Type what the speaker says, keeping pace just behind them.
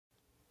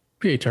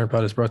PA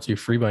Turnpod is brought to you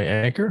free by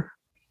Anchor.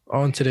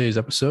 On today's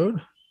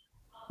episode,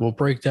 we'll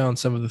break down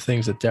some of the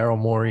things that Daryl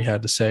Morey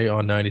had to say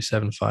on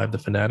 97.5 The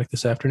Fanatic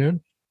this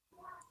afternoon.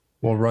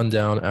 We'll run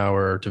down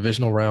our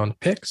divisional round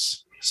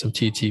picks, some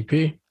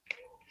TTP.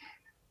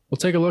 We'll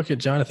take a look at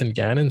Jonathan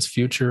Gannon's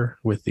future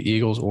with the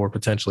Eagles or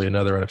potentially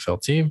another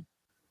NFL team.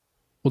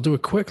 We'll do a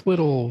quick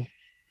little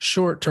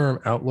short-term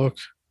outlook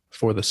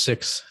for the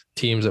 6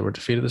 teams that were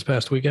defeated this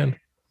past weekend.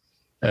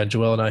 And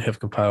Joel and I have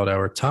compiled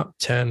our top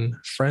 10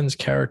 Friends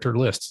character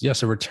lists.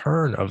 Yes, a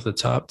return of the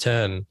top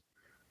 10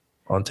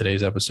 on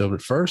today's episode.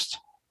 But first,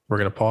 we're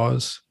going to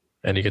pause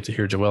and you get to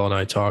hear Joel and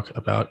I talk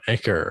about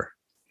Anchor.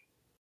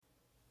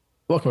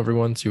 Welcome,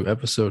 everyone, to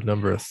episode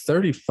number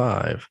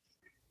 35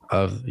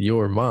 of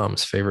your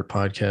mom's favorite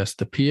podcast,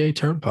 the PA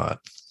Turnpod.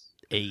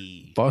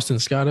 A Boston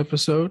Scott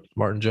episode,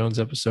 Martin Jones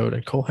episode,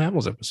 and Cole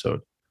Hamels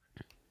episode.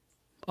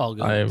 all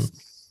good.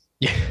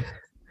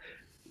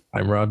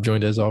 I'm Rob,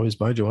 joined as always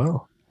by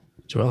Joel.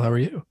 Joel, how are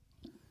you?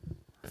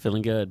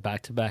 Feeling good.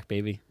 Back to back,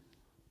 baby.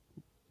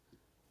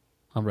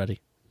 I'm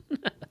ready.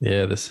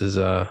 Yeah, this is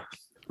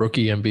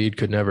rookie Embiid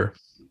could never.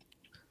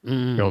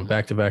 Going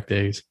back-to-back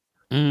days.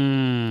 We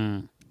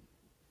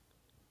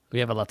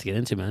have a lot to get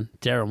into, man.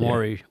 Daryl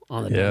Morey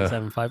on the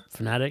 97.5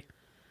 Fanatic.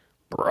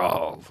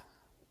 Bro.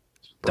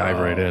 Dive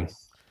right in.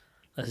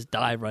 Let's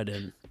dive right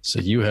in. So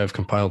you have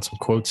compiled some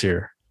quotes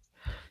here.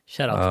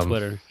 Shout out to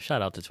Twitter.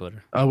 Shout out to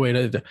Twitter. Oh, wait.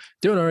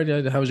 Doing all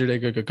right. How was your day?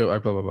 Good. All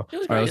right, blah, blah, blah.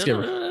 All right, let's get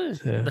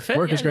it.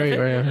 Work is great.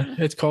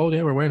 It's cold.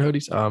 Yeah, we're wearing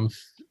hoodies.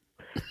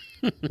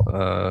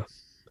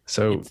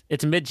 So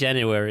it's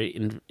mid-January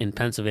in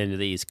Pennsylvania,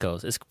 the East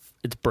Coast. It's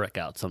brick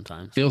out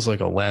sometimes. Feels like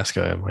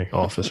Alaska in my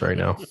office right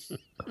now.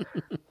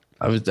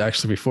 I was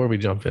actually, before we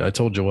jump in, I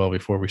told Joel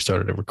before we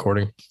started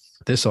recording,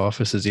 this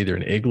office is either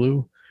an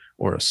igloo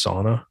or a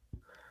sauna.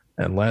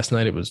 And last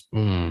night it was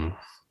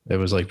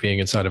like being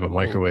inside of a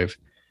microwave,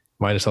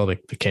 minus all the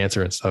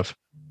cancer and stuff.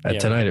 And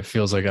tonight it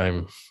feels like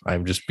I'm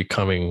just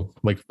becoming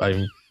like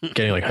I'm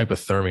getting like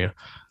hypothermia.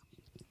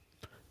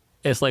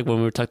 It's like when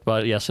we were talking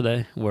about it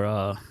yesterday,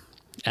 we're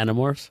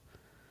Animorphs.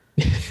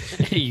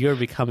 You're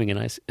becoming an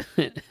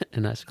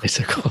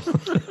icicle.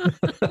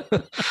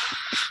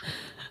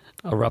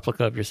 A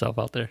replica of yourself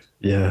out there.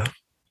 Yeah.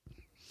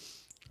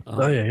 All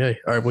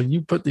right. When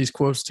you put these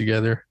quotes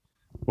together,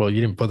 well, you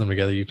didn't put them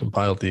together. You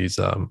compiled these.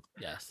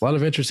 Yes. A lot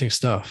of interesting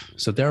stuff.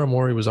 So Daryl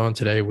Morey was on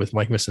today with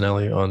Mike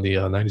Missanelli on the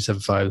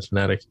 97.5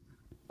 Fanatic,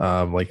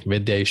 like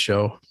midday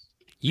show.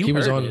 He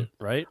was on it,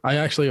 right?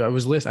 I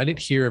was listening. I didn't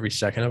hear every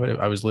second of it.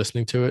 I was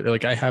listening to it.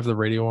 Like I have the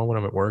radio on when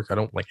I'm at work. I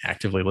don't like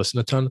actively listen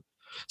a ton.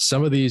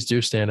 Some of these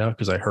do stand out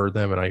because I heard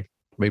them and I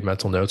made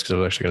mental notes because I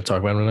was actually going to talk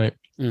about them tonight.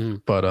 Mm-hmm.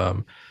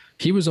 But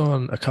he was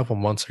on a couple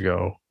months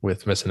ago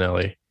with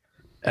Missanelli.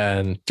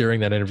 And during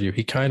that interview,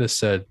 he kind of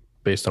said,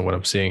 based on what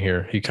I'm seeing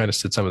here, he kind of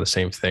said some of the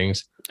same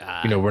things.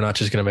 We're not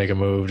just going to make a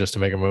move just to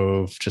make a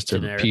move, just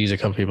to appease a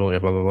couple people, blah,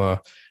 blah, blah.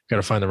 Got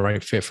to find the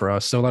right fit for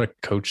us. So a lot of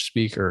coach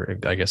speak, or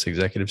I guess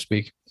executive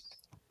speak.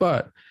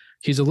 But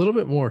he's a little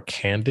bit more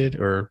candid,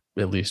 or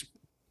at least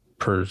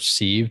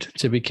perceived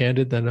to be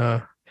candid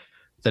than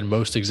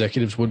most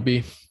executives would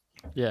be.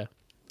 Yeah.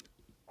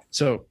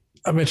 So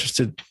I'm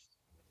interested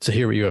to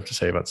hear what you have to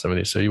say about some of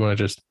these. So you want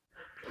to just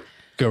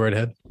go right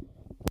ahead?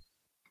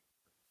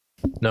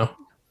 No?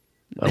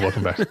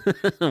 Welcome back.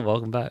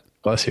 Welcome back.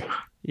 Bless you.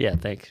 Yeah,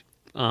 thanks.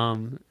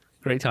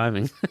 Great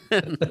timing.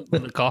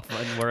 The cough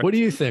button worked. What do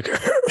you think?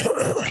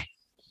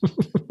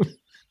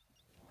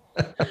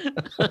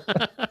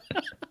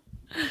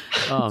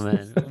 Oh,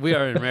 man. We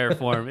are in rare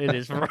form. It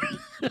is.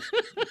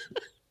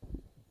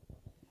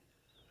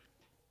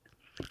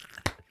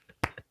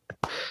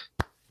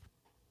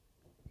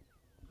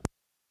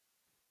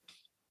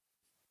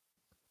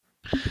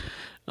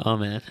 Oh,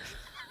 man.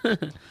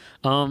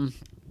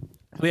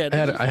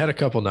 I had a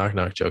couple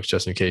knock jokes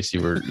just in case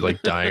you were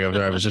like dying over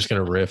there. I was just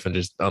going to riff and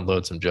just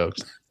unload some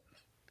jokes.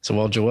 So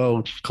while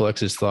Joel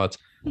collects his thoughts,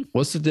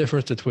 what's the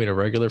difference between a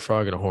regular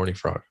frog and a horny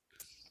frog?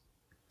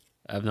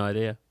 I have no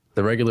idea.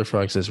 The regular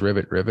frog says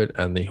ribbit, ribbit,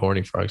 and the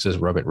horny frog says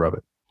rub it, rub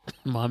it.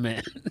 My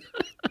man.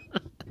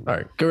 All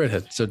right, go right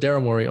ahead. So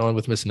Daryl Morey on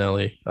with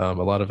Missanelli, a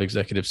lot of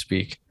executive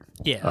speak.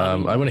 Yeah.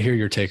 I want to hear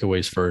your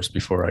takeaways first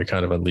before I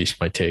kind of unleash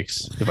my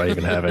takes, if I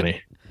even have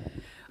any.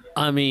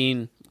 I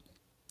mean,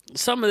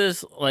 some of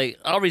this, like,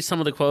 I'll read some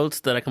of the quotes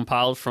that I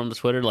compiled from the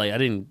Twitter. Like, I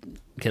didn't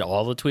get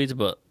all the tweets,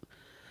 but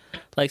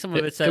like some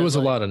of it said. It was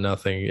like, a lot of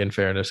nothing, in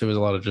fairness. It was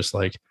a lot of just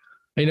like,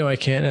 I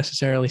can't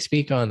necessarily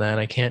speak on that.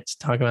 I can't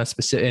talk about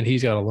specific. And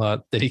he's got a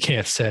lot that he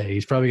can't say.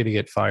 He's probably going to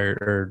get fired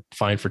or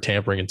fined for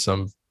tampering in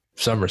some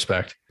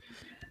respect.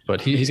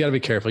 But he's got to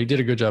be careful. He did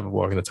a good job of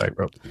walking the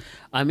tightrope.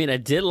 I mean, I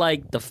did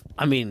like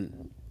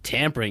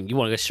tampering. You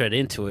want to go straight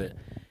into it.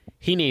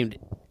 He named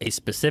a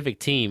specific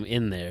team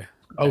in there.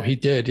 Oh, he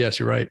did. Yes,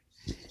 you're right.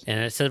 And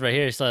it says right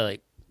here, it's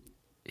like,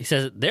 he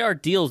says, there are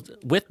deals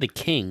with the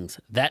Kings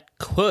that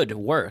could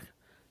work,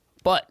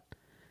 but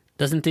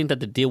doesn't think that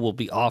the deal will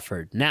be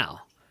offered.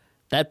 Now,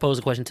 that posed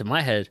a question to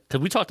my head,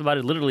 because we talked about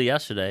it literally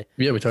yesterday.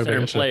 Yeah, we talked about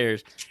it yesterday.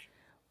 Players.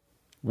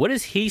 What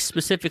is he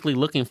specifically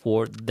looking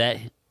for that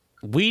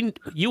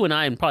you and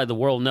I, and probably the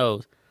world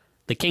knows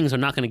the Kings are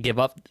not going to give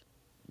up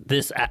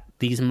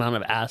these amount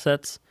of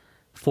assets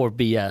for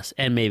BS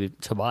and maybe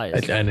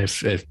Tobias. And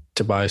if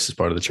Tobias is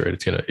part of the trade,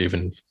 it's going to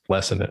even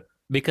lessen it.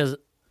 Because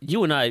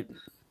you and I,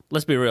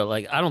 let's be real,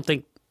 like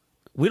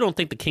we don't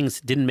think the Kings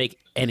didn't make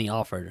any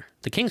offer.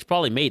 The Kings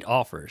probably made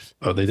offers.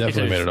 Oh, they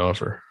definitely made an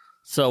offer.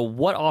 So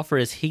what offer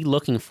is he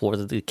looking for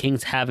that the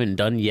Kings haven't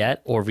done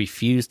yet or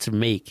refused to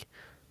make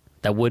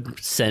that would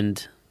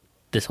send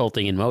this whole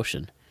thing in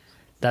motion?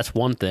 That's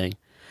one thing.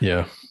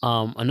 Yeah.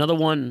 Another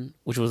one,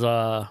 which was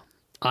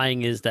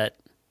eyeing, is that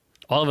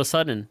all of a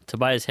sudden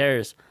Tobias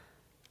Harris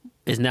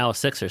is now a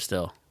Sixer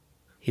still.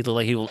 He looked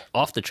like he was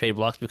off the trade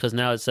blocks because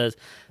now it says,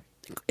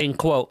 in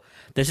quote,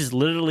 "This is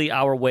literally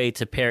our way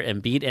to pair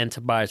Embiid and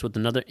Tobias with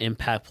another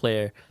impact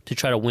player to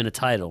try to win a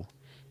title.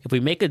 If we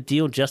make a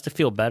deal just to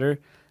feel better,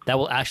 that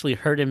will actually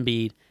hurt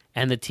Embiid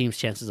and the team's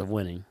chances of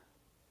winning."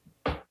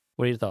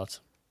 What are your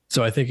thoughts?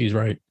 So I think he's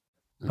right.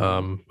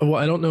 Well,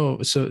 I don't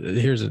know. So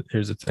here's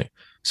the thing.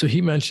 So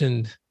he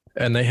mentioned,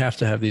 and they have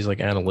to have these like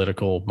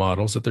analytical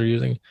models that they're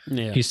using.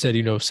 Yeah. He said,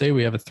 say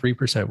we have a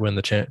 3% win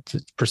the chance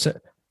percent.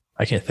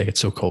 I can't think. It's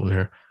so cold in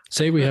here.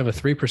 Say we have a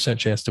 3%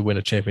 chance to win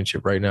a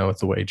championship right now with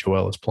the way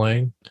Joel is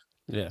playing.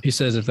 Yeah. He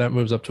says if that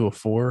moves up to a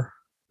 4,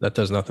 that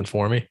does nothing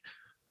for me.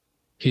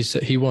 He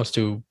said he wants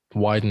to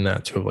widen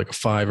that to like a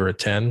 5 or a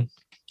 10.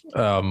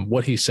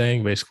 What he's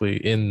saying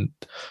basically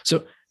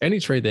so any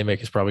trade they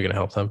make is probably going to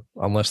help them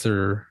unless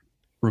they're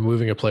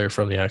removing a player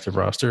from the active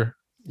roster.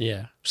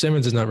 Yeah.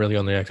 Simmons is not really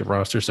on the active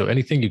roster, so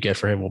anything you get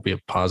for him will be a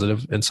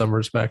positive in some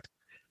respect,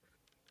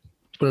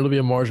 but it'll be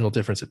a marginal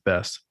difference at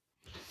best.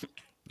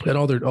 And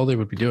all they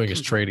would be doing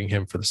is trading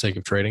him for the sake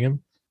of trading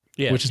him,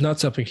 which is not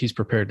something he's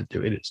prepared to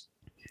do. It is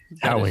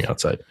howling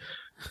outside.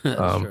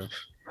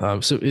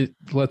 So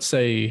let's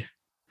say,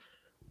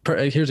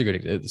 here's a good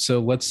example. So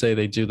let's say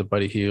they do the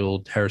Buddy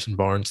Hield, Harrison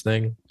Barnes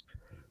thing.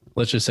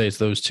 Let's just say it's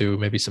those two,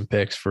 maybe some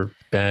picks for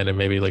Ben and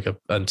maybe like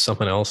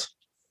something else.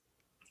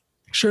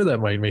 Sure, that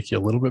might make you a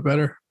little bit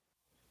better,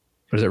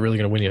 but is that really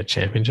going to win you a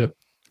championship?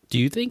 Do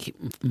you think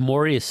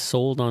Morey is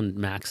sold on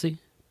Maxey?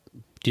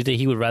 Do you think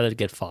he would rather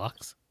get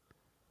Fox?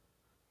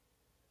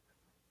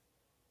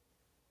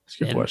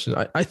 That's a good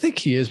question. I think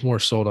he is more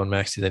sold on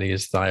Maxey than he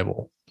is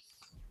Thibault.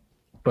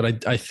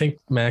 But I think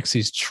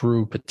Maxey's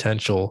true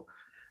potential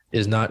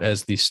is not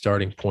as the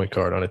starting point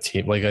guard on a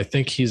team. Like I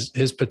think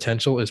his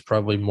potential is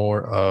probably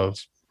more of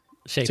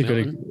Shake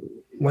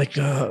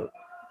Milton?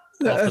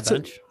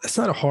 That's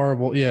not a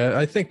horrible. Yeah,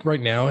 I think right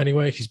now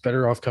anyway, he's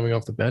better off coming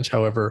off the bench.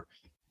 However,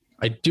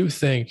 I do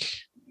think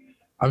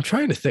I'm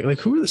trying to think like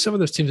who are some of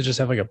those teams that just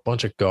have like a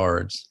bunch of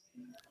guards?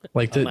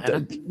 Like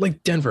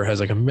like Denver has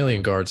like a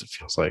million guards, it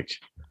feels like.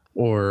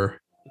 Or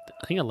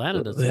I think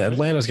Atlanta does. Yeah,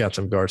 Atlanta's got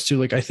some guards too.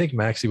 Like I think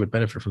Maxey would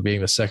benefit from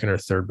being the second or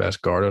third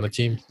best guard on a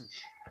team.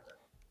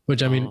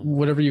 Which I mean,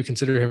 whatever you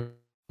consider him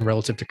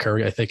relative to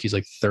Curry, I think he's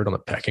like third on the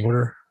pecking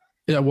order.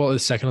 Yeah, well,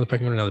 it's second on the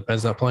pecking order now that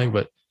Ben's not playing,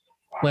 but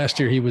last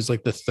year he was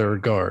like the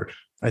third guard.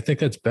 I think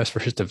that's best for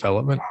his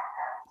development,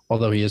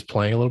 although he is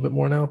playing a little bit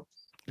more now.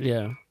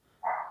 Yeah.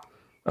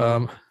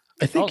 I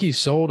think he's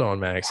sold on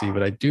Maxey,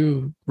 but I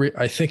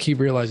think he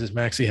realizes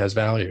Maxey has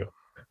value.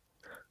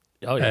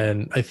 Oh, yeah.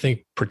 And I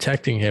think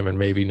protecting him and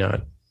maybe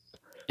not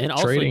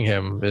trading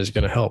him is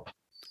going to help.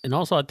 And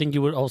also, I think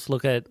you would also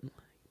look at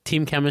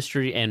team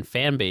chemistry and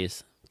fan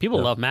base.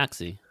 People love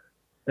Maxey.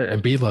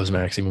 And Embiid loves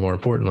Maxey, more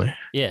importantly.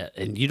 Yeah,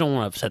 and you don't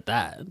want to upset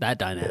that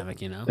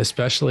dynamic, you know?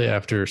 Especially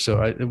after,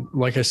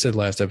 like I said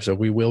last episode,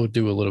 we will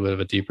do a little bit of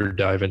a deeper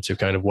dive into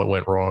kind of what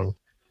went wrong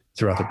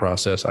throughout the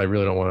process. I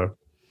really don't want to,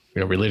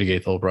 relitigate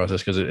the whole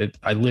process because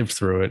I lived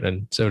through it,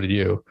 and so did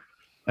you,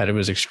 and it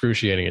was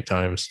excruciating at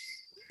times.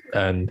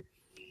 And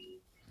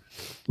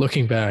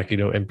looking back,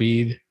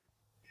 Embiid,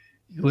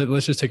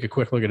 let's just take a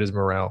quick look at his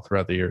morale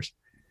throughout the years.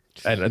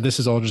 And this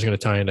is all just going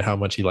to tie into how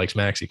much he likes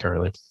Maxey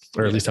currently,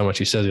 or at least how much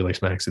he says he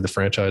likes Maxey. The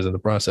franchise and the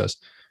process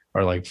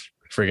are like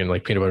friggin'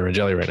 like peanut butter and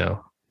jelly right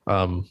now.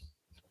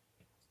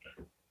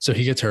 So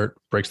he gets hurt,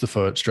 breaks the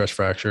foot, stress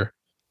fracture,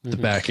 the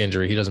back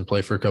injury. He doesn't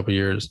play for a couple of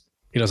years.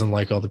 He doesn't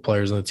like all the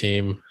players on the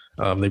team.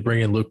 They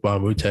bring in Luc Mbah a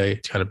Moute to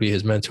kind of be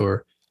his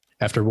mentor.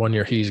 After 1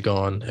 year, he's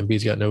gone.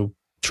 Embiid's got no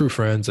true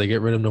friends. They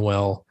get rid of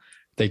Noel.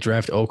 They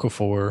draft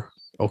Okafor.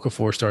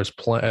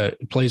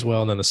 Okafor plays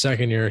well, and then the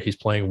second year he's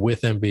playing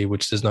with Embiid,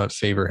 which does not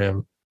favor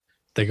him.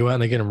 They go out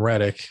and they get him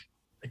Redick.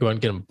 They go out and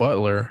get him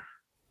Butler.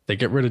 They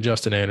get rid of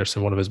Justin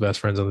Anderson, one of his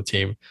best friends on the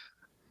team.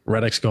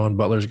 Redick's gone,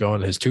 Butler's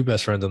gone, his two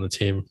best friends on the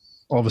team.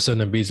 All of a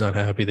sudden, Embiid's not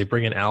happy. They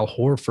bring in Al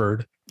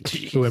Horford,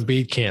 who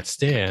Embiid can't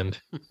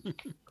stand.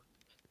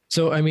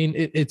 So, I mean,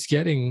 it's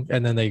getting,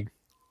 and then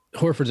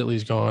Horford's at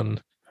least gone.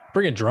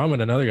 Bring in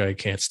Drummond, another guy he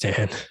can't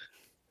stand.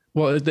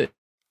 Well, it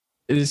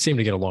seemed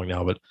to get along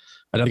now, but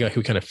another guy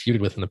who kind of feuded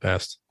with in the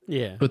past.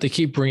 Yeah. But they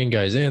keep bringing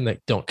guys in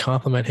that don't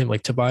compliment him.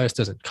 Like Tobias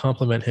doesn't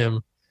compliment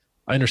him.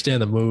 I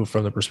understand the move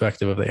from the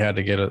perspective of they had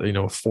to get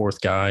a fourth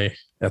guy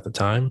at the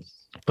time,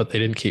 but they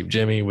didn't keep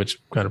Jimmy, which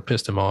kind of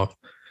pissed him off.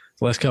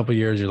 The last couple of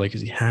years, you're like,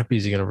 is he happy?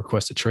 Is he going to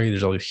request a trade?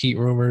 There's all these Heat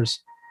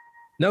rumors.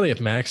 Now they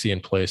have Maxey in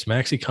place.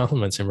 Maxey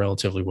complements him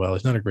relatively well.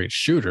 He's not a great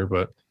shooter,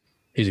 but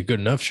he's a good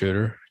enough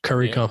shooter.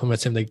 Curry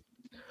complements him. I'll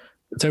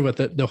tell you what,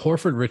 the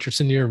Horford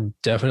Richardson year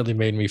definitely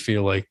made me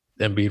feel like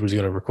Embiid was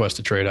going to request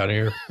a trade out of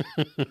here.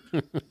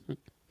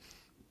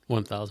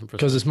 1,000%.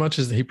 Because as much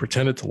as he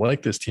pretended to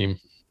like this team,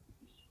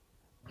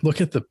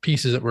 look at the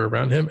pieces that were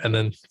around him, and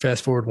then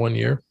fast forward 1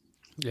 year.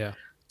 Yeah.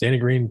 Danny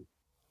Green,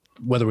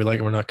 whether we like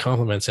him or not,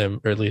 compliments him,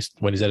 or at least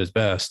when he's at his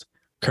best.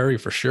 Curry,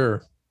 for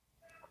sure.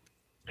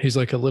 He's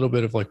like a little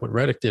bit of like what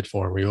Redick did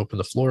for him, where he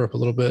opened the floor up a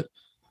little bit.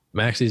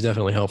 Maxey's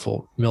definitely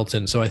helpful.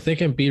 Milton. So I think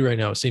Embiid right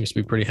now seems to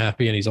be pretty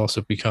happy, and he's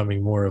also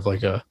becoming more of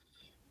like a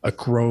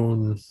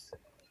grown,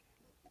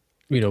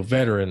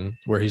 veteran,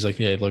 where he's like,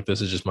 yeah, look, this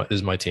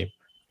is my team.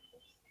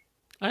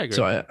 I agree.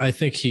 So I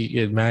think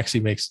Maxey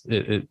makes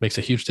it makes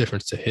a huge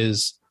difference to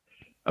his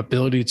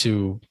ability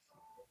to,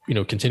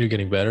 continue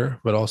getting better,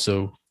 but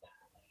also,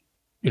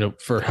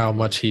 for how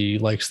much he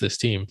likes this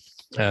team.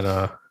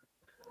 And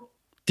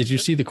did you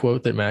see the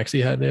quote that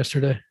Maxey had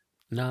yesterday?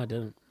 No, I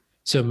didn't.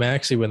 So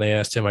Maxey, when they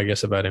asked him, I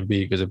guess, about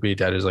Embiid, because Embiid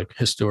had his like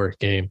historic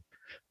game,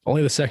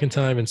 only the second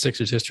time in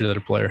Sixers history that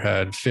a player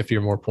had 50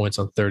 or more points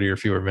on 30 or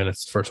fewer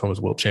minutes. The first one was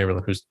Wilt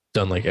Chamberlain, who's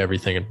done like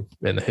everything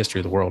in the history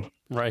of the world.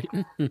 Right.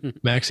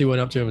 Maxey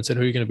went up to him and said,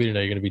 "Who are you going to be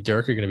tonight? You're going to be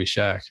Dirk or you're going to be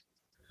Shaq?"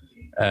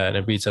 And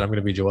Embiid said, "I'm going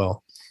to be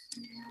Joel."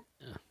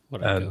 Yeah,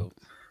 what a goat.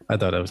 I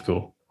thought that was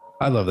cool.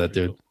 I love that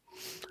dude.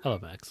 I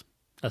love Max.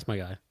 That's my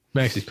guy.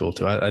 Maxey's cool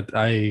too. I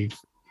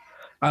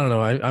don't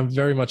know. I'm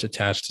very much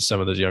attached to some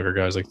of those younger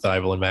guys like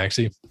Thibault and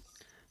Maxey,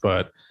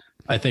 but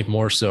I think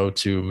more so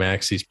to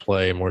Maxey's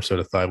play, more so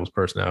to Thibault's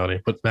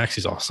personality. But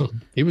Maxey's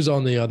awesome. He was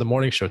on the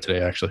morning show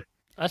today, actually.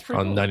 That's pretty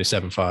on cool.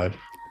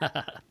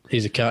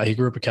 97.5. He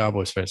grew up a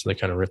Cowboys fan, so they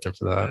kind of ripped him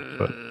for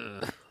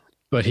that.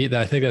 But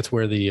I think that's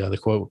where the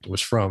quote was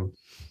from,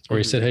 where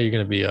he said, "Hey, you're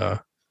gonna be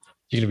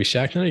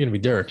Shaq now. You're gonna be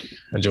Dirk."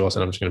 And Joel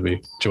said, "I'm just gonna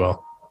be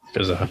Joel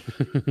because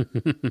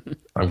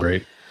I'm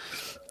great."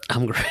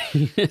 I'm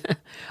great.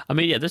 I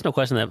mean, yeah, there's no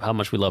question that how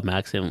much we love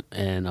Max and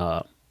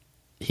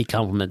he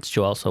compliments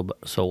Joel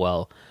so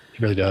well.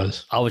 He really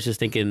does. I was just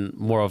thinking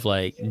more of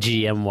like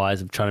GM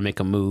wise of trying to make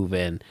a move,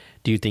 and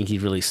do you think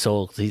he's really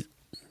sold? He's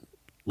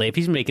like, if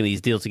he's making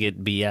these deals to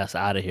get BS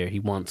out of here, he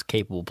wants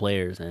capable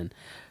players, and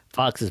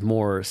Fox is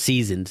more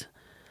seasoned.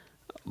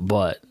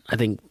 But I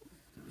think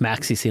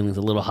Maxey's ceiling's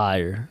a little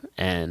higher,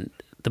 and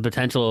the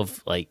potential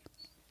of like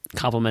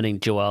complimenting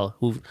Joel,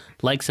 who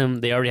likes him,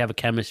 they already have a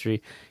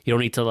chemistry. You don't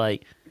need to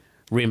like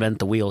reinvent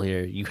the wheel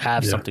here. You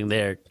have something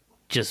there.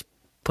 Just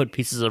put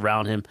pieces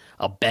around him.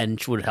 A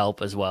bench would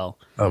help as well.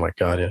 Oh my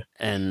God, yeah.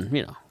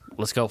 And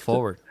let's go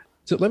forward.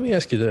 So let me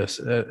ask you this,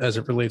 as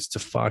it relates to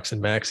Fox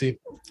and Maxey.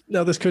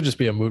 Now, this could just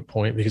be a moot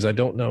point because I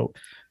don't know.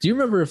 Do you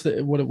remember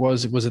what it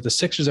was? Was it the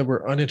Sixers that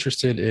were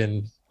uninterested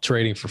in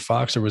trading for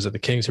Fox, or was it the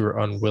Kings who were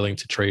unwilling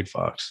to trade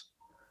Fox?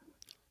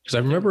 Because I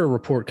remember a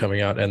report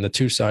coming out and the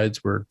two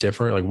sides were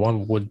different. Like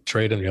one would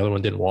trade him, the other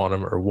one didn't want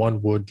him, or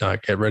one would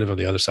not get rid of him,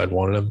 the other side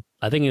wanted him.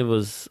 I think it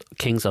was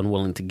Kings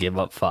unwilling to give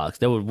up Fox.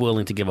 They were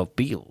willing to give up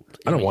Beal.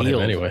 I don't want him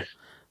anyway.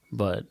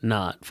 But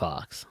not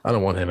Fox. I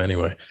don't want him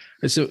anyway.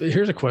 So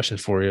here's a question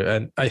for you.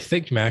 And I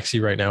think Maxey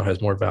right now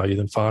has more value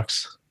than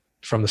Fox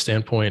from the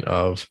standpoint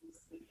of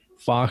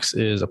Fox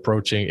is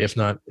approaching,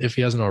 if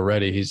he hasn't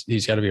already,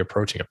 he's got to be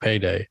approaching a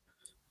payday.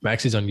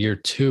 Maxey's on year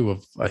 2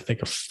 of, I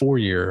think, a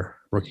 4-year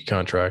rookie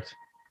contract.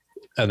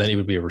 And then he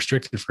would be a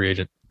restricted free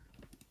agent.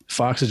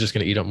 Fox is just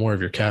going to eat up more of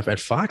your cap. And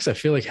Fox, I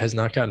feel like, has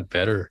not gotten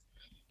better.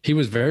 He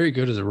was very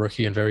good as a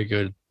rookie and very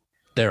good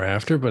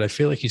thereafter, but I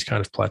feel like he's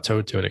kind of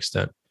plateaued to an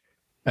extent.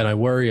 And I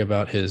worry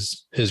about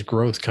his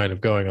growth kind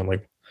of going on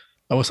like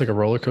almost like a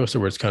roller coaster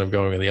where it's kind of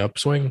going in the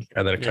upswing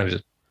and then it kind of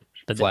just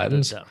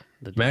flattens.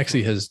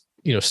 Maxey has,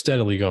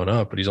 steadily gone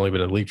up, but he's only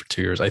been in the league for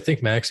 2 years. I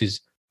think Maxey's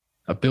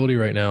ability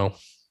right now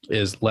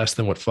is less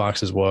than what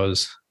Fox's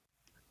was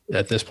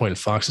at this point in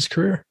Fox's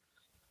career.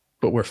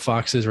 But where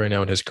Fox is right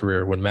now in his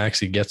career, when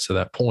Maxey gets to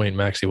that point,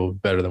 Maxey will be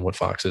better than what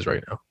Fox is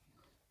right now.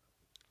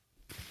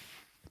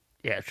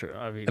 Yeah, true.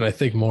 And I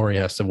think Morey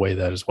has to weigh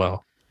that as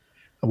well.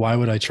 Why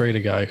would I trade a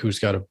guy who's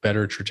got a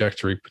better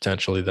trajectory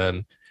potentially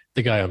than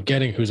the guy I'm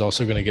getting, who's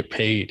also going to get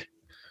paid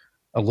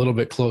a little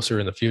bit closer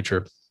in the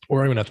future?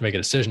 Or I'm going to have to make a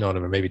decision on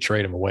him and maybe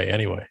trade him away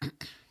anyway.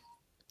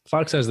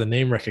 Fox has the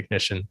name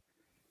recognition,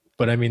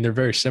 but I mean, they're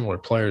very similar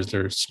players.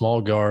 They're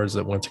small guards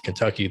that went to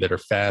Kentucky that are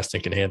fast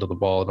and can handle the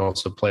ball and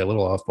also play a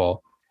little off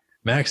ball.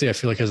 Maxey, I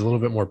feel like, has a little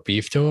bit more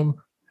beef to him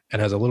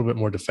and has a little bit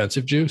more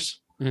defensive juice.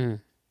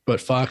 But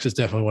Fox is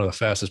definitely one of the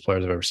fastest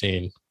players I've ever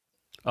seen.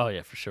 Oh,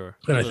 yeah, for sure.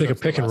 And I think a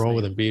pick and roll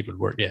with Embiid would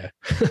work. Yeah.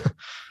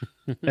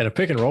 And a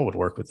pick and roll would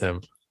work with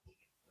him.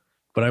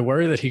 But I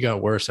worry that he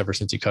got worse ever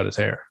since he cut his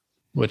hair,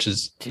 which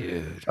is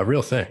a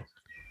real thing.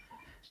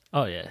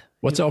 Oh, yeah.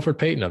 What's Alfred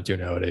Payton up to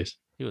nowadays?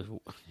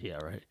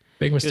 Right.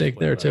 Big mistake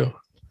there, too.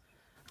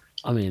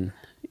 I mean,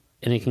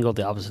 and it can go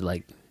the opposite.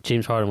 Like,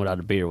 James Harden without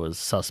a beard was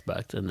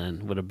suspect, and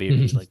then with a beard,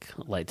 he's like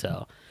lights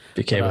out.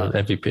 Became an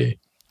MVP.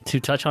 To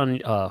touch on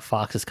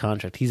Fox's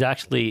contract, he's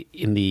actually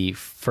in the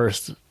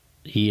first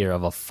year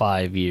of a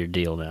 5-year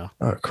deal now.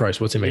 Oh,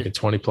 Christ, what's he making,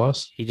 20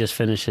 plus? He just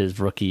finished his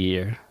rookie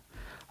year.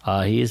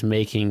 He is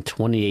making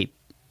 28.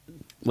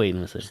 Wait,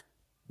 let me see.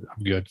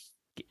 I'm good.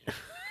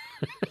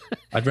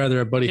 I'd rather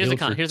have Buddy Hield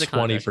for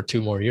 20 for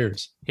 2 more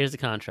years. Here's the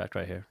contract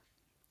right here.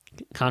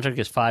 Contract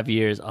is 5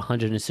 years,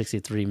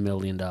 $163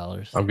 million.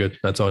 I'm good.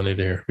 That's all I need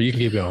to hear. But you can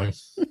keep going.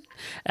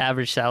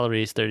 Average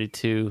salary is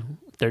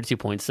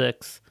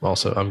 32.6.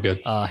 Also, I'm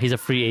good. He's a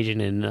free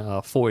agent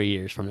in 4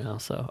 years from now,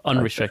 so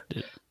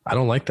unrestricted. I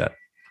don't like that.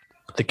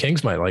 The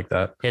Kings might like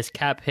that. His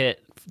cap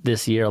hit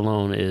this year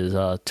alone is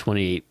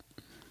 28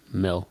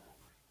 mil.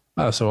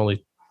 Oh, so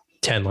only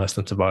 10 less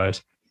than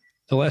Tobias.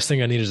 The last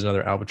thing I need is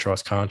another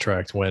albatross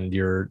contract when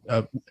you're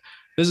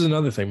this is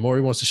another thing.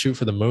 Morey wants to shoot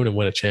for the moon and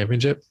win a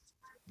championship.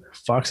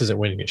 Fox isn't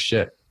winning his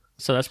shit.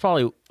 So that's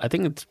probably, I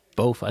think it's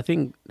both. I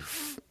think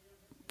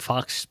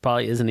Fox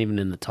probably isn't even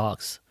in the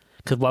talks.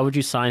 Because why would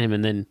you sign him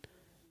and then,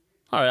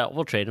 all right,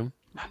 we'll trade him?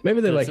 Maybe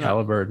they like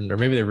Halliburton, or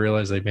maybe they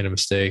realize they made a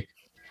mistake.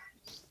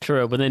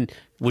 True, but then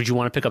would you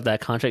want to pick up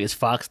that contract? Is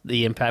Fox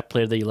the impact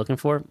player that you're looking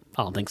for?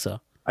 I don't think so.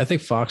 I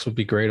think Fox would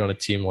be great on a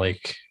team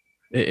like,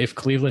 if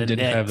Cleveland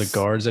didn't have the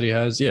guards that he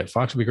has, yeah,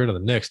 Fox would be great on the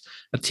Knicks.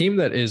 A team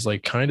that is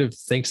like kind of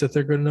thinks that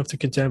they're good enough to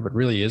contend, but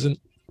really isn't.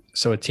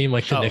 So a team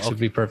like the Knicks would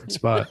be perfect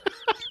spot.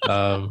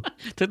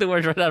 Took the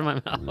words right out of my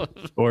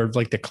mouth. Or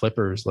like the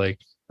Clippers, like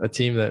a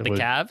team that the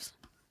Cavs?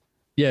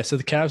 Yeah, so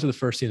the Cavs are the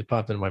first team that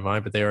popped into my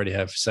mind, but they already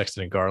have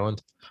Sexton and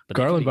Garland. But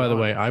Garland, by the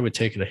way, I would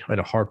take in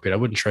a heartbeat. I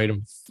wouldn't trade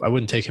him. I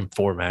wouldn't take him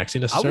for Maxey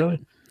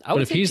necessarily.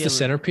 But if he's the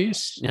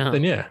centerpiece,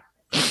 then yeah.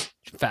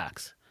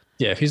 Facts.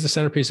 Yeah, if he's the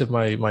centerpiece of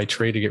my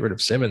trade to get rid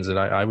of Simmons, then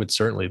I would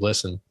certainly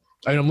listen.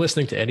 I mean, I'm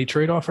listening to any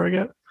trade offer I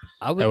get.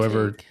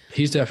 However,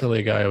 he's definitely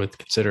a guy I would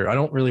consider. I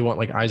don't really want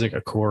like Isaac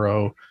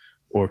Okoro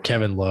or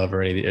Kevin Love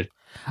or any of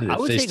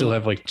the, they still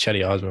have like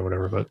Chetty Osman or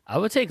whatever. But I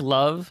would take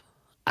Love,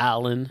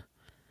 Allen,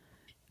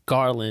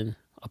 Garland,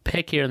 a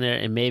pick here and there,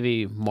 and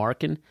maybe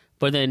Markin,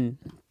 but then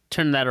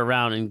turn that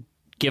around and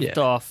gift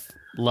off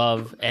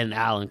Love and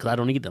Allen because I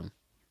don't need them.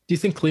 Do you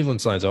think Cleveland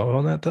signs off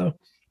on that though?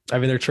 I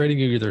mean, they're trading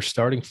you their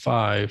starting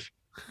 5.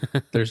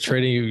 They're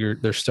trading you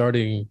their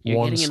starting You're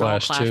 1/2. Getting an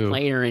all-class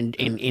player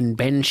in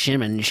Ben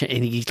Simmons,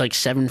 and he's like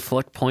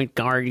 7-foot point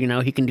guard. You know,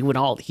 he can do it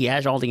all. He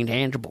has all the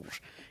intangibles.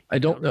 I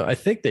don't know. I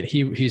think that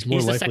he's more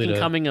he's the likely second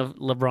coming of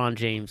LeBron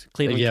James.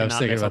 Cleveland. Yeah, I was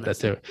thinking about that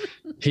too.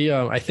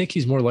 I think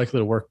he's more likely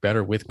to work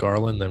better with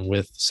Garland than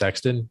with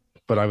Sexton.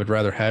 But I would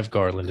rather have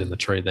Garland in the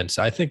trade than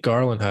I think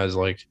Garland has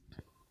like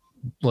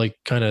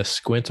kind of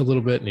squint a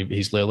little bit, and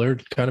he's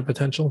Lillard kind of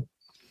potential.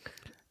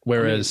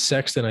 Whereas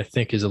Sexton, I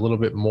think, is a little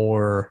bit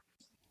more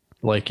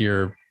like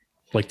the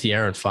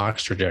Aaron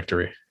Fox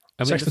trajectory.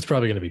 Sexton's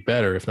probably going to be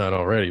better, if not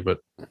already. But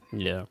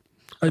yeah,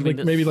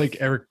 maybe like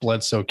Eric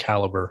Bledsoe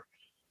caliber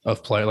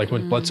of player. Like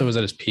when Bledsoe was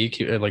at his peak,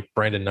 he had like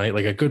Brandon Knight,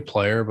 like a good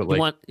player, but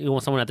like you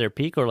want someone at their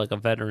peak or like a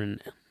veteran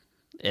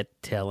at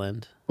tail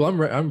end. Well,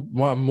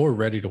 I'm more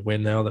ready to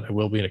win now than I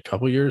will be in a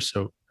couple years.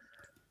 So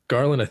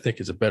Garland, I think,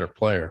 is a better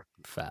player.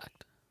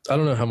 Fact. I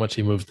don't know how much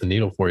he moved the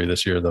needle for you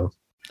this year, though.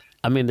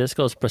 I mean, this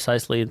goes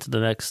precisely into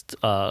the next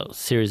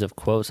series of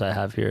quotes I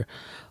have here.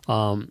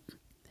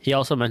 He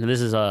also mentioned,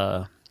 this is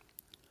not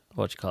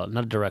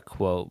a direct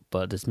quote,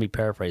 but it's me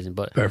paraphrasing.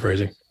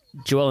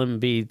 Joel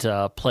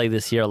Embiid's play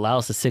this year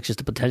allows the Sixers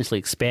to potentially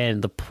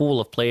expand the pool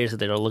of players that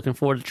they are looking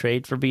for to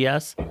trade for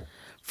BS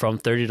from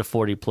 30 to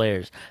 40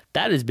 players.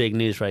 That is big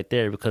news right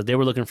there because they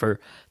were looking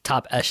for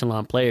top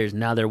echelon players.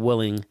 Now they're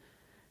willing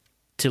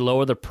to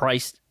lower the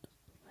price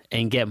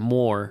and get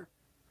more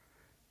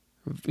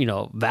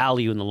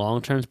value in the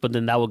long terms, but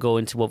then that will go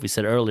into what we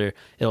said earlier.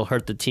 It'll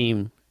hurt the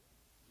team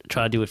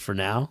try to do it for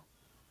now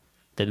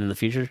than in the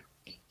future.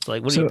 So,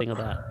 what do you think of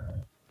that?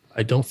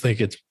 I don't think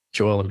it's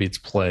Joel Embiid's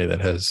play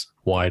that has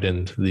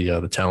widened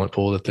the talent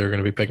pool that they're going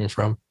to be picking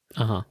from.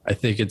 I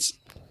think it's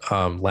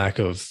lack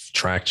of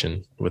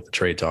traction with the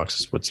trade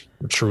talks is what's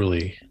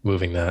truly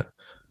moving that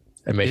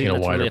and making a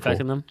wider pool.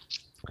 Them?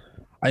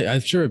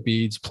 I'm sure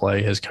Embiid's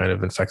play has kind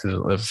of affected it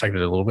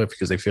a little bit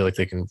because they feel like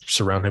they can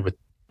surround him with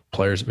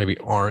players that maybe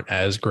aren't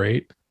as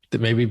great. That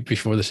maybe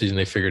before the season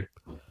they figured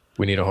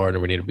we need a Harden, or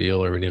we need a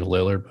Beal, or we need a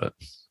Lillard, but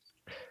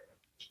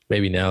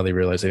maybe now they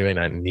realize they may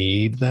not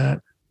need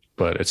that,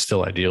 but it's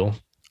still ideal.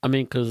 I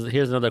mean, because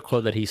here's another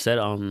quote that he said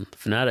on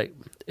Fanatic.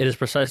 It is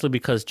precisely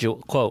because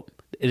Joel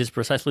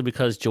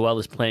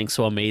is playing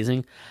so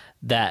amazing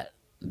that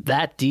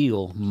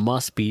deal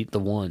must be the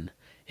one.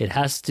 It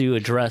has to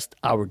address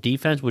our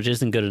defense, which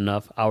isn't good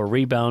enough, our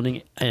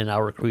rebounding, and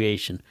our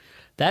creation.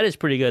 That is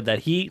pretty good that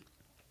he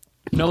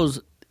knows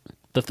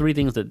the 3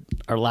 things that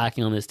are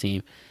lacking on this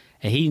team,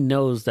 and he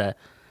knows that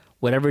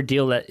whatever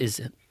deal that is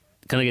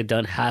going to get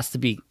done has to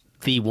be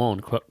the one,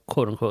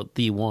 quote unquote,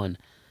 the one,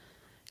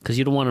 because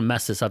you don't want to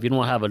mess this up. You don't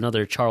want to have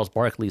another Charles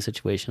Barkley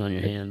situation on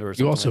your hand, or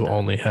something. You also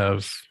only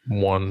have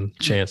one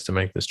chance to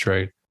make this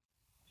trade.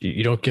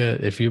 You don't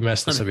get, if you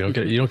mess this up, you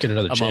don't get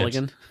another chance.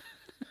 Mulligan?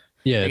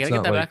 Yeah, it's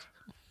not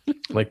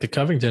like the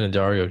Covington and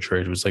Dario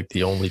trade was like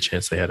the only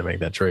chance they had to make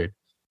that trade.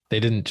 They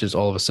didn't just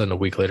all of a sudden a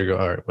week later go,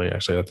 all right, wait,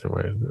 actually, that's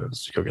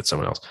let's go get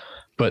someone else.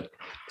 But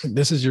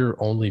this is your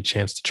only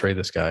chance to trade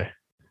this guy.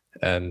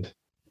 And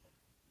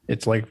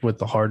it's like with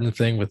the Harden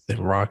thing with the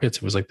Rockets,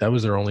 it was like that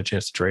was their only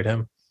chance to trade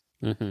him.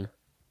 Mm-hmm.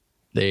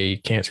 They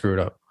can't screw it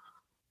up.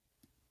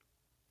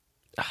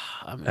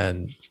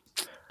 And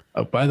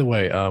by the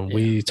way,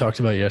 we talked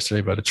about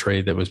yesterday about a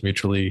trade that was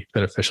mutually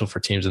beneficial for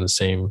teams in the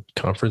same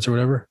conference or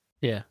whatever.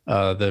 Yeah.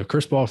 The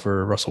Chris Paul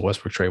for Russell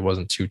Westbrook trade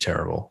wasn't too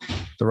terrible.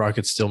 The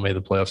Rockets still made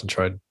the playoffs and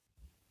tried,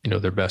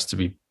 their best to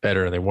be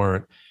better, and they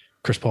weren't.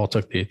 Chris Paul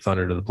took the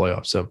Thunder to the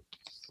playoffs. So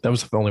that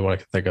was the only one I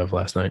could think of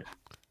last night.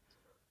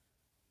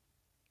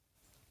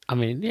 I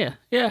mean, yeah,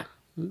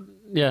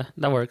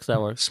 that works.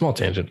 Small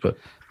tangent,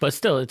 but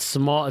still, it's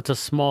small. It's a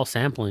small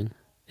sampling.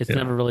 It's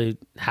never really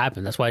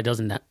happened. That's why it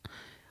doesn't.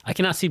 I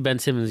cannot see Ben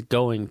Simmons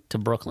going to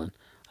Brooklyn.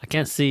 I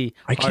can't see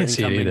Harden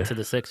coming to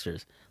the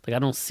Sixers. Like, I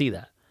don't see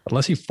that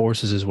unless he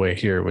forces his way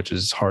here, which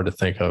is hard to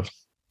think of.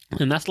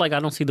 And that's like, I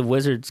don't see the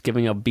Wizards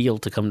giving up Beal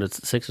to come to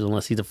the Sixers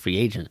unless he's a free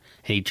agent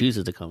and he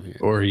chooses to come here,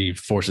 or he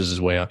forces his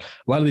way out.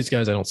 A lot of these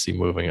guys I don't see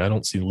moving. I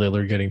don't see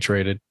Lillard getting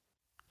traded.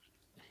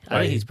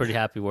 I think he's pretty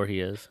happy where he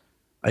is.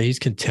 He's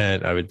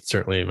content. I would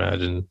certainly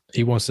imagine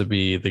he wants to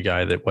be the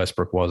guy that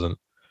Westbrook wasn't,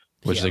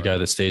 which is a guy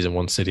that stays in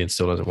one city and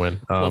still doesn't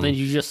win. Well, then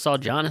you just saw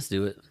Giannis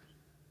do it.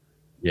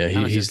 Yeah,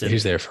 he's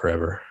there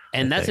forever.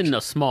 And that's in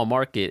a small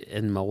market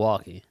in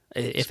Milwaukee.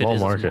 If it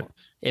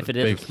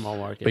is a small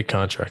market. Big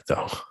contract,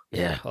 though.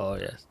 Yeah. Oh,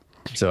 yes.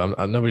 So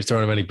nobody's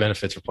throwing him any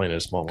benefits for playing in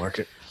a small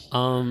market.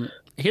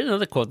 Here's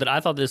another quote that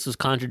I thought this was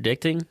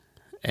contradicting,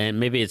 and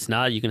maybe it's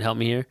not. You can help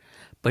me here.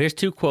 But here's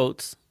two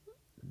quotes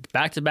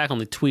back to back on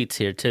the tweets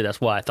here, too. That's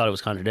why I thought it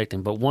was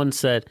contradicting. But one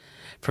said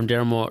from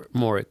Daryl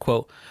Morey,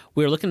 quote,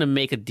 "We are looking to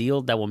make a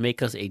deal that will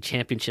make us a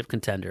championship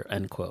contender,"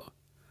 end quote.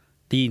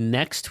 The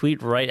next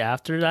tweet right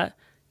after that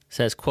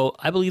says, quote,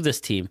 "I believe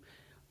this team,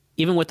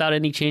 even without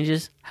any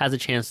changes, has a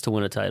chance to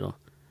win a title."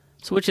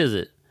 So which is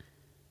it?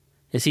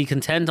 Is he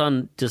content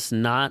on just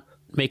not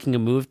making a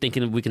move,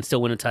 thinking we can still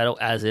win a title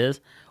as is?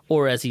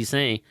 Or as he's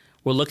saying,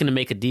 we're looking to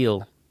make a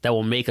deal that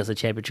will make us a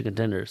championship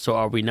contender. So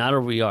are we not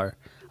or we are?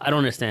 I don't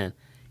understand.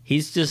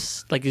 He's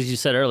just, like as you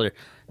said earlier,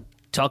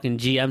 talking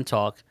GM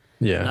talk.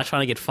 Yeah. Not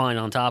trying to get fined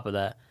on top of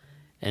that.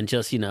 And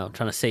just, trying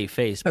to save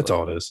face. That's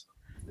all it is.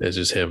 It's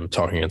just him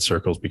talking in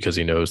circles because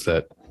he knows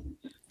that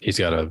he's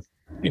got a,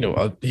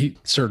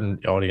 certain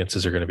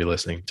audiences are going to be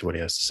listening to what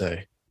he has to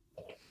say.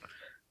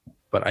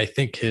 But I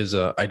think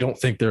I don't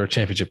think they're a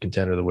championship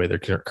contender the way they're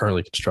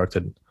currently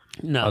constructed.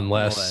 No,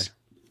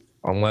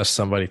 unless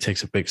somebody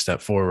takes a big step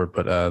forward.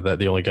 But that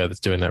the only guy that's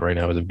doing that right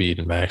now is Embiid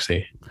and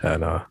Maxey.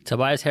 And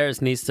Tobias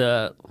Harris needs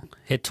to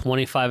hit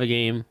 25 a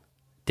game.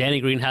 Danny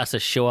Green has to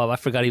show up. I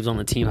forgot he was on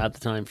the team at the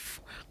time.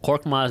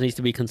 Korkmaz needs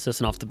to be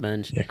consistent off the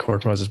bench. Yeah,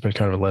 Korkmaz has been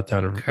kind of a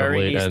letdown.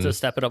 Curry needs to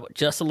step it up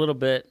just a little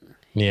bit.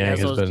 Yeah,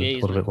 he's been a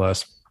little bit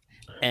less.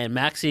 And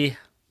Maxey,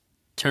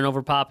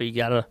 turnover poppy.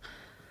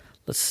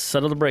 Let's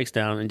settle the breaks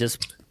down and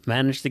just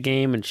manage the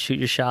game and shoot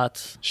your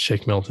shots.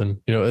 Shake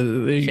Milton.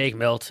 Shake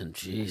Milton,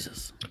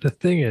 Jesus. The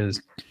thing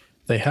is,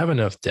 they have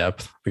enough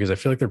depth because I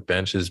feel like their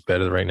bench is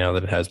better right now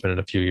than it has been in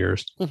a few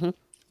years. Mm-hmm.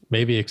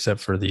 Maybe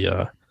except for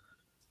the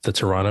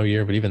Toronto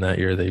year, but even that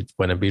year,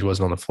 when Embiid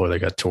wasn't on the floor, they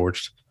got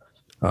torched.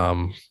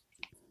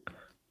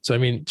 So, I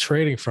mean,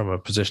 trading from a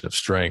position of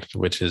strength,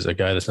 which is a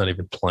guy that's not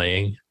even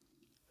playing,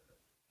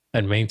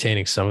 and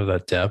maintaining some of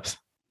that depth,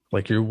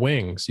 like your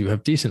wings, you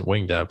have decent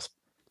wing depth.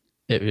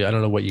 I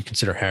don't know what you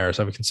consider Harris.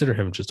 I would consider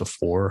him just a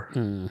 4.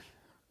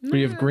 But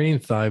you have Green,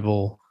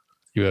 Thibault.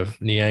 You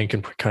have Niang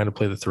can kind of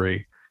play the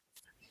 3.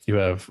 You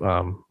have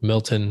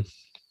Milton.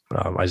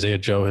 Isaiah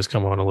Joe has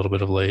come on a little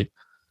bit of late.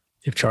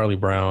 You have Charlie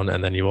Brown,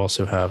 and then you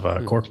also have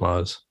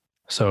Korkmaz.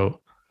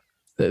 So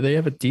they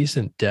have a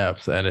decent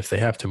depth. And if they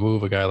have to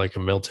move a guy like a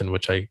Milton,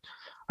 which I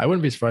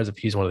wouldn't be surprised if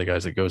he's one of the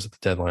guys that goes at the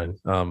deadline.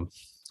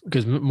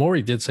 Because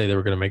Morey did say they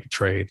were going to make a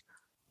trade,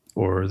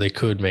 or they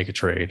could make a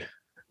trade.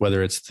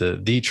 Whether it's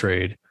the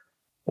trade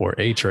or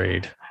a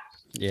trade,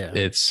 I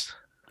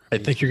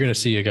think you're going to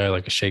see a guy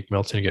like a Shake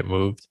Milton get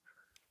moved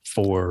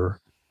for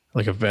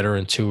like a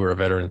veteran 2 or a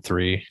veteran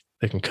 3.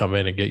 They can come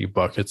in and get you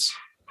buckets.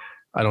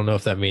 I don't know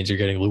if that means you're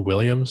getting Lou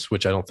Williams,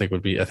 which I don't think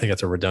would be. I think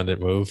that's a redundant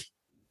move.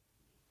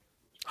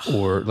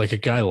 Or like a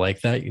guy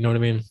like that, you know what I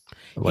mean?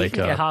 Like, he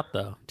can get hot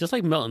though, just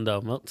like Milton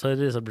though. So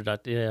it is a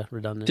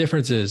redundant.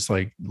 Difference is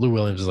like Lou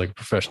Williams is like a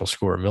professional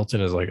scorer.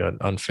 Milton is like an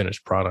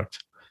unfinished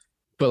product.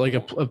 But like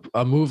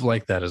a move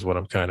like that is what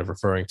I'm kind of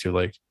referring to.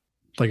 Like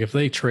if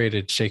they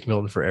traded Shake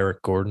Milton for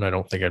Eric Gordon, I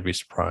don't think I'd be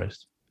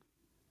surprised.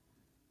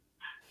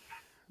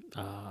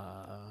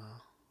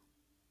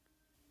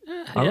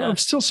 I'm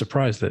still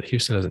surprised that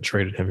Houston hasn't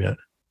traded him yet.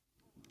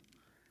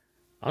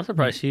 I'm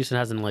surprised Houston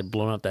hasn't like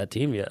blown up that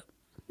team yet.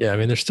 Yeah, I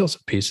mean, there's still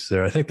some pieces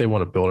there. I think they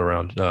want to build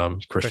around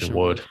Christian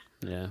Wood.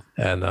 Yeah,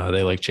 and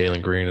they like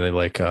Jalen Green and they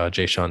like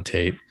Jayshawn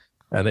Tate,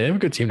 and they have a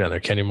good team down there.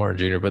 Kenny Martin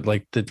Jr. But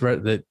like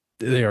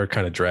they are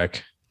kind of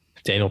dreck.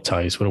 Daniel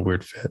Tice, what a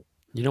weird fit.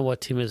 You know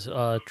what team is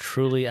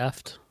truly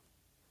effed?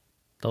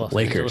 The Los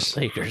Lakers. Angeles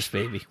Lakers,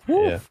 baby.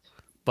 Woo. Yeah.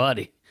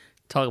 Buddy.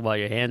 Talk about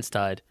your hands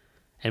tied.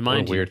 And What a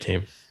mind you, weird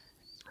team.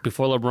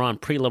 before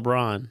LeBron,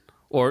 pre-LeBron,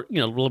 or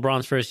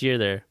LeBron's first year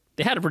there,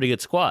 they had a pretty good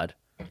squad.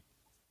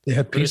 They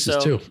had pieces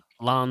Russo, too.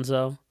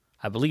 Lonzo,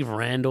 I believe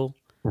Randall,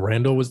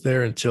 Randall was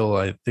there until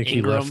I think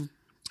he left. Ingram,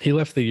 He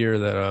left the year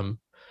that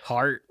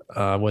Hart,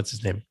 what's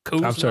his name?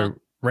 Kuzma. I'm sorry.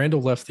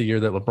 Randall left the year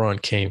that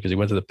LeBron came because he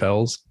went to the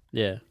Pels.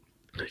 Yeah,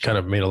 He kind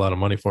of made a lot of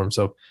money for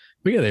himself.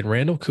 But yeah, they had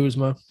Randall,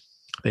 Kuzma.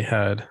 They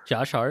had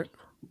Josh Hart,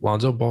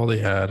 Lonzo Ball. They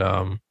had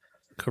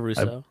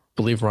Caruso.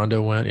 believe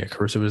Rondo went. Yeah,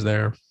 Caruso was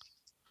there.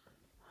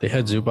 They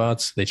had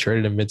Zubats. They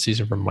traded him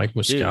midseason for Mike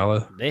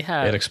Muscala. Dude, they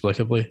had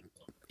Inexplicably.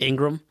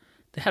 Ingram.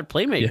 They had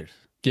playmakers.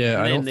 Yeah,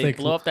 And I then don't they think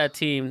blow up that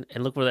team,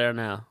 and look where they are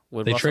now.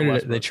 With they Russell traded.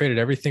 Westbrook They traded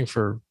everything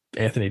for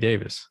Anthony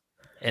Davis,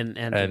 and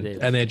and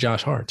Davis. they had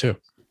Josh Hart too.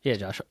 Yeah,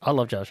 Josh. I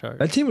love Josh Hart.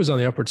 That team was on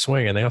the upward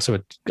swing, and they also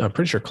had. I'm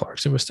pretty sure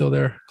Clarkson was still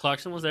there.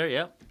 Clarkson was there.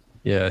 Yeah,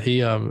 Yeah,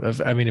 he.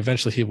 I mean,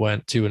 eventually he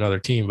went to another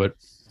team, but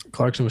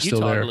Clarkson was Utah,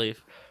 still I there.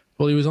 believe.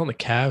 Well, he was on the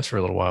Cavs for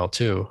a little while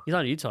too. He's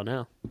on Utah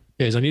now.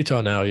 Yeah, he's on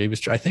Utah now. He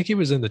was. I think he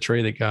was in the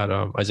trade that got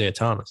Isaiah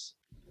Thomas.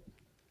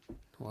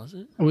 Was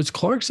it? Was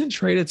Clarkson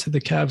traded to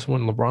the Cavs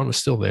when LeBron was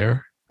still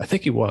there? I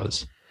think he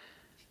was.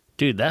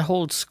 Dude, that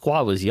whole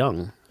squad was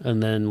young,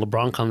 and then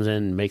LeBron comes in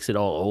and makes it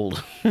all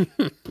old.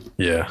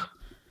 Yeah.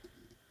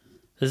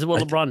 This is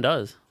what LeBron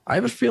does. I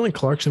have a feeling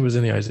Clarkson was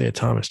in the Isaiah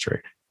Thomas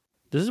trade.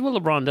 This is what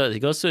LeBron does. He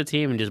goes to a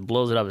team and just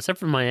blows it up, except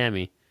for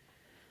Miami.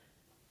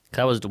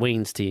 That was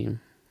Dwayne's team.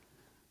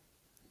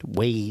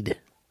 Wade.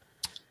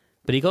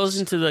 But he goes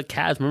into the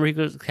Cavs. Remember he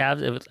goes to the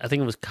Cavs? I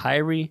think it was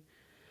Kyrie.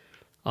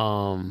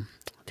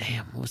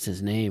 What's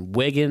his name?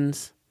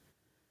 Wiggins.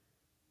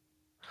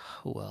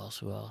 Who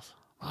else?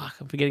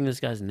 I'm forgetting this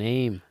guy's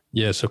name.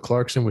 Yeah, so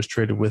Clarkson was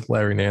traded with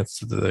Larry Nance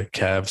to the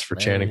Cavs for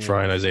Channing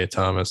Frye and Isaiah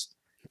Thomas.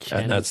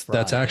 And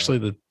that's actually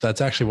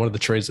one of the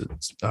trades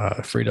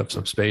that freed up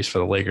some space for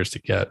the Lakers to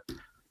get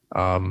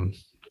LeBron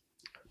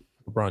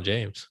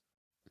James.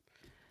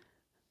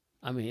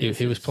 I mean,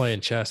 he was playing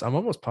chess. I'm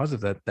almost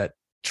positive that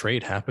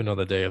trade happened on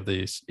the day of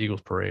the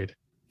Eagles parade.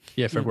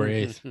 Yeah,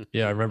 February 8th.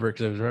 Yeah, I remember it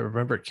because I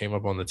remember it came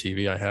up on the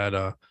TV.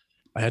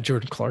 I had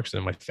Jordan Clarkson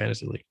in my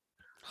fantasy league.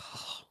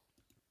 Oh,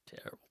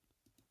 terrible.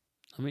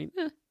 I mean,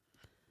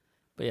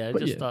 but yeah,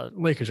 I thought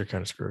Lakers are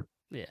kind of screwed.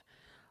 Yeah.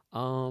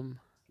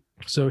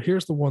 So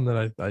here's the one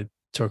that I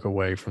took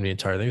away from the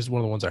entire thing. This is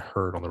one of the ones I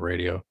heard on the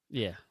radio.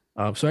 Yeah.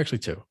 So actually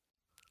two.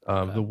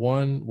 Okay. The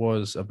one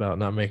was about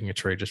not making a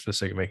trade just for the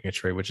sake of making a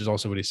trade, which is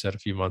also what he said a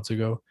few months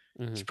ago.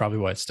 Mm-hmm. It's probably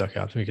why it stuck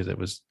out to me because it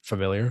was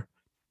familiar.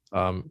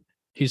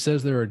 He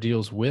says there are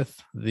deals with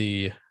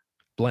the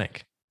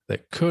blank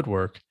that could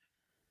work,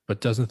 but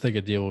doesn't think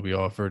a deal will be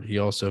offered. He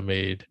also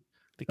made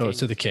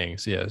to the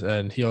Kings, yes.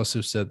 And he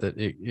also said that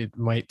it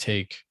might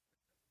take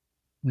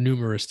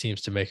numerous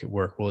teams to make it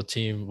work. Will a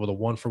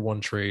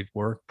 1-for-1 trade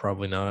work?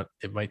 Probably not.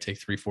 It might take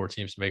 3-4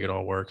 teams to make it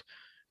all work,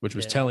 which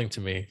was telling to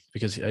me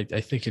because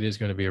I think it is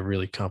going to be a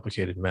really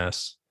complicated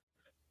mess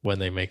when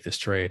they make this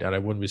trade. And I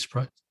wouldn't be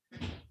surprised,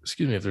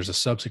 if there's a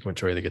subsequent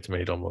trade that gets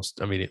made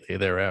almost immediately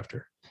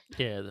thereafter.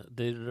 Yeah,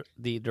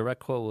 the direct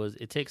quote was,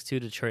 "It takes 2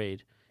 to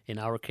trade. In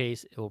our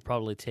case, it will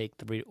probably take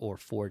 3 or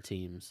 4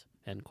 teams."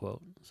 End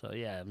quote. So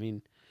yeah, I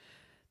mean,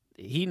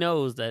 he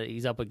knows that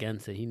he's up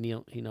against it. He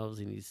knows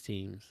he needs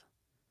teams.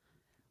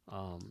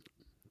 But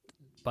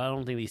I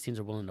don't think these teams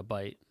are willing to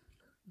bite.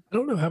 I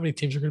don't know how many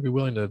teams are going to be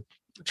willing to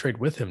trade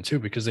with him too,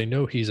 because they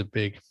know he's a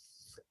big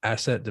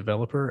asset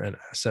developer and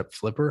asset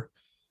flipper,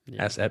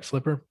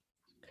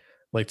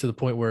 like to the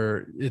point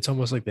where it's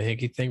almost like the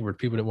Hinkie thing where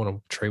people didn't want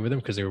to trade with him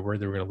because they were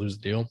worried they were going to lose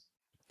the deal.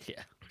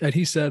 Yeah. And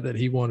he said that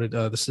he wanted,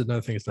 this is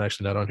another thing that's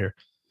actually not on here,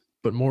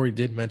 but Morey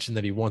did mention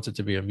that he wants it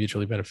to be a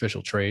mutually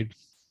beneficial trade,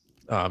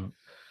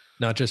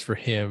 not just for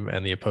him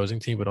and the opposing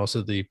team, but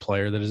also the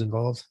player that is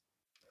involved.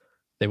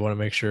 They want to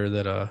make sure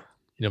that,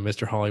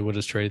 Mr. Hollywood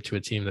is traded to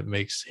a team that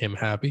makes him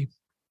happy.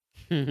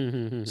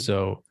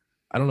 So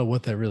I don't know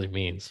what that really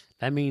means.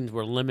 That means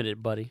we're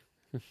limited, buddy.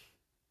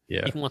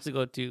 Yeah. He wants to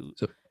go to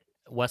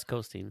West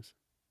Coast teams.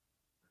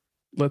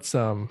 Let's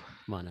come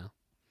on now.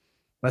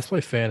 Let's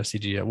play fantasy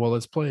GM. Well,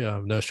 let's play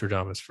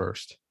Nostradamus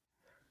first.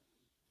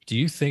 Do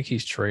you think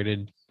he's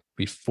traded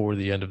before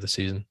the end of the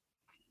season?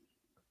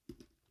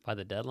 By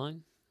the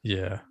deadline?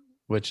 Yeah,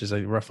 which is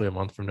roughly a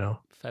month from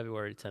now.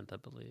 February 10th, I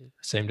believe.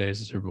 Same day as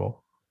the Super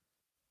Bowl.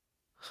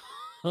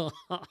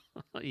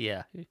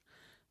 Yeah,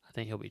 I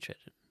think he'll be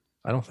traded.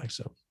 I don't think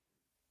so.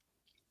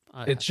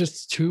 It's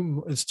just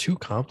too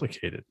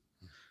complicated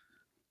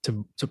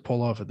to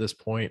pull off at this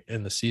point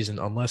in the season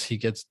unless he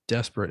gets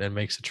desperate and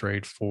makes a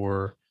trade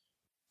for,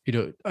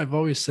 I've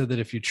always said that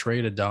if you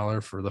trade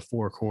 $1 for the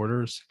 4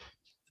 quarters,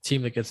 the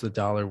team that gets the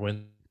 $1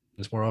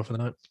 wins more often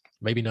than not.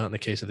 Maybe not in the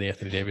case of the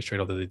Anthony Davis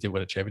trade, although they did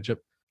win a championship.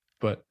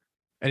 But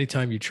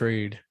anytime you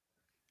trade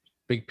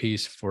big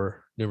piece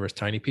for numerous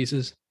tiny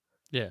pieces,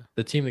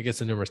 the team that gets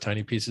the numerous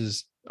tiny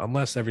pieces,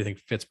 unless everything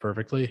fits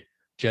perfectly,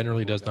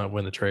 generally does not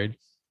win the trade.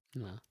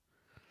 No.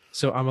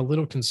 So I'm a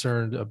little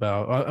concerned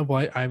about.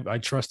 I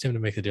trust him to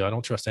make the deal. I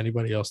don't trust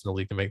anybody else in the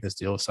league to make this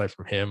deal aside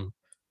from him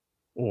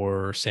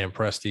or Sam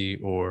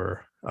Presti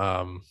or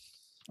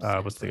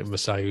what's the Presti.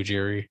 Masai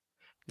Ujiri.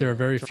 There are Yeah,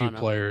 very few Toronto.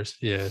 players.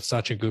 Yeah,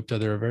 Sachin Gupta.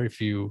 There are very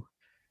few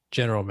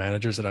general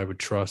managers that I would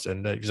trust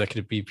and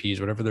executive BPs,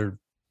 whatever their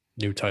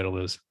new title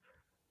is.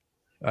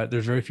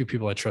 There's very few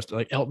people I trust.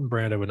 Like Elton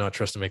Brand, I would not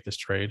trust to make this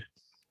trade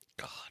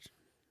God,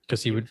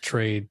 because he he, would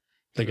trade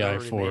the he guy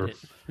already made for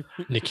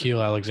it.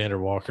 Nikhil Alexander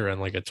Walker and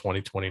like a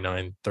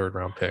 2029 third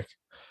round pick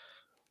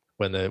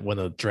when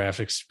the draft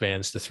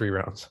expands to 3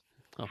 rounds.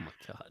 Oh my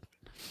God.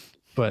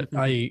 But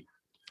I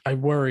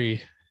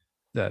worry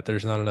that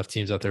there's not enough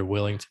teams out there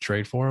willing to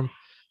trade for him.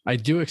 I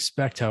do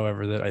expect,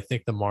 however, that I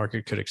think the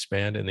market could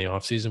expand in the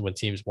offseason when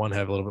teams, one,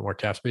 have a little bit more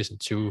cap space, and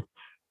two,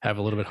 have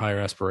a little bit higher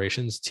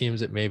aspirations. Teams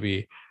that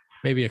maybe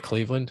a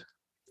Cleveland,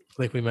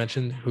 like we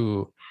mentioned,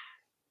 who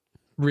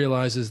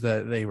realizes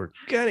that they were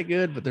kind of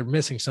good, but they're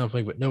missing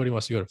something, but nobody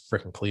wants to go to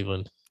freaking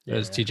Cleveland,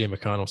 as Yeah. TJ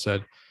McConnell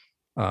said.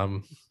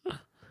 Um,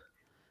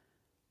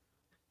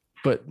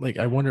 but like,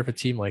 I wonder if a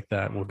team like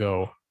that will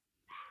go,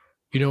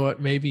 you know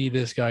what, maybe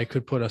this guy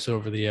could put us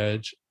over the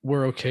edge.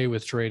 We're okay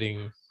with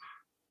trading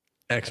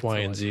X, Y,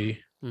 and Z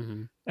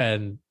Mm-hmm.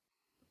 and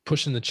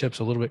pushing the chips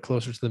a little bit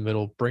closer to the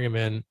middle, bring him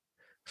in.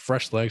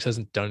 Fresh legs,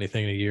 hasn't done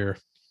anything in a year.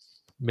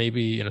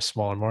 Maybe in a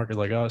smaller market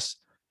like us,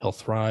 he'll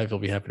thrive. He'll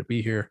be happy to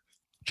be here.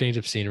 Change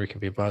of scenery can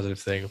be a positive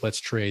thing. Let's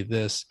trade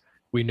this.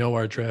 We know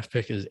our draft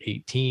pick is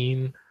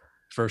 18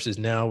 versus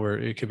now where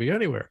it could be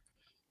anywhere.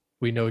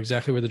 We know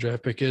exactly where the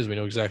draft pick is. We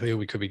know exactly who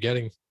we could be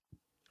getting.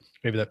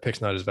 Maybe that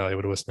pick's not as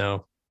valuable to us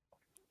now.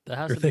 That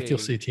has I to think you'll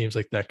be. see teams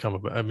like that come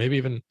up. Maybe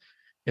even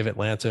if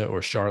Atlanta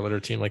or Charlotte or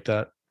a team like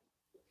that,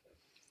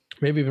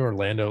 maybe even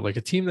Orlando, like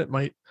a team that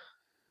might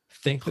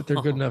think that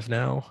they're good enough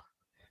now,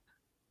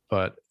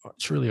 but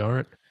truly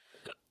aren't.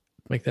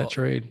 Make that Well,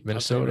 trade. I'll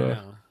tell you right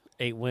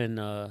Minnesota,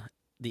 now,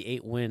 the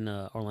 8-win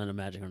Orlando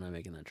Magic are not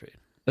making that trade.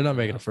 they're not They're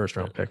making a not for first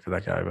sure. round pick for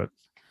that guy, but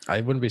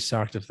I wouldn't be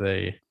shocked if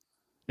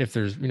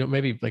there's,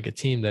 maybe like a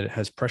team that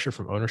has pressure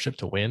from ownership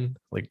to win,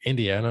 like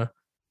Indiana.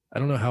 I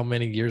don't know how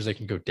many years they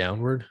can go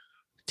downward.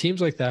 Teams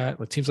like that,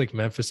 with teams like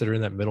Memphis that are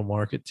in that middle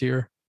market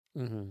tier,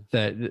 Mm-hmm.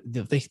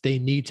 that they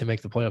need to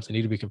make the playoffs. They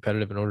need to be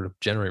competitive in order to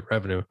generate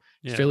revenue.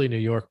 Yeah. Philly, New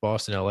York,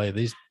 Boston, LA,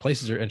 these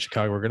places are in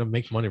Chicago are going to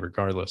make money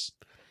regardless.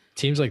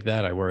 Teams like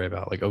that I worry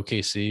about, like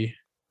OKC,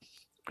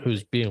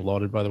 who's being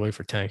lauded by the way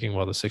for tanking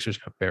while the Sixers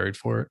got buried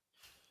for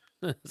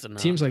it. So no,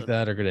 Teams like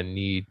that are going to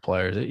need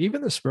players.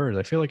 Even the Spurs,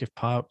 I feel like if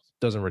Pop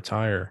doesn't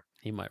retire,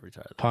 he might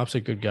retire. Though. Pop's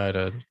a good guy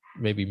to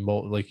maybe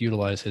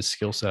utilize his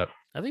skill set.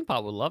 I think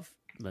Pop would love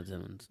Ben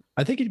Simmons,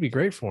 I think he'd be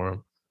great for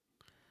him.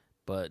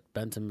 but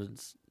Ben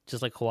Simmons,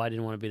 just like Kawhi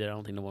didn't want to be there, I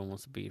don't think no one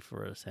wants to be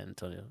for San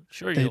Antonio.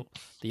 Sure, They,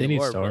 you need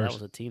were, but that stars.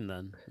 was a team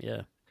then.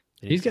 Yeah,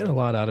 He's getting a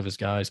lot out of his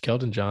guys.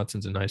 Keldon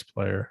Johnson's a nice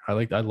player. I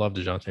love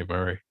DeJounte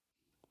Murray.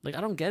 Like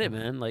I don't get it,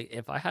 man. Like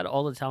if I had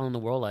all the talent in the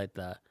world like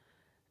that,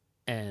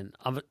 and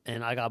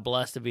I got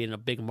blessed to be in a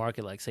big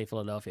market like say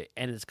Philadelphia,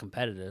 and it's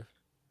competitive,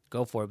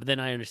 go for it. But then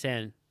I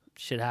understand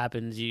shit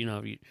happens.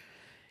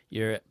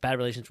 Your bad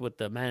relations with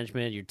the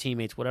management, your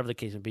teammates, whatever the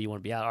case may be. You want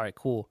to be out. All right,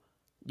 cool.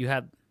 You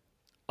have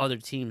other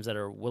teams that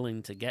are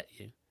willing to get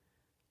you.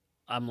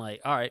 I'm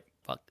like, all right,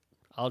 fuck.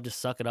 I'll just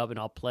suck it up and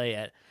I'll play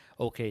at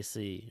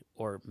OKC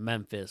or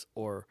Memphis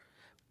or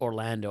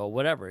Orlando or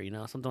whatever,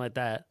 something like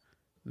that.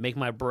 Make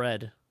my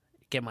bread,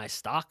 get my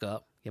stock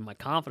up, get my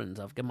confidence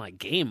up, get my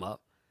game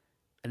up,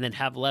 and then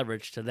have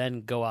leverage to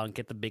then go out and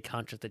get the big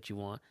contract that you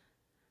want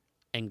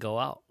and go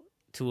out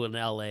to an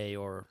LA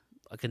or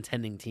a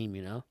contending team,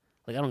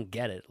 Like, I don't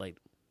get it. Like,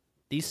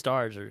 these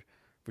stars are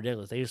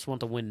ridiculous. They just want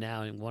to win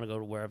now and want to go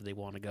to wherever they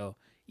want to go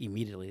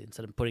immediately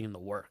instead of putting in the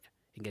work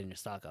and getting your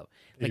stock up.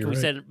 Like You're we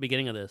right. said at the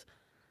beginning of this,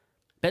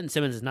 Ben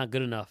Simmons is not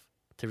good enough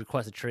to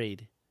request a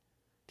trade.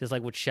 Just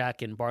like with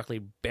Shaq and Barkley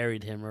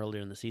buried him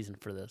earlier in the season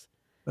for this.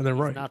 And they're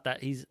right. Not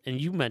that and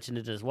you mentioned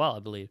it as well, I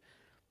believe.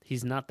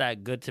 He's not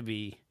that good to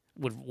be.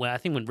 I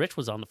think when Rich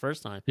was on the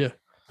first time, Yeah.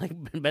 like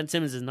Ben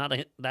Simmons is not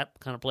that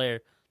kind of player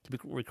to be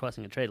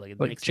requesting a trade. Like it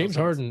Like makes James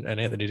no sense. Harden and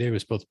Anthony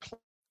Davis both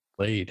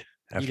played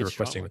after get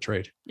requesting stronger. the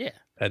trade. Yeah,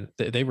 And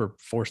they were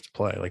forced to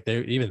play. Like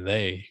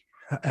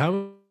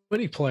how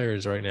many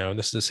players right now, and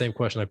this is the same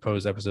question I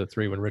posed episode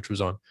 3 when Rich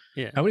was on.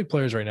 yeah, How many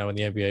players right now in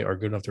the NBA are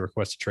good enough to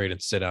request a trade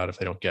and sit out if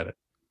they don't get it?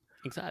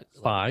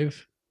 exactly.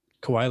 5.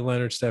 Kawhi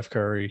Leonard, Steph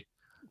Curry,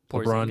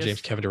 Porzingis. LeBron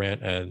James, Kevin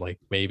Durant, and like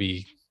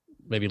maybe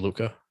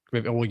Luka.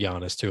 Maybe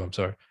Giannis too. I'm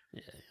sorry.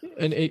 Yeah.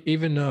 And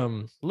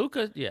even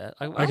Luka, yeah,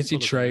 I could see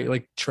Luka, Trey. man.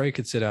 Like Trey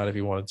could sit out if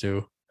he wanted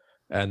to.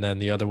 And then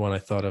the other one I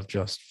thought of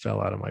just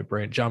fell out of my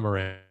brain. John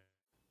Moran.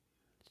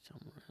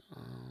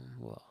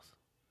 Who else?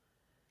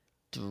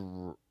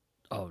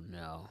 Oh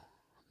no,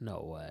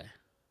 no way,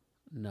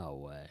 no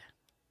way,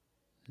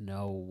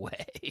 no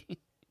way,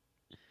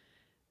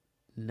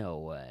 no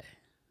way,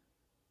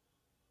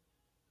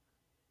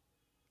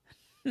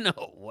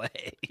 no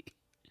way.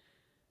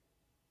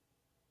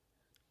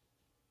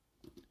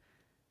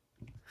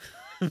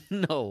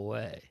 No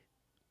way.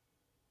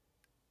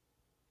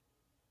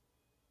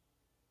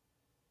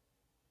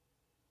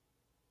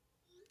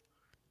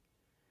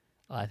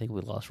 I think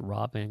we lost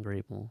Rob Van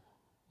Grapel.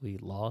 We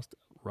lost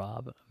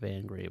Rob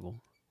Van Grable.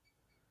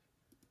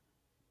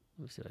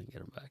 Let me see if I can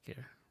get him back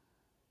here.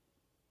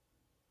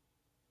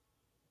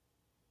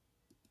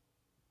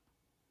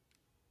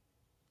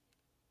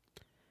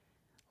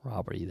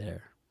 Rob, are you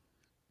there?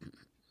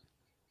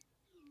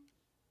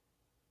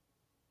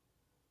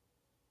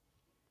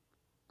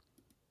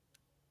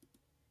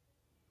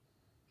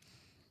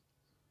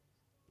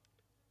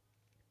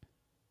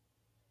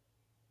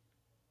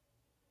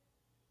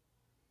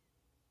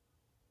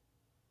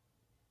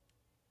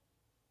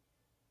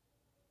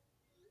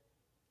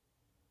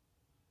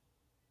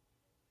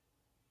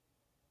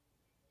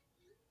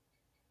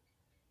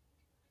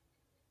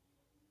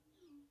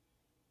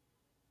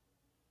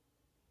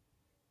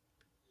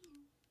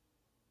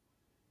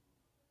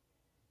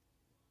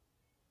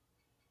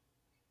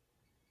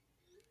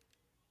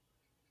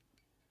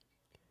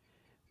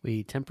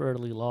 We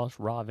temporarily lost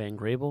Rob Van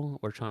Grable.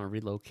 We're trying to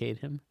relocate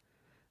him.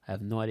 I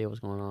have no idea what's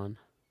going on.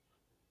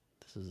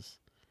 This is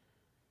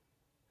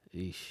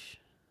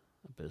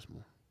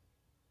abysmal.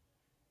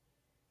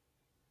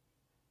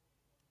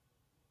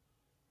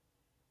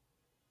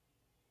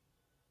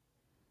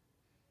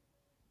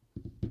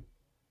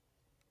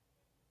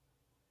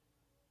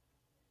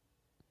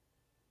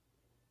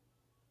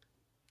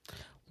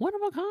 One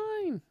of a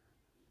kind.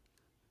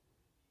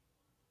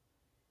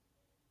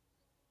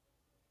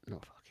 No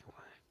fucking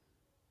way.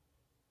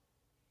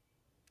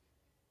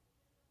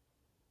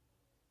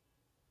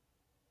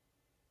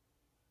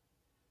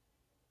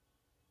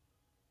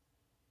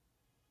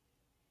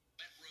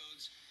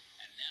 Roads,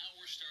 and now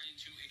we're starting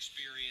to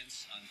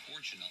experience,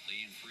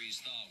 unfortunately, in freeze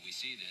thaw, we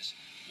see this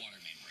water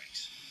main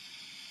breaks.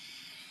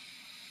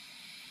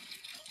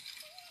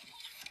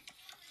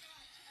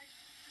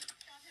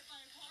 Got hit by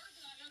a car,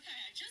 but I'm okay.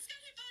 I just got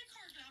hit by a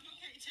car, but I'm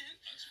okay, Tim.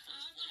 That's the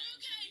I'm first one on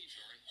okay. TV,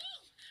 sorry. Woo!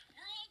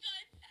 We're all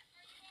good.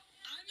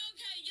 I'm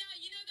okay. Yeah,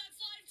 you know that's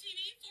live TV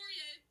for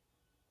you.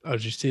 Oh,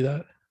 did you see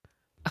that?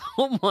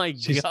 Oh my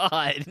She's-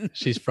 god!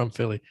 She's from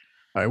Philly.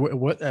 All right.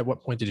 What? At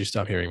what point did you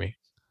stop hearing me?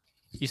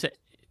 You said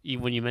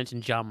when you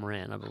mentioned John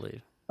Moran, I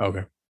believe.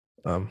 Okay.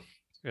 Or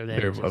then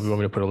Here, just- you want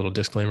me to put a little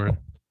disclaimer in?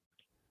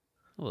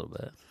 a little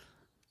bit.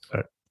 All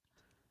right.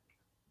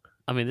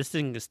 I mean, this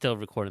thing is still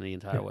recording the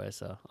entire way,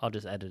 so I'll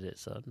just edit it.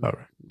 So All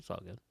right. it's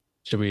all good.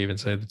 Should we even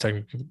say the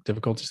technical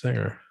difficulties thing,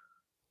 or?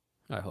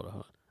 All right, hold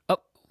on. Oh,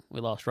 we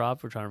lost Rob.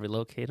 We're trying to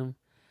relocate him.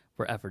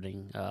 We're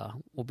efforting.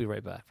 We'll be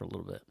right back for a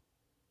little bit.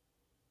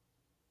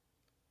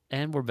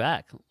 And we're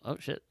back. Oh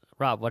shit,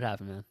 Rob, what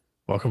happened, man?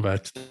 Welcome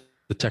back to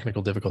the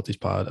technical difficulties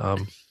pod.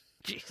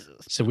 Jesus.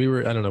 So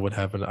I don't know what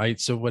happened.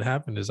 So what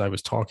happened is I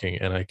was talking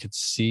and I could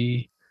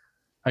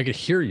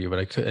hear you,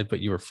 but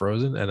you were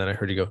frozen. And then I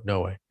heard you go,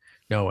 no way,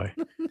 no way,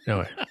 no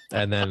way.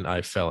 And then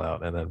I fell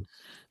out. And then,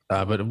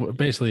 but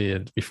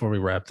basically before we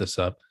wrap this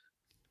up,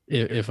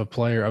 if a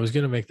player, I was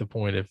going to make the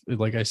point, if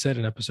like I said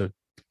in episode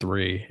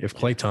 3, if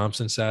Klay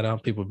Thompson sat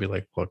out, people would be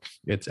like, look,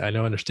 I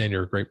understand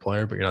you're a great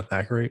player, but you're not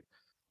that great.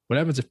 What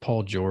happens if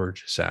Paul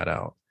George sat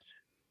out?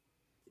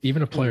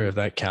 Even a player of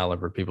that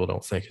caliber, people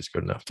don't think is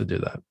good enough to do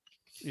that.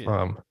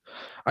 Yeah.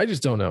 I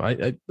just don't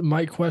know.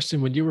 My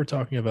question when you were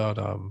talking about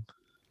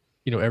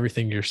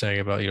everything you're saying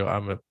about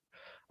I'm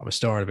a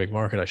star in a big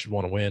market, I should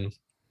want to win.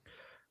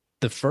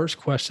 The first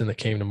question that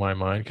came to my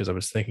mind, because I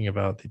was thinking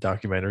about the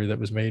documentary that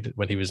was made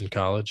when he was in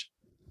college.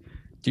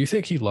 Do you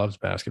think he loves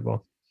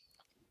basketball,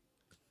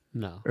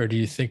 No. or do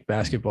you think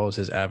basketball is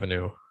his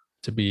avenue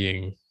to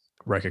being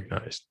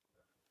recognized?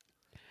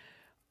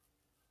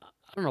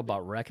 I don't know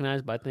about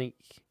recognized, but I think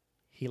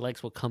he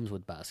likes what comes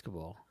with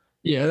basketball.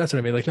 Yeah, that's what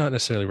I mean. Like, not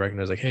necessarily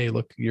recognize, like, hey,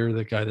 look, you're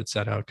the guy that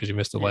sat out because you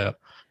missed the Yeah.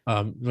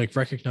 layup. Like,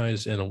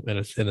 recognize in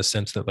a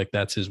sense that like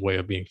that's his way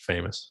of being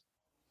famous.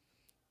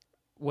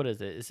 What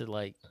is it? Is it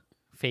like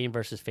fame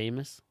versus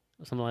famous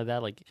or something like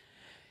that? Like,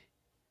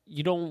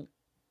 you don't.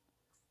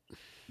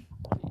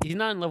 He's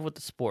not in love with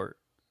the sport,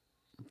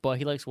 but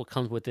he likes what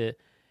comes with it.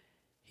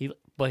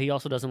 But he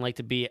also doesn't like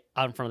to be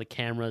out in front of the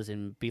cameras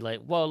and be like,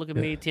 "Whoa, look at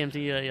me, TMZ."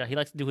 Yeah, he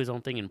likes to do his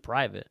own thing in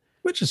private.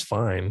 Which is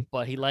fine.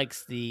 But he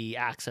likes the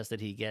access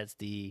that he gets.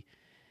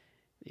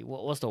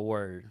 What's the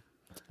word?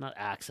 Not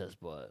access,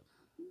 but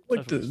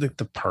Like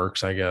the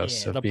perks, I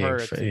guess, of the being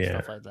perks and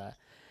stuff like that,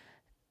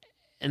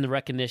 and the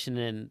recognition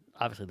and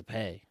obviously the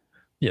pay.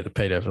 Yeah, the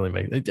pay definitely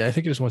makes. I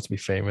think he just wants to be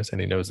famous,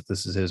 and he knows that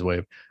this is his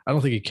way. I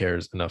don't think he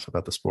cares enough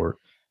about the sport.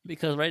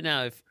 Because right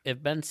now,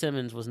 if Ben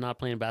Simmons was not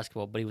playing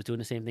basketball, but he was doing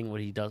the same thing what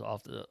he does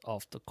off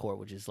the court,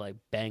 which is like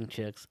bang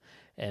chicks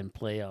and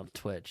play on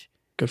Twitch,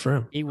 Good for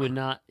him. he would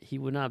not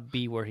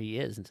be where he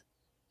is.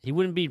 He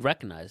wouldn't be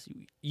recognized.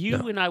 You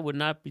and I would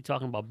not be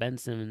talking about Ben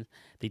Simmons,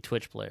 the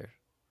Twitch player.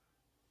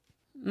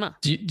 No.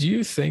 Do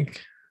you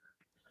think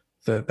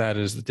that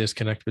is the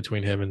disconnect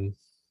between him and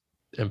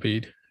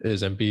Embiid?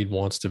 Is Embiid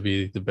wants to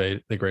be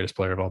the greatest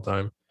player of all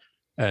time,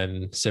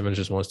 and Simmons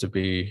just wants to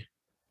be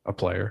a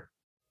player?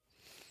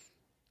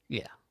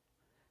 Yeah.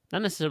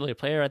 Not necessarily a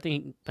player. I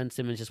think Ben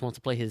Simmons just wants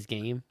to play his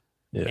game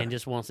Yeah. and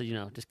just wants to,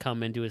 just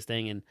come and do his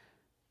thing and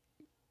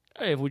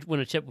Hey, if we win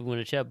a chip, we win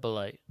a chip. But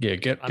like, Yeah,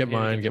 get I'm here to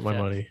mine, get get the my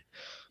chip. money.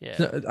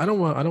 Yeah.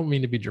 No, I don't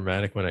mean to be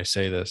dramatic when I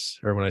say this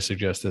or when I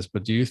suggest this,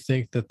 but do you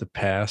think that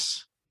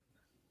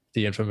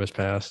the infamous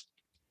pass,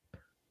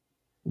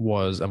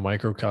 was a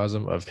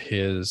microcosm of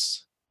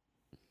his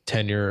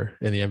tenure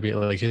in the NBA,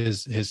 like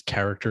his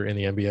character in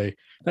the NBA?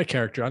 That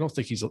character, I don't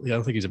think he's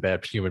a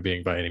bad human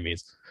being by any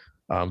means.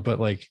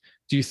 But like,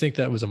 do you think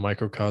that was a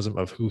microcosm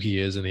of who he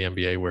is in the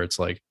NBA, where it's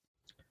like,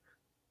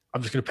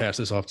 I'm just going to pass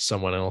this off to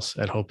someone else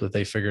and hope that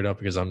they figure it out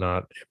because I'm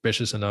not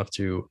ambitious enough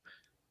to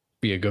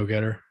be a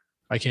go-getter.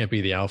 I can't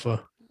be the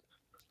alpha.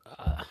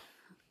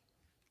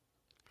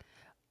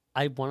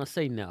 I want to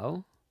say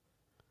no.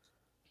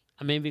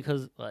 I mean,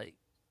 because like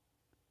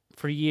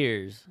for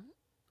years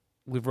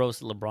we've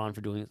roasted LeBron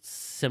for doing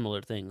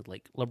similar things.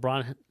 Like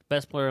LeBron,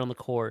 best player on the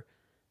court,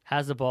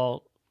 has the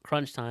ball,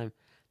 crunch time.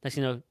 Next,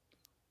 thing you know,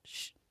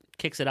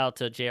 kicks it out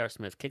to J.R.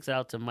 Smith, kicks it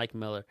out to Mike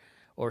Miller,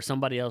 or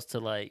somebody else to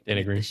like Danny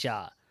make Green. the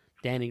shot,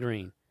 Danny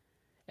Green,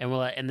 and we're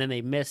like, and then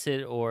they miss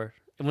it, or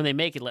and when they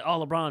make it, like,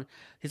 oh, LeBron,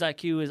 his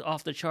IQ is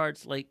off the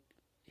charts. Like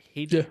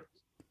Yeah.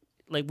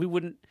 like we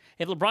wouldn't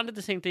if LeBron did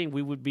the same thing,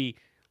 we would be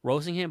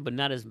roasting him, but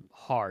not as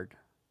hard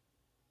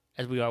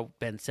as we are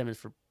Ben Simmons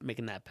for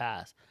making that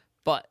pass.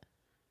 But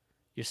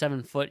you're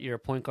 7 foot, you're a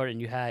point guard,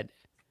 and you had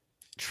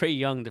Trey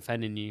Young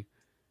defending you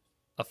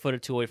a foot or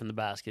two away from the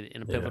basket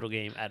in a pivotal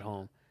game at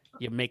home.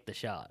 You make the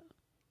shot.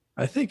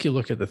 I think you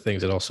look at the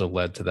things that also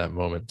led to that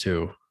moment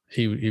too.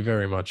 He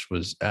very much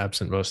was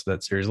absent most of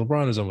that series.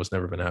 LeBron has almost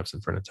never been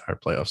absent for an entire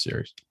playoff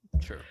series.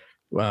 Sure.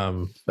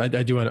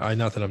 I do. I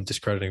not that I'm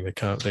discrediting the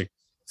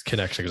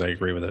connection because I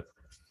agree with it.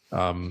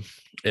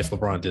 If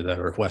LeBron did that,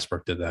 or if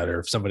Westbrook did that, or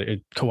if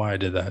Kawhi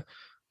did that,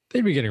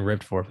 they'd be getting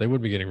ripped for it. They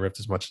would be getting ripped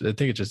as much. I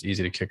think it's just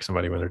easy to kick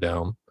somebody when they're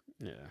down.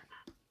 Yeah.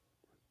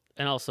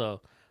 And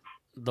also,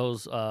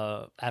 those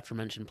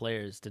aforementioned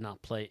players did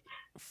not play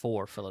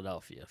for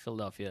Philadelphia.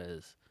 Philadelphia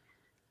is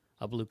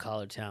a blue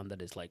collar town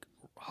that is like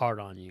hard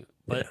on you,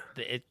 but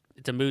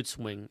it's a mood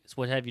swing. It's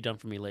what have you done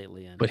for me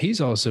lately? And But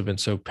he's also been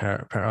so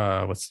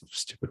what's the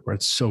stupid word?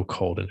 It's so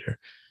cold in here.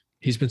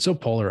 He's been so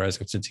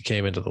polarizing since he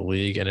came into the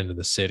league and into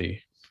the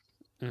city.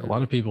 A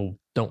lot of people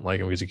don't like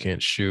him because he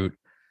can't shoot.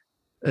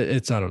 I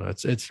don't know.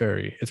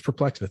 It's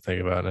perplexing to think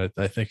about. And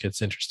I think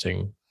it's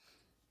interesting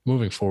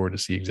moving forward to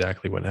see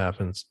exactly what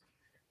happens.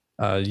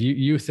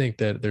 You think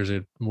that there's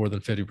a more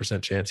than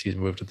 50% chance he's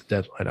moved to the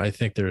deadline. I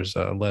think there's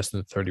a less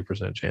than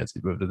 30% chance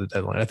he's moved to the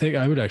deadline. I think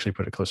I would actually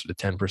put it closer to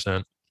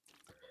 10%.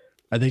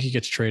 I think he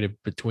gets traded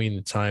between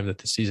the time that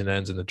the season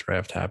ends and the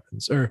draft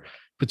happens, or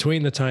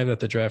between the time that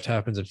the draft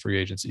happens and free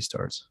agency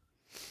starts.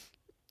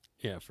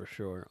 yeah, for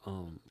sure.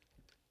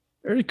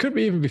 Or it could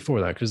be even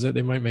before that, because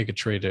they might make a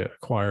trade to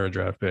acquire a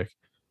draft pick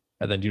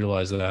and then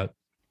utilize that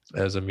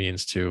as a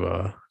means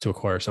to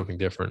acquire something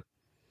different.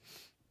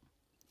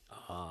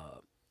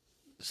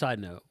 Side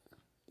note,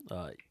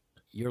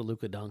 your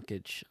Luka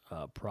Doncic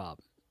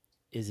prop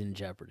is in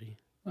jeopardy.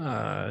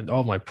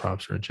 All my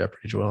props are in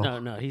jeopardy,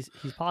 Joel. No, he's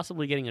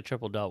possibly getting a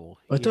triple double.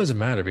 Well, it doesn't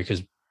matter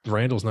because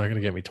Randall's not going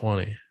to get me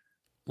 20.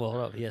 Well,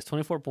 hold up. He has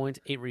 24 points,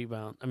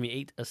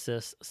 8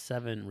 assists,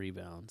 7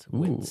 rebounds, Ooh.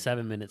 with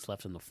 7 minutes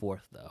left in the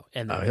fourth, though.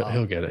 And they're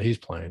He'll up. get it. He's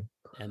playing.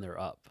 And they're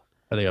up.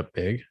 Are they up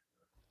big?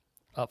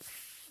 Up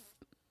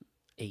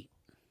 8.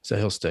 So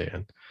he'll stay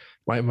in.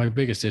 My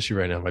biggest issue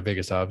right now, my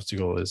biggest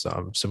obstacle is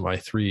so my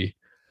three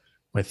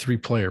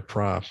player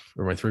prop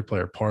or my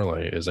 3-player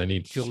parlay is I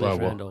need Julius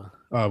Randle.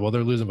 Well,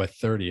 they're losing by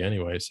 30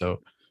 anyway,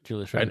 so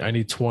Julius Randle. I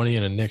need 20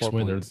 and a Knicks 4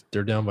 win. points.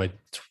 They're down by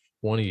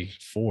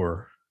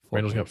 24.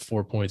 Randall's got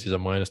 4 points. He's a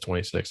minus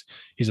 26.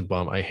 He's a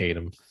bum. I hate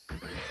him.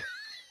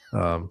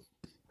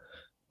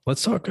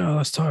 Let's talk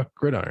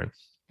gridiron.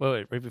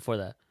 Wait, right before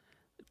that.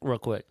 Real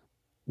quick.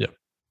 Yep.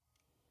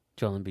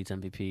 Joel Embiid's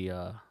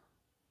MVP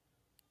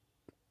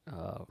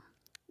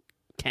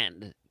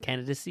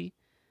candidacy.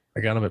 I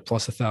got him at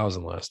plus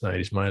 1,000 last night.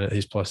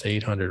 He's plus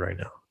 800 right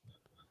now.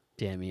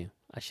 Damn you.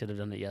 I should have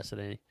done it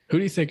yesterday. Who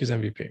do you think is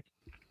MVP?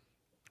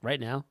 Right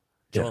now,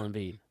 Yeah. Joel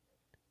Embiid.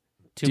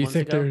 Do you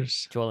think ago,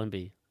 there's Joel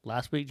Embiid.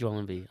 Last week,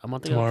 Joel Embiid. A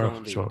month ago,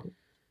 tomorrow? Joel Embiid.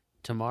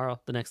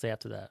 Tomorrow, the next day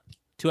after that.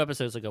 2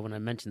 episodes ago when I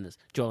mentioned this,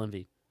 Joel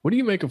Embiid. What do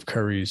you make of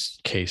Curry's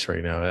case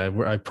right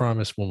now? I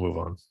promise we'll move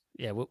on.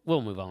 Yeah,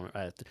 we'll move on.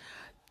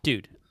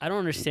 Dude, I don't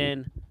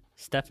understand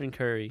Stephen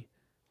Curry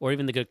or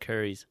even the good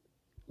Currys,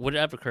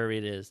 whatever Curry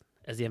it is,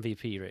 as the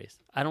MVP race.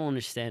 I don't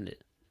understand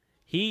it.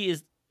 He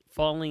is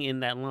falling in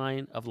that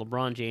line of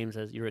LeBron James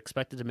as you're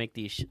expected to make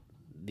these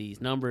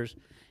numbers.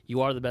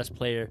 You are the best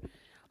player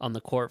on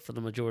the court for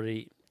the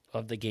majority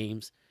of the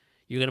games.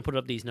 You're going to put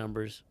up these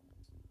numbers.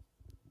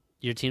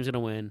 Your team's going to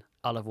win.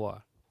 Au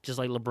revoir. Just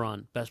like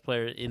LeBron, best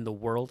player in the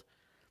world.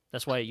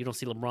 That's why you don't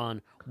see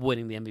LeBron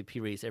winning the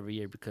MVP race every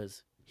year,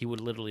 because he would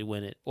literally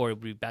win it, or it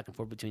would be back and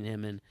forth between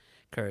him and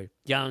Curry.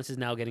 Giannis is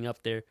now getting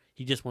up there.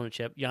 He just won a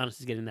chip. Giannis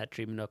is getting that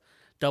treatment of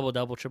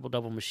double-double,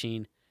 triple-double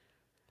machine,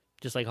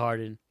 just like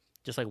Harden,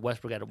 just like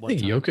Westbrook at one I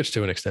think time. Jokic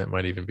to an extent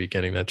might even be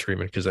getting that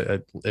treatment because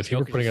if he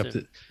were Jokic putting is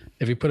up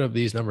if he put up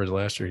these numbers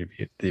last year, he'd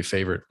be the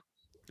favorite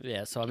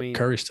Yeah, so I mean,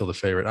 Curry's still the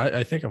favorite.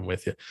 I think I'm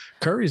with you.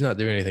 Curry's not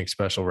doing anything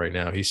special right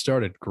now. He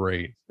started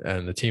great,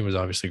 and the team was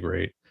obviously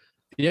great.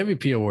 The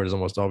MVP award is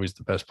almost always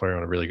the best player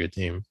on a really good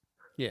team.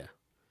 yeah,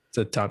 It's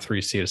a top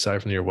 3 seed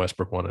aside from the year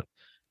Westbrook won it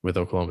with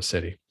Oklahoma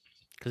City.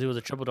 because he was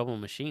a triple double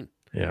machine.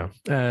 Yeah,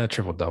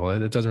 triple double.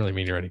 It doesn't really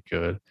mean you're any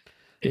good.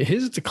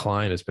 His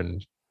decline has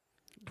been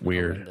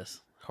weird.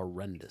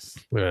 Horrendous.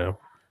 Yeah,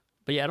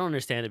 But yeah, I don't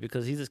understand it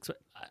because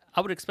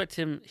I would expect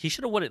him. He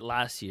should have won it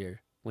last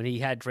year when he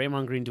had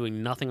Draymond Green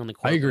doing nothing on the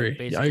court. I agree. I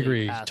basically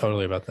agree passing,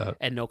 totally about that.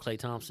 and no Klay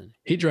Thompson.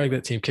 He dragged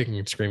that team kicking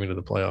and screaming to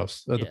the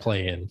playoffs, the Yeah.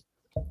 play-in.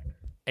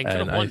 And could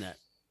have And won that.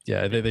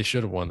 Yeah, they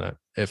should have won that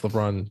if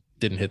LeBron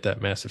didn't hit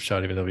that massive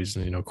shot, even though he's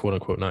quote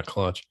unquote not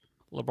clutch.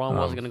 LeBron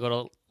wasn't going to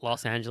go to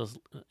Los Angeles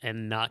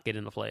and not get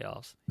in the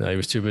playoffs. No, he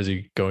was too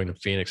busy going to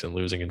Phoenix and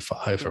losing in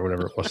 5 or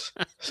whatever it was.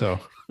 So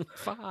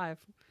 5.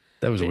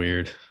 that was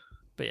weird.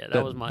 But yeah,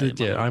 that was my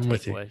I'm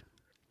with you. takeaway.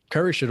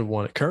 Curry should have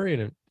won it. Curry,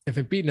 and if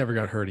Embiid never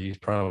got hurt, he's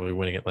probably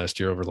winning it last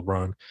year over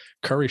LeBron.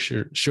 Curry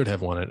should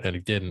have won it, and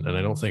he didn't. And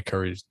I don't think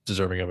Curry's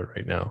deserving of it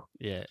right now.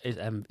 Yeah, it's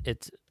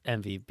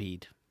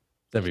MVP.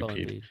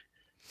 MVP.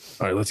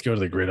 All right, let's go to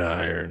the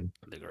gridiron,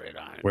 The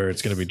gridiron. where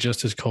it's going to be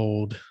just as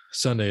cold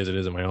Sunday as it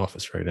is in my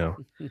office right now.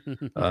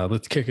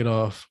 Let's kick it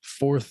off.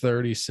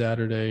 4:30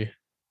 Saturday.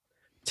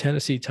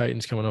 Tennessee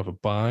Titans coming off a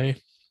bye.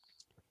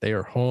 They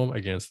are home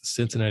against the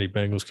Cincinnati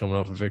Bengals coming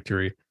off a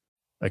victory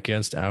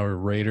against our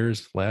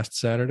Raiders last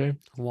Saturday.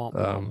 Womp,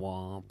 womp,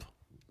 womp.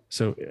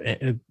 So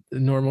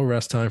normal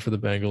rest time for the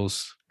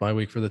Bengals, bye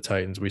week for the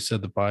Titans. We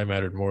said the bye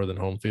mattered more than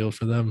home field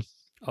for them.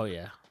 Oh,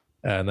 yeah.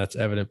 And that's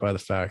evident by the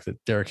fact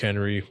that Derrick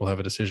Henry will have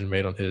a decision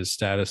made on his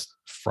status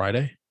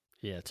Friday.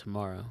 Yeah,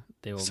 tomorrow.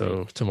 They will.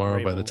 So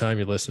tomorrow, by the Vrabel. time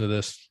you listen to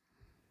this,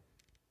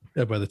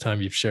 by the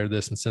time you've shared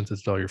this and sent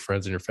this to all your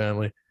friends and your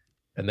family,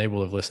 and they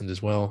will have listened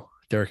as well,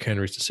 Derrick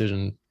Henry's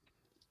decision,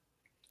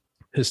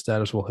 his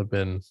status will have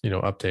been,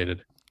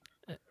 updated.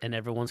 And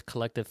everyone's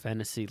collective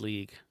fantasy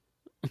league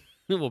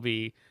will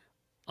be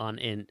on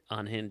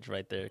Hinge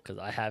right there because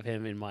I have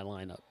him in my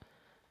lineup.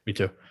 Me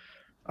too.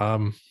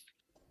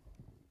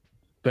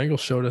 Bengals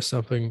showed us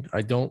something.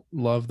 I don't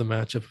love the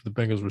matchup of the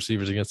Bengals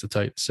receivers against the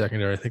Titans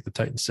secondary. I think the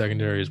Titans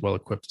secondary is well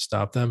equipped to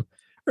stop them,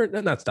 or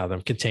not stop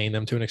them, contain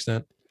them to an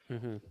extent.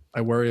 Mm-hmm.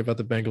 I worry about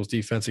the Bengals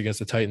defense against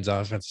the Titans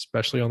offense,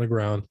 especially on the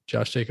ground.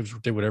 Josh Jacobs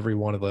did whatever he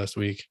wanted last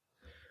week.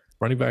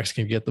 Running backs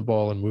can get the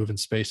ball and move in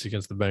space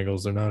against the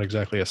Bengals. They're not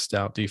exactly a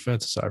stout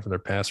defense aside from their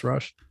pass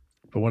rush,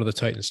 but one of the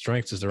Titans'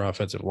 strengths is their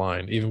offensive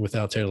line, even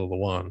without Taylor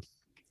Lewan.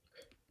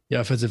 The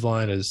offensive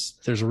line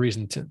there's a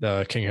reason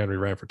King Henry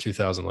ran for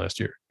 2,000 last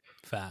year.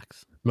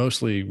 Facts.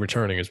 Mostly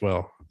returning as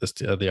well.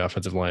 The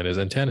offensive line is,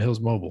 and Tannehill's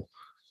mobile,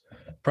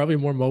 probably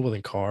more mobile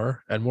than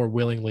Carr, and more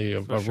willingly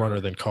a runner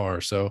than Carr.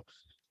 So,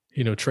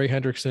 Trey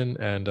Hendrickson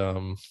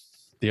and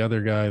the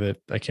other guy that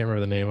I can't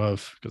remember the name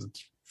of because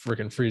it's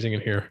freaking freezing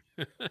in here.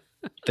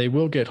 They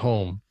will get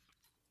home,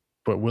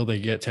 but will they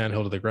get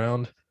Tannehill to the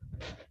ground?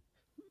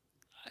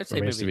 I'd say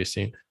Remains to maybe be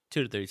seen.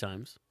 2 to 3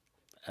 times,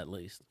 at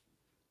least,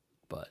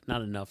 but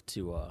not enough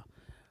to.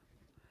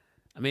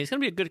 I mean, it's gonna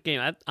be a good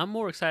game. I'm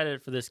more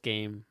excited for this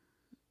game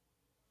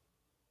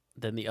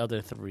than the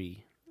other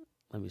 3.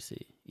 Let me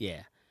see.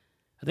 Yeah,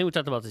 I think we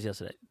talked about this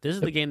yesterday. This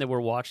is the game that we're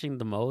watching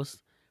the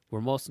most. We're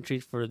most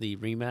intrigued for the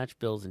rematch,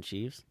 Bills and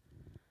Chiefs.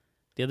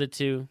 The other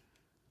 2,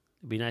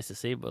 it'd be nice to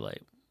see, but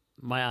like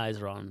my eyes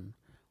are on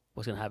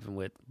what's gonna happen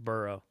with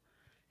Burrow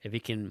if he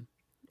can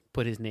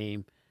put his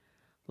name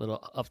a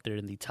little up there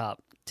in the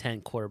top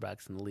 10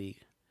 quarterbacks in the league,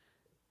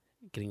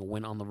 getting a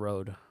win on the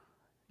road,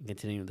 and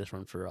continuing this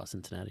run for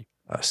Cincinnati.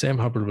 Sam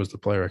Hubbard was the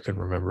player I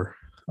couldn't remember.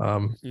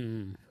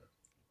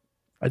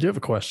 I do have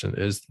a question.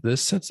 Is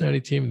this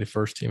Cincinnati team the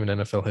first team in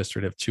NFL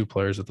history to have 2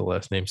 players with the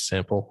last name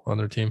Sample on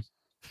their team?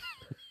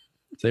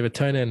 So they have a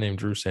tight end named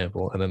Drew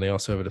Sample, and then they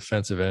also have a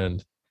defensive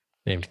end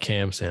named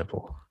Cam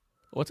Sample.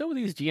 What's up with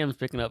these GMs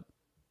picking up?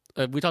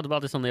 We talked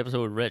about this on the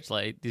episode with Rich.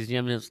 Like these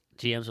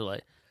GMs are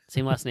like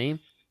same last name.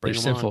 They're Bring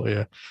 'em simple,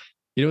 on.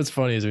 yeah. What's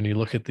funny is when you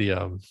look at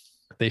the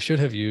they should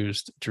have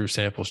used Drew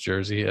Sample's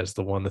jersey as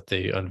the one that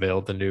they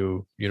unveiled the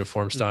new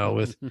uniform style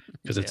with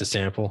because it's a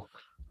sample.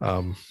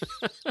 Would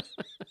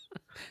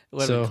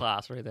have so- been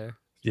class right there.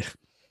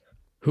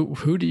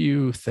 Who do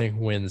you think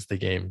wins the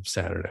game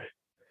Saturday?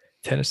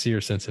 Tennessee or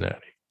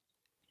Cincinnati?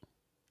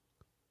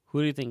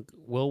 Who do you think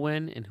will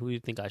win, and who do you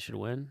think I should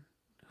win?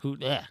 Who?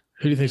 Yeah.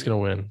 Who do you think's going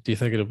to win? Do you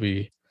think it'll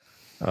be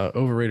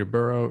overrated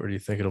Burrow, or do you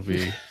think it'll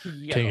be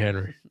King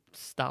Henry?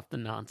 Stop the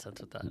nonsense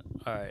with that.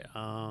 All right.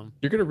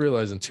 You're going to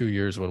realize in 2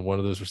 years when one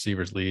of those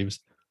receivers leaves,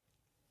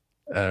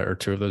 or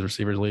 2 of those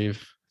receivers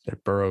leave,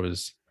 that Burrow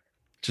is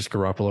just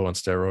Garoppolo on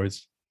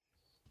steroids.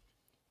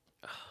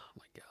 Oh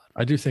my god.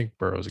 I do think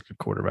Burrow's a good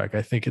quarterback.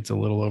 I think it's a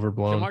little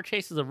overblown. Jamar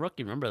Chase is a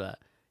rookie. Remember that.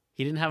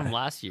 He didn't have him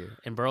last year,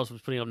 and Burrows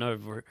was putting up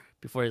numbers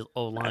before his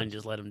old line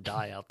just let him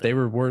die out there. They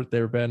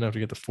were bad enough to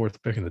get the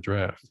 4th pick in the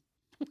draft.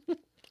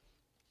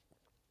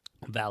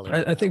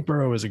 Valid. I think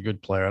Burrow is a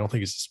good player. I don't think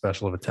he's as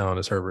special of a talent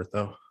as Herbert,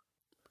 though.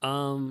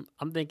 I'm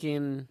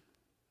thinking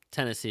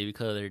Tennessee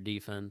because of their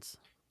defense.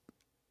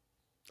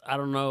 I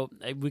don't know.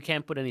 We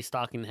can't put any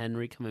stock in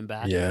Henry coming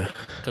back. Yeah.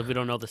 Because we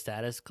don't know the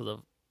status. Because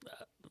of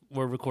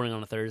we're recording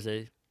on a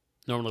Thursday.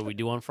 Normally we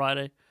do on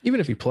Friday. Even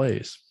if he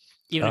plays,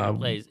 Even if he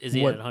plays, is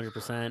he what- at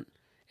 100%?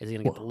 Is he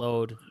going to get the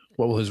load?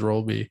 what will his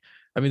role be?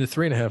 I mean, the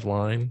 3.5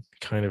 line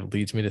kind of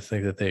leads me to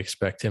think that they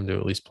expect him to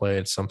at least play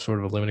in some sort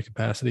of a limited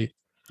capacity.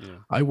 Yeah.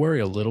 I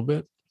worry a little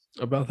bit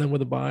about them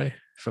with a bye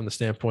from the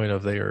standpoint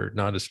of they are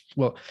not as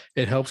well.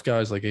 It helps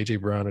guys like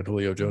AJ Brown and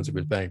Julio Jones have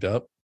been banged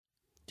up.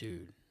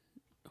 Dude.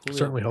 Julio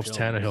Certainly helps Jones.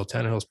 Tannehill.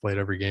 Tannehill's played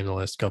every game the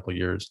last couple of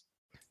years.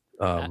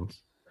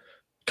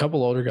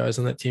 Couple older guys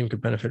on that team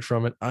could benefit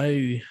from it.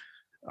 I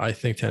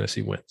think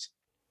Tennessee wins.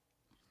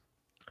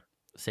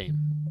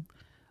 Same.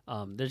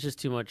 There's just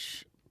too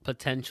much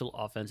potential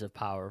offensive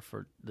power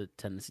for the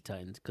Tennessee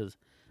Titans because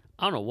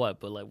I don't know what,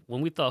 but like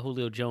when we thought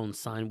Julio Jones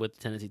signed with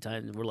the Tennessee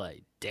Titans, we're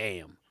like,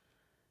 damn,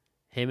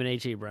 him and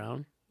AJ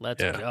Brown,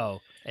 let's Yeah.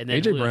 go. And then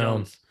A.J. Julio Brown-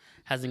 Jones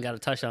hasn't got a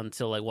touchdown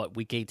until like what,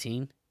 week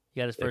 18? He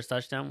got his first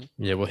touchdown.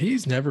 Yeah, well,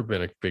 he's never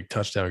been a big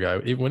touchdown guy.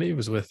 Even when he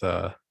was with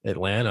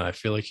Atlanta, I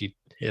feel like he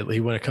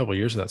went a couple of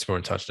years without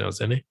scoring touchdowns,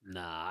 didn't he?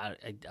 Nah,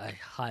 I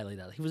highly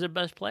doubt it. He was their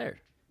best player.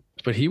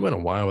 But he went a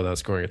while without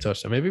scoring a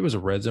touchdown. Maybe it was a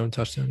red zone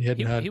touchdown. He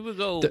hadn't had. He would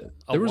go.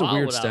 There was a while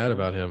weird without stat him.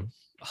 about him.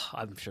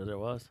 I'm sure there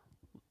was.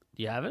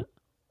 Do you have it?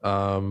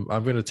 I'm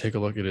going to take a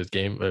look at his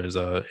game, his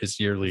His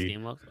yearly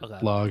game logs? Okay.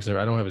 logs.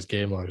 I don't have his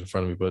game logs in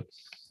front of me, but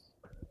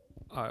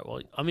All right.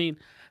 Well, I mean,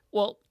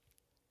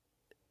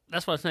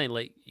 that's what I'm saying.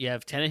 Like, you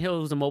have Tannehill,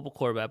 who's a mobile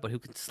quarterback, but who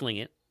can sling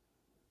it.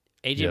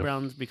 AJ Yeah.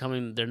 Brown's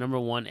becoming their number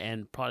one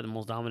and probably the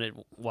most dominant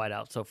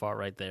wideout so far,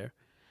 right there.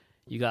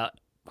 You got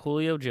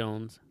Julio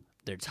Jones,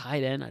 their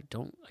tight end. I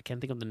can't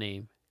think of the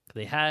name.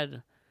 They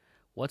had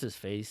what's his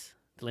face,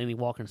 Delaney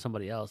Walker, and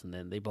somebody else, and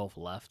then they both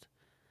left.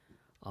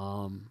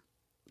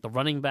 The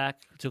running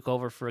back who took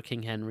over for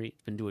King Henry,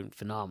 been doing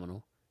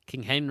phenomenal.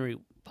 King Henry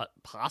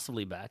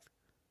possibly back.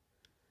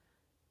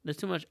 There's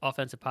too much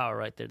offensive power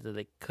right there that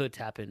they could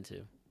tap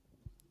into.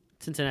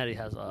 Cincinnati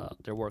has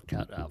their work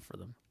cut out for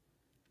them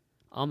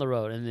on the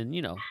road, and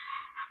then all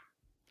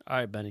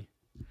right, Benny.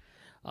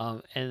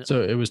 And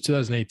so it was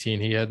 2018.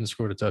 He hadn't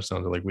scored a touchdown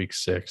until like week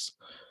 6.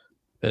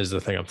 Is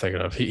the thing I'm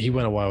thinking of. He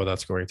went a while without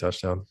scoring a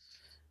touchdown.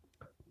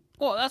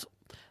 well,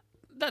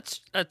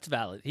 that's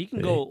valid. He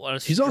can go on a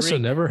He's also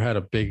streak. never had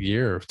a big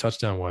year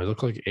touchdown wise.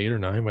 Looked like 8 or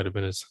 9 might have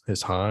been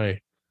his high.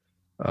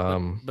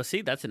 But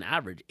see, that's an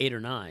average 8 or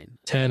 9.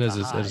 10 That's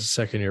as a high. a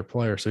second year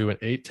player. So he went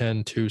 8,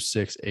 10, 2,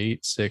 6,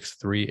 8, 6,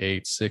 3,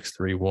 8, 6,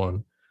 3,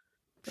 1.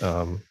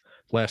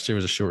 Last year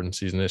was a shortened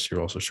season. This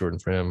year also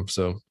shortened for him.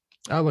 So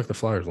I like the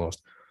Flyers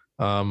lost.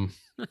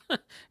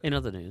 In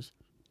other news,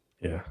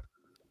 Yeah.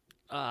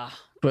 uh,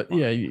 But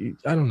yeah,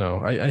 I don't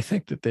know. I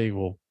think that they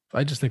will.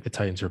 I just think the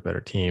Titans are a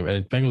better team.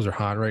 And Bengals are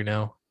hot right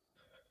now.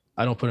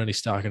 I don't put any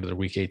stock into the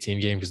week 18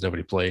 game because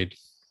nobody played.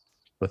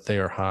 But they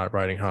are hot,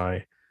 riding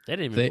high. they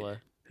didn't even play.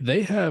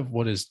 They have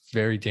what is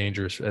very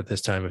dangerous at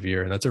this time of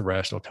year, and that's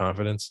irrational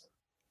confidence.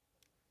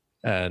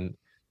 And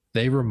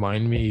they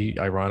remind me,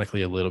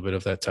 ironically, a little bit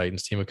of that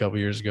Titans team a couple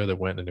years ago that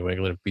went to New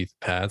England and beat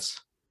the Pats.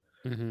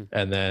 Mm-hmm.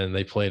 And then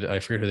they played, I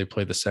forget who they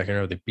played the second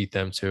round. They beat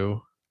them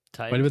too.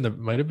 Might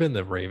have been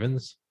the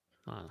Ravens.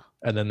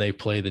 And then they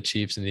played the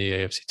Chiefs in the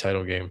AFC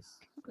title game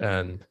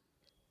and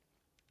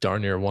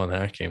darn near won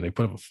that game. They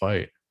put up a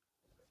fight.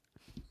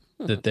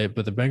 But the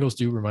Bengals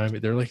do remind me,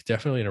 they're like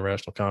definitely an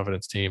irrational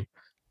confidence team.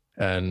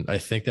 And I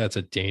think that's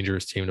a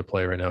dangerous team to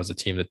play right now, as a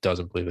team that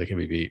doesn't believe they can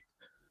be beat.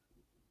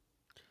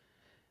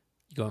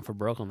 Going for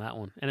broke on that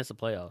one, and it's the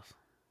playoffs.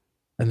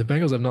 And the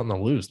Bengals have nothing to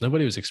lose.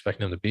 Nobody was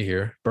expecting them to be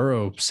here.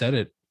 Burrow said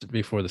it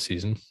before the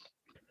season.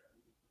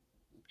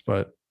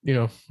 But,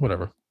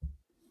 whatever.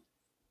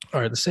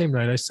 All right, the same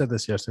night, I said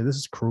this yesterday. This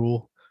is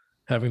cruel,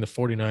 having the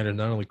 49ers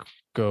not only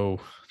go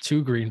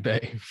to Green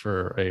Bay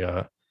for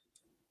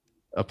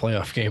a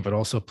playoff game, but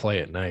also play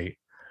at night,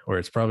 where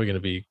it's probably going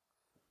to be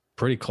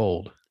pretty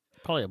cold.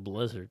 Probably a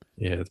blizzard.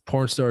 Yeah,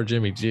 porn star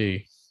Jimmy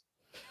G.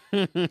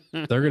 They're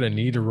going to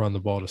need to run the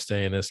ball to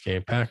stay in this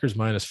game. Packers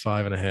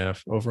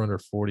 -5.5, over under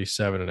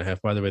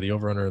 47.5. By the way, the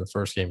over under in the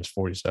first game is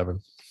 47.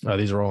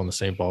 These are all in the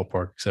same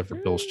ballpark except for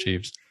Bills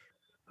Chiefs.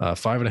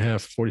 5.5,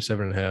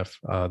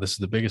 47.5. This is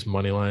the biggest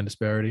money line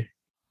disparity.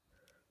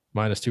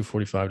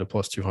 -245 to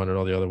 +200.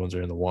 All the other ones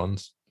are in the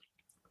ones.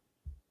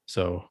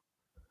 So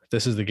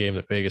this is the game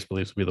that Vegas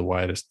believes will be the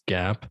widest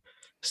gap.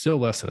 Still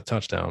less than a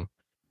touchdown.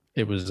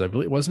 It was, I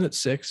believe, wasn't it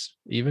 6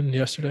 even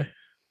yesterday?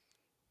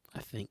 I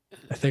think.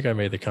 I think I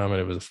made the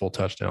comment it was a full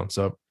touchdown.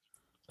 So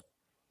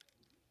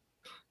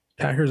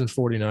Packers and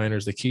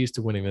 49ers, the keys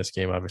to winning this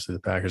game, obviously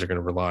the Packers are going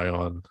to rely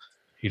on,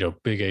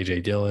 big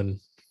A.J. Dillon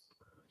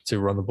to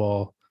run the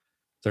ball.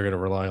 They're going to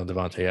rely on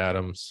Devontae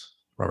Adams,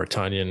 Robert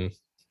Tonyan,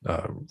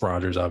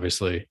 Rodgers,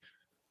 obviously,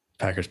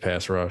 Packers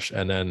pass rush.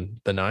 And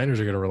then the Niners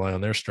are going to rely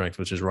on their strength,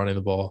 which is running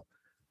the ball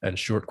and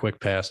short, quick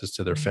passes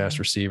to their fast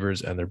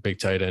receivers and their big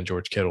tight end,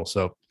 George Kittle.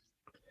 So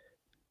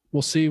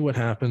we'll see what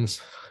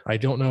happens. I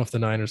don't know if the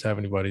Niners have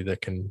anybody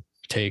that can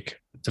take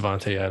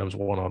Devontae Adams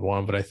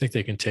one-on-one, but I think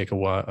they can take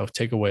away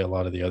a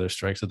lot of the other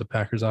strengths of the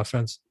Packers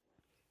offense.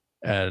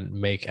 and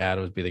make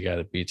Adams be the guy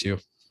that beats you,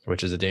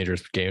 which is a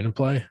dangerous game to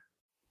play.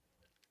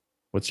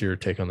 What's your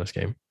take on this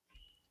game?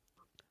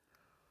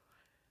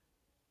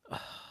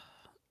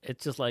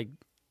 It's just like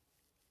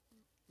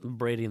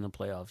Brady in the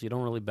playoffs. You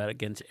don't really bet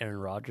against Aaron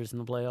Rodgers in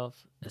the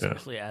playoffs,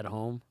 especially at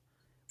home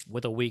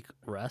with a week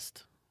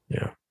rest.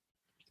 Yeah.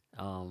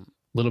 Um,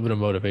 A little bit of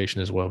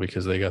motivation as well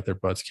because they got their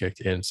butts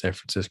kicked in San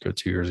Francisco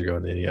 2 years ago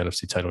in the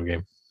NFC title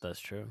game. That's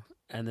true.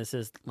 And this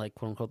is like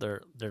quote unquote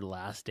their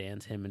last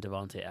dance, him and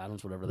Devontae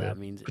Adams, whatever Yeah, that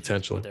means,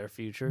 potentially. with their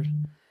future.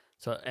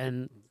 So,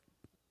 and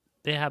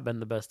they have been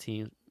the best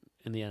team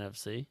in the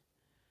NFC.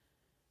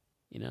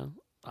 You know,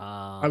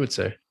 I would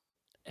say.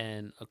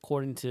 and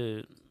according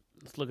to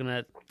looking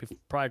at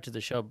prior to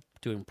the show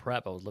doing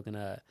prep, I was looking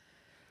at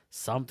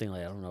something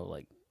like I don't know,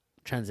 like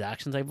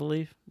transactions, I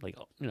believe, like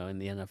in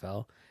the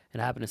NFL,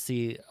 and I happened to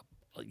see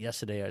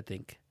yesterday, I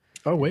think.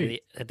 Oh,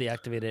 wait. They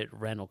activated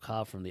Randall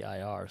Cobb from the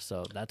IR,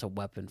 so that's a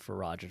weapon for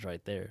Rodgers right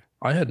there.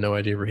 I had no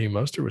idea Raheem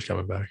Mostert was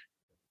coming back.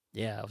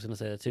 Yeah, I was going to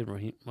say that too.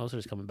 Raheem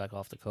Mostert's coming back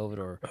off the COVID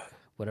or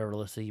whatever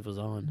list he was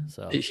on.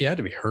 So He had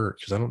to be hurt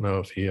because I don't know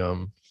if he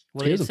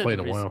he hasn't played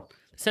in a while.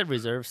 It said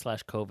reserve /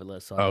 COVID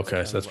list. So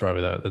Okay, so that's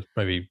probably that. That's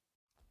probably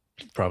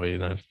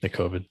the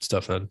COVID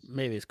stuff then.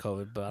 maybe it's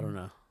COVID, but I don't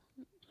know.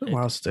 It's been a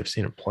while since I've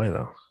seen him play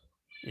though.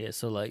 Yeah,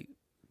 so like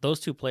those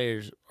two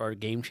players are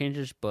game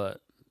changers, but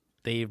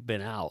they've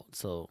been out,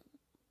 so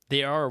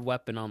they are a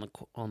weapon on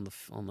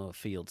the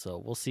field.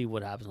 So we'll see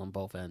what happens on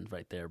both ends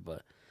right there.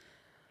 But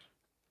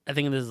I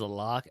think this is a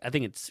lock. I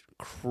think it's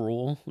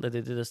cruel that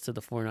they did this to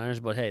the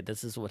 49ers, but hey,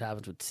 this is what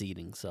happens with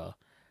seeding. So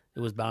it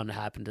was bound to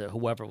happen to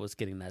whoever was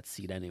getting that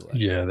seed anyway.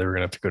 Yeah, they were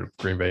gonna have to go to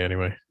Green Bay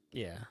anyway.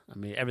 Yeah, I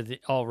mean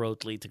all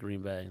roads lead to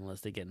Green Bay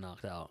unless they get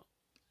knocked out.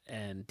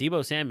 And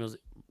Deebo Samuel's,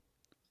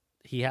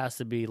 he has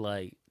to be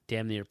like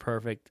damn near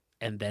perfect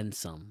and then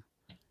some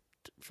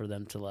for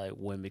them to like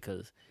win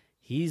because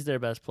he's their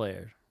best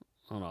player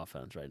on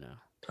offense right now.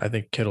 I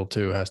think Kittle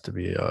too has to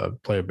be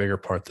play a bigger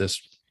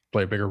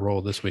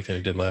role this week than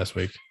he did last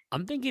week.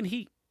 I'm thinking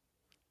he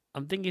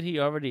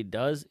already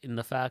does in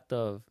the fact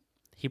of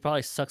he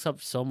probably sucks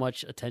up so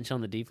much attention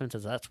on the defense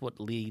as that's what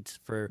leads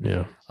for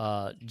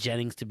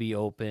Jennings to be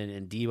open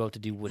and Deebo to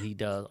do what he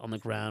does on the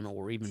ground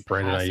or even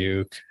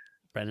Brandon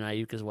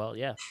Ayuk as well.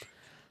 Yeah.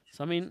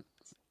 So I mean,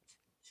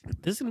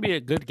 this is gonna be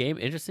a good game,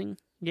 interesting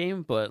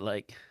game, but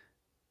like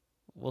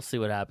we'll see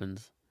what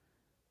happens.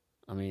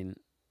 I mean,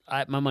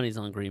 my money's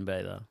on Green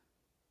Bay though.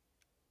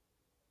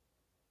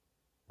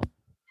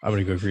 I'm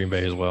gonna go Green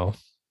Bay as well.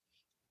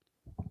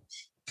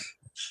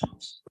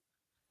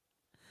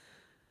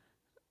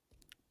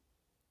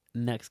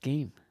 Next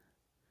game,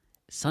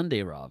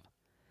 Sunday, Rob.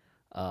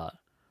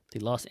 The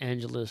Los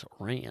Angeles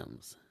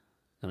Rams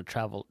going to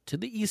travel to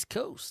the East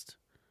Coast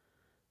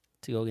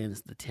to go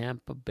against the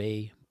Tampa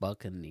Bay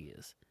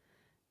Buccaneers.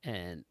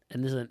 And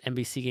this is an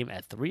NBC game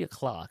at 3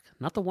 o'clock.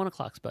 Not the 1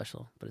 o'clock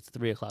special, but it's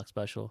 3 o'clock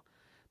special.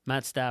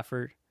 Matt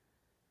Stafford,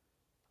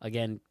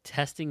 again,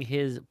 testing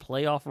his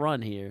playoff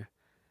run here.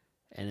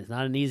 And it's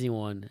not an easy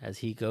one as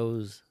he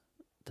goes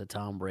to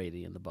Tom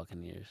Brady and the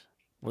Buccaneers.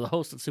 We're the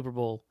host of the Super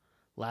Bowl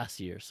last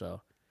year,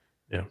 so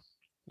yeah,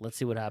 let's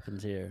see what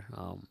happens here.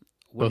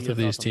 Both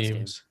these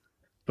teams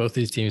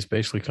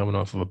basically coming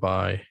off of a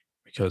bye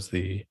because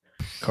the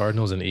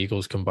Cardinals and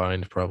Eagles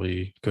combined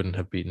probably couldn't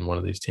have beaten one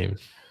of these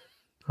teams.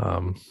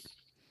 I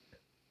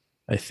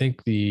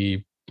think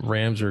the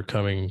Rams are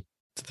coming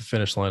to the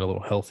finish line a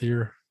little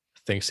healthier.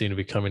 Things seem to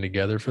be coming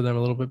together for them a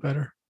little bit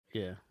better.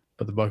 Yeah,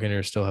 but the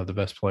Buccaneers still have the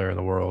best player in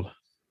the world.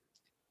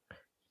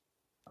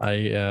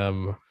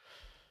 I'm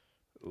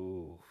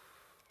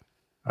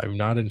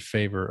not in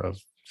favor of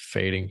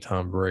fading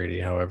Tom Brady.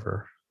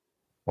 However,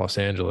 Los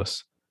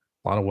Angeles,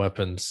 a lot of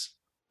weapons.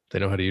 They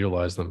know how to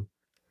utilize them.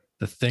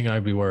 The thing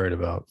I'd be worried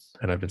about,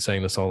 and I've been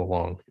saying this all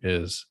along,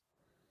 is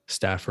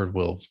Stafford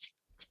will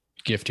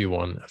gift you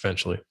one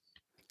eventually.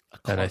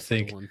 And I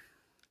think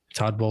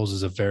Todd Bowles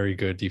is a very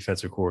good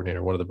defensive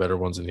coordinator, one of the better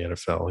ones in the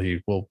NFL.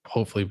 He will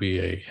hopefully be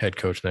a head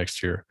coach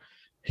next year.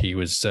 He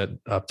was set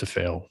up to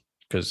fail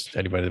because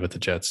anybody with the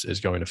Jets is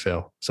going to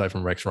fail, aside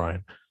from Rex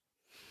Ryan,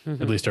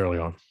 at least early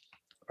on.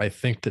 I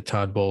think that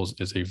Todd Bowles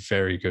is a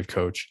very good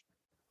coach.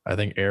 I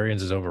think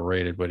Arians is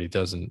overrated, but he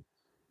doesn't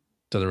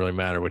really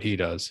matter what he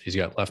does. He's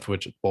got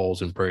Leftwich,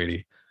 Bowles, and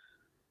Brady.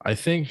 I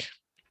think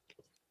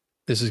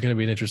this is going to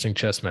be an interesting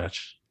chess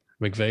match.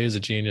 McVay is a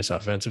genius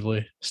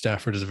offensively.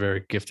 Stafford is a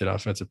very gifted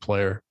offensive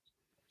player.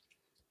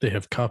 They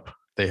have Kupp.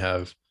 They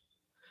have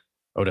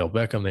Odell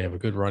Beckham. They have a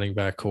good running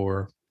back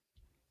core.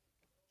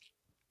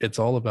 It's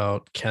all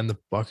about, can the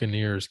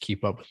Buccaneers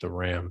keep up with the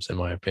Rams, in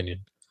my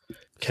opinion?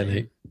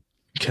 Can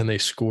they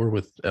score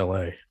with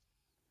LA?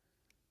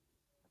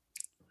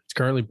 It's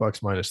currently Bucks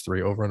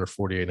 -3, over under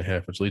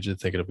 48.5, which leads you to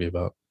think it'll be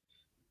about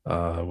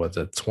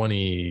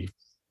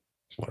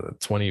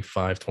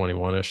 25,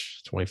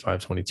 21-ish,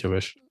 25,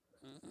 22-ish,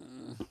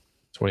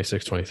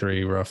 26,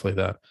 23, roughly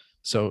that.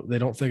 So they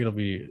don't think it'll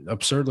be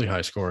absurdly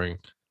high scoring.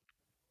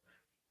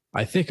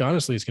 I think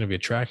honestly it's going to be a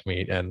track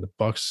meet, and the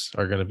Bucks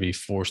are going to be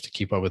forced to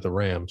keep up with the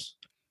Rams.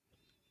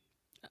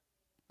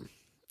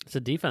 It's a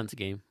defense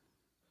game.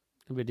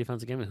 It'll be a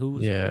defensive game. And who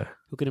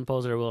can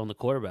impose their will on the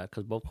quarterback?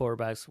 Because both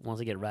quarterbacks, once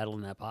they get rattled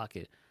in that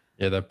pocket,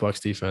 Yeah, that Bucks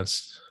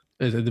defense.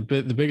 The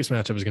biggest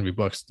matchup is going to be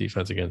Bucks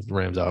defense against the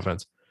Rams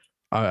offense.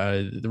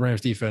 The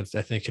Rams defense,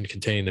 I think, can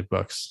contain the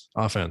Bucks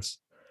offense.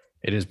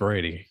 It is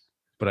Brady,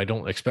 but I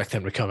don't expect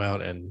them to come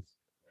out and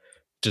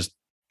just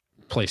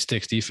play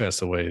sticks defense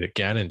the way that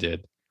Gannon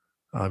did.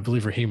 I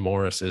believe Raheem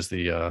Morris is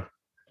the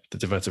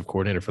defensive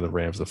coordinator for the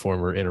Rams, the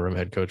former interim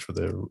head coach for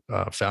the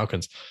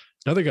Falcons.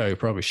 Another guy who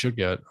probably should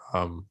get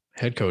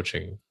head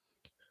coaching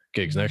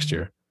gigs next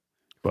year.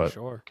 But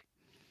sure.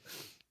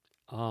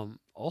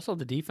 Also,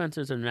 the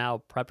defenses are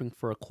now prepping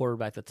for a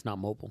quarterback that's not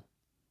mobile.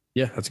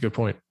 Yeah, that's a good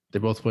point. They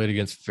both played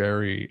against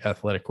very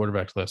athletic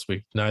quarterbacks last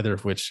week, neither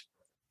of which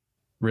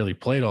really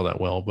played all that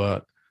well,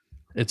 but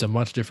it's a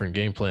much different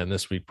game plan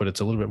this week, but it's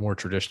a little bit more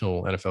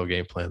traditional NFL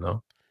game plan,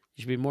 though.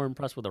 You should be more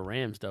impressed with the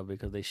Rams, though,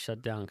 because they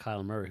shut down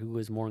Kyler Murray, who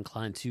was more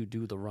inclined to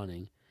do the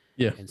running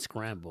and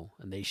scramble,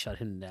 and they shut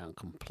him down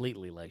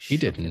completely. Like he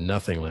did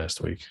nothing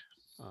last week.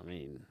 I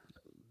mean,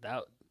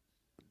 that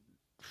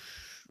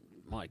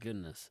my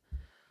goodness,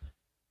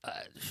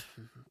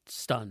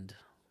 stunned.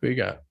 Who you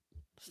got?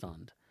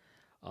 Stunned.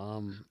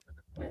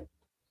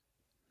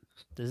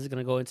 This is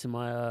gonna go into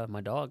my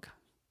my dog.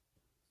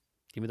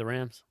 Give me the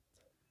Rams.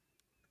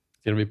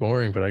 It's gonna be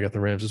boring, but I got the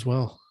Rams as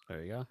well.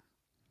 There you go.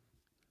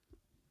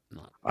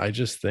 No. I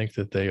just think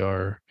that they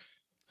are.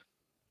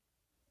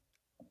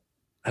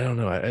 I don't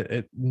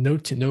know. No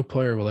team or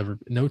player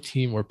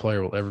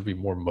will ever be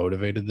more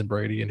motivated than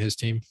Brady and his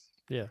team.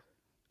 Yeah.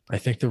 I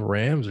think the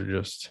Rams are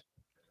just.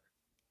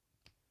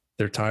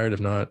 They're tired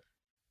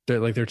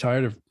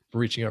of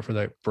reaching out for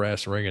that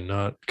brass ring and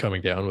not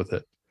coming down with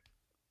it.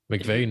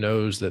 McVay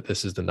knows that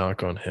this is the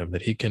knock on him,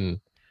 that he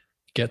can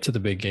get to the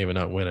big game and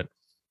not win it.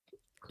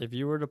 If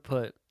you were to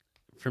put,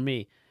 for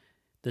me,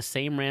 the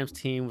same Rams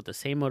team with the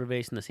same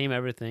motivation, the same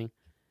everything,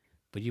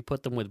 but you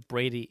put them with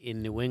Brady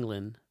in New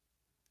England,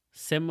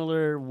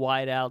 similar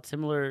wideout,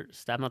 similar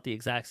staff, not the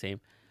exact same,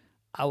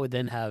 I would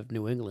then have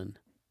New England,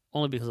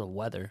 only because of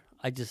weather.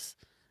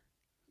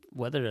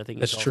 Weather, I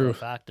think, is also a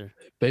factor.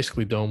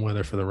 Basically, dome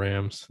weather for the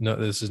Rams. No,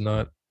 this is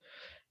not.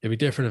 It'd be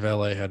different if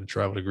LA had to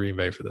travel to Green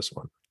Bay for this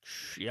one.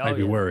 I'd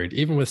be worried,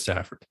 even with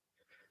Stafford.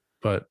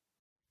 But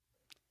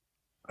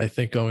I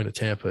think going to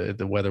Tampa,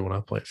 the weather will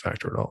not play a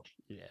factor at all.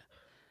 Yeah.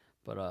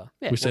 But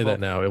we say that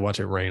now.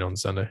 Watch it rain on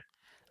Sunday.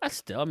 That's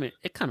still. I mean,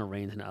 it kind of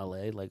rains in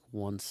LA like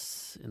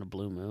once in a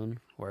blue moon,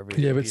 wherever.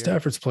 Yeah, but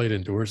Stafford's played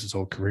indoors his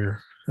whole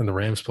career, and the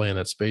Rams play in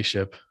that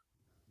spaceship.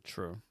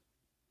 True.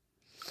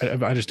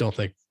 I just don't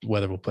think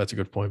weather will. That's a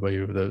good point by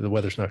you. The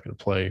weather's not going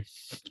to play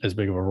as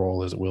big of a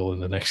role as it will in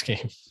the next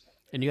game.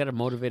 And you got a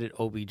motivated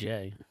OBJ,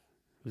 who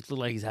looks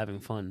like he's having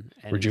fun.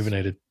 And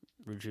rejuvenated,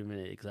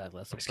 exactly.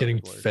 That's he's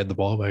getting fed the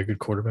ball by a good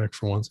quarterback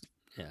for once.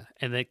 Yeah,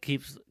 and that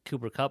keeps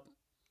Cooper Kupp.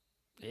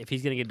 If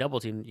he's going to get double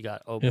teamed, you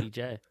got OBJ.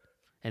 Yeah.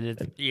 And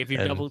if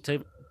you're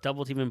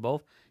double teaming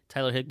both,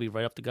 Tyler Higbee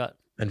right up the gut.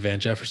 And Van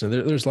Jefferson.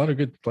 There's a lot of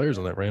good players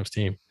on that Rams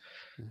team.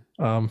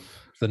 The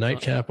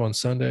nightcap on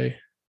Sunday.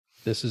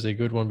 This is a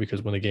good one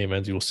because when the game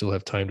ends, you will still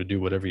have time to do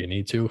whatever you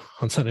need to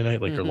on Sunday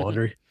night, like your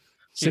laundry.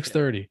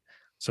 6:30.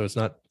 So it's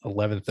not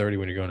 11:30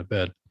 when you're going to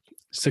bed.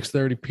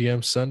 6:30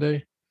 p.m.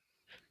 Sunday.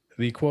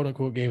 The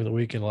quote-unquote game of the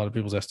week in a lot of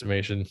people's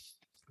estimation.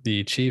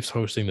 The Chiefs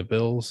hosting the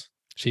Bills.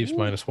 Chiefs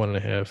minus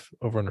 1.5,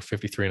 over under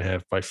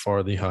 53.5, by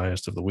far the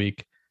highest of the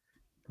week.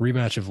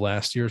 Rematch of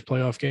last year's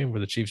playoff game where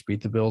the Chiefs beat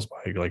the Bills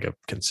by like a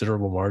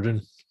considerable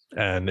margin.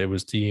 And it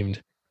was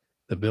deemed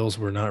the Bills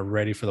were not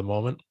ready for the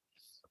moment.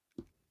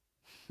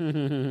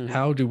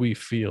 How do we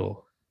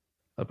feel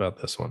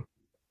about this one?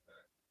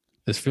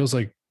 This feels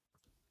like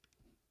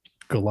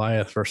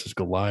Goliath versus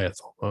Goliath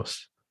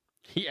almost.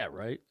 Yeah,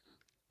 right.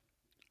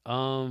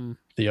 The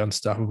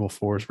unstoppable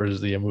force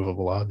versus the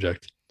immovable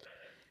object.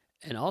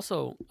 And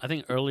also, I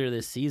think earlier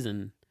this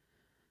season,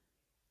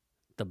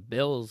 the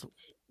Bills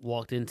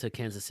walked into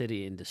Kansas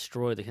City and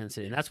destroyed the Kansas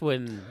City. And that's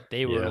when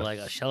they were like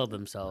a shell of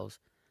themselves.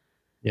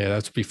 Yeah,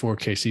 that's before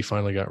KC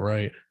finally got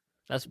right.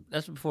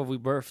 That's before we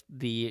birthed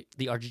the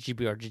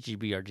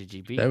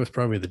RGGB. That was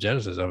probably the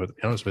genesis of it, to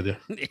be honest with you.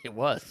 It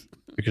was.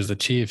 Because the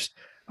Chiefs,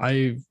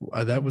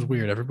 that was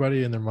weird.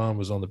 Everybody and their mom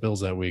was on the Bills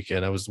that week,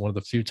 and that was one of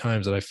the few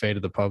times that I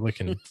faded the public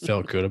and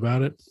felt good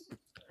about it.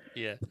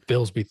 Yeah. The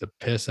Bills beat the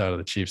piss out of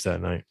the Chiefs that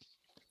night.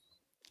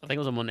 I think it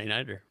was a Monday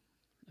nighter.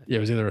 Yeah,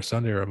 it was either a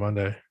Sunday or a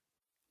Monday.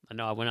 I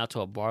know I went out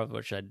to a bar,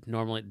 which I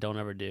normally don't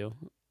ever do.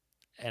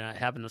 And I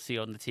happened to see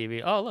on the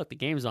TV, oh, look, the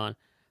game's on.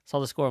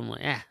 Saw the score. I'm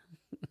like,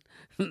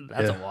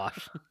 that's a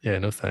wash. Yeah,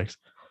 no thanks.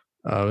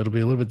 It'll be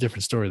a little bit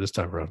different story this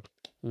time around.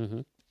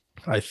 Mm-hmm.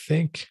 I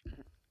think.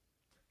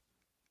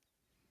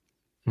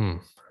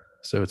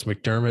 So it's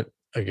McDermott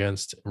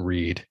against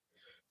Reed.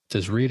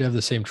 Does Reed have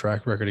the same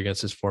track record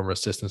against his former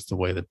assistants the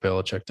way that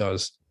Belichick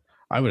does?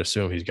 I would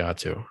assume he's got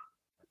to.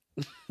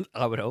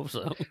 I would hope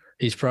so.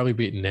 He's probably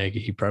beaten Nagy.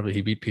 He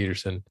beat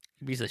Peterson.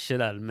 He beats the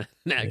shit out of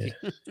Nagy.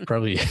 Yeah.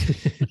 Probably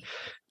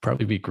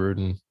beat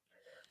Gruden.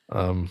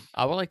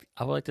 I would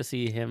like to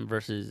see him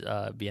versus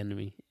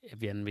Bieniemy if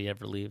Bieniemy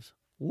ever leaves.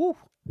 Woo!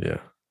 Yeah.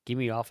 Give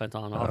me offense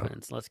on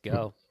offense. Let's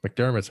go.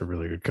 McDermott's a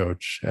really good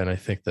coach, and I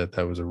think that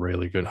was a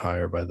really good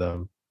hire by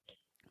them.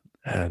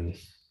 And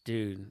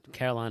Dude,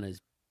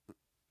 Carolina's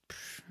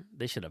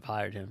they should have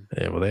hired him.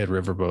 yeah, well, they had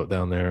Riverboat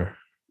down there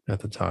at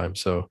the time,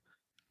 so at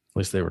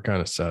least they were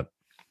kind of set.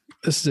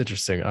 This is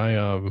interesting.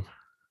 I'm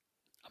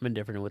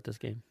indifferent with this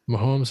game.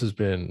 Mahomes has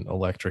been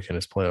electric in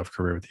his playoff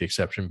career, with the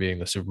exception being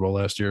the Super Bowl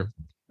last year.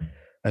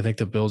 I think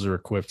the Bills are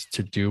equipped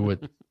to do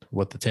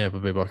what the Tampa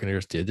Bay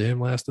Buccaneers did to him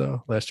last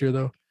year,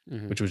 though,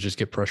 Mhm. which was just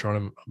get pressure on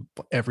him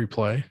every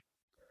play.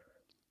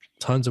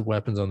 Tons of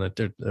weapons on that.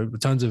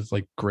 Tons of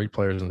like great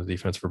players on the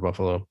defense for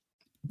Buffalo.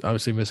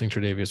 Obviously, missing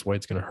Tre'Davious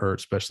White's going to hurt,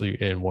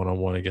 especially in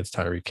one-on-one against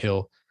Tyreek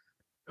Hill,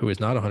 who is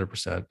not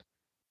 100%.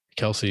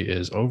 Kelsey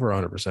is over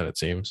 100%, it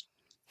seems.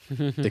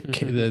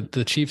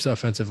 The Chiefs'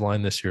 offensive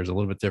line this year is a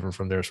little bit different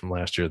from theirs from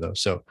last year, though.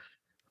 So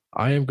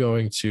I am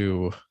going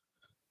to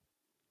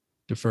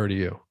defer to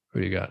you. Who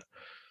do you got?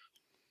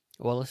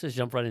 Well, let's just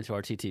jump right into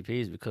our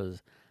TTPs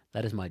because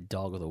that is my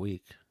dog of the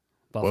week.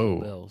 Buffalo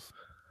Whoa. Bills.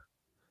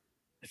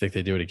 I think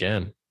they do it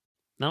again.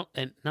 No,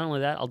 and not only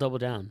that, I'll double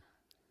down.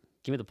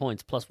 Give me the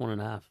points plus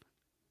 1.5.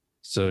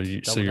 So two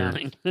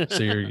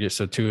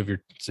of your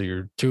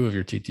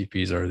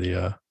TTPs are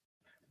the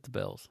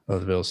Bills. the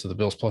Bills. So the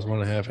Bills plus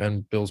 1.5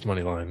 and Bills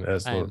money line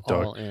as I the am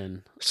dog. all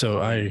in.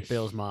 So on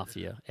Bills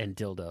Mafia and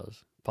dildos.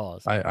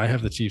 Pause. I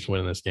have the Chiefs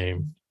winning this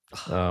game.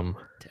 Terrible.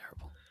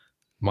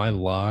 My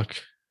lock.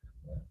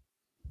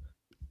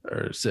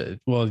 You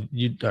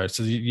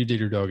did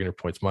your dog and your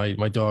points.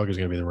 My dog is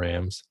going to be the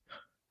Rams.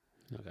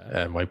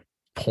 Okay. And my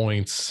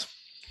points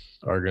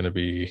are going to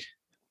be.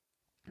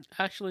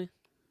 Actually,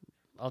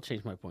 I'll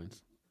change my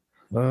points.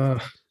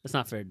 It's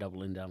not fair to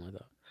double in down like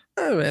that.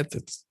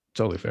 It's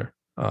totally fair.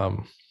 By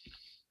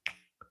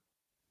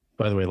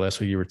the way, last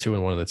week you were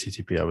 2-1 in the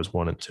TTP. I was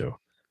 1-2.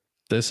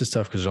 This is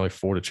tough because there's only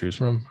 4 to choose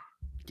from.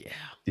 Yeah.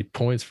 The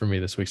points for me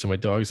this week. So my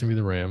dog is going to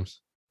be the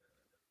Rams.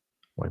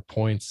 My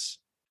points.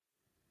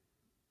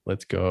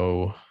 Let's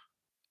go.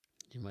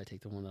 You might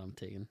take the one that I'm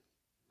taking.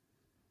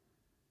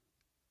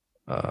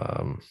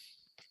 I'm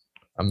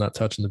not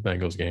touching the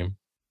Bengals game.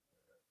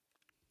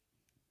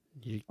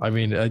 You, I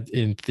mean,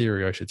 in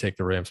theory, I should take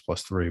the Rams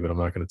plus 3, but I'm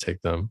not going to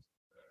take them.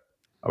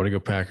 I want to go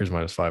Packers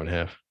minus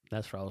 5.5.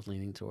 that's what I was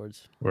leaning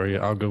towards.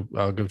 I'll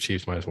go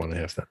Chiefs minus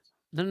 1.5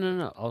 then.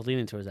 No. I was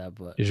leaning towards that,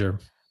 but You sure?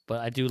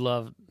 But I do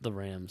love the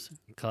Rams.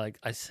 Like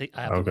I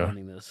have Okay. been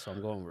winning this, so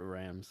I'm going with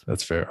Rams.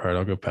 That's fair. All right,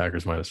 I'll go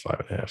Packers minus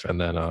 5.5, and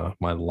then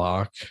my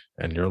lock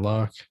and your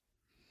lock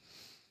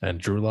and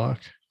Drew lock.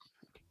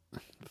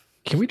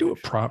 Can we do a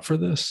prop for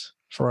this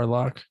for our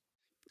lock?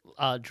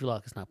 Drew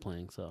Lock is not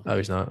playing, so. Oh,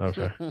 he's not.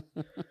 Okay.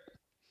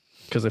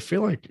 Because I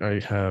feel like I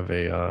have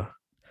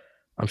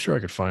I'm sure I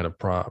could find a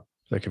prop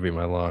that could be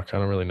my lock. I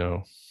don't really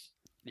know.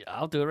 Yeah,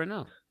 I'll do it right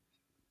now.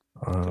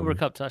 Cooper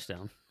Cup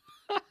touchdown.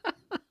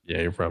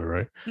 Yeah, you're probably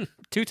right.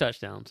 2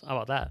 touchdowns. How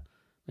about that?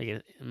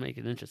 Make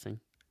it interesting.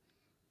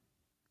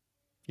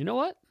 You know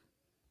what?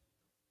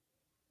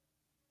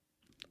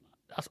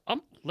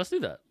 Let's do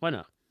that. Why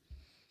not?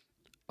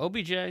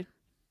 OBJ. I'm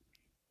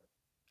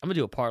gonna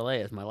do a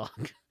parlay as my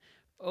lock.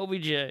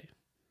 OBJ,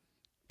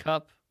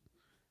 Cup,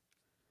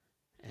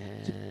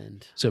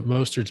 and So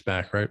Mostert's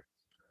back, right?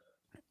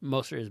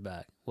 Mostert is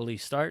back. Will he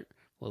start?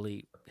 Will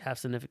he have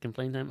significant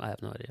playing time? I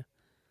have no idea.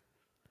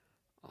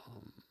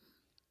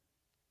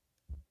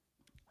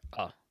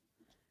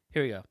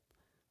 Here we go.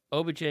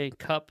 OBJ,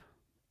 Cup,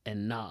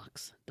 and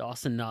Knox.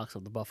 Dawson Knox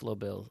of the Buffalo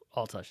Bills.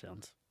 All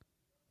touchdowns.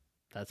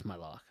 That's my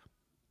lock.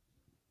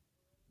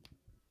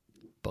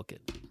 Book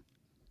it.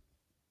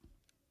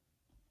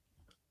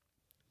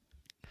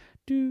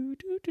 Do.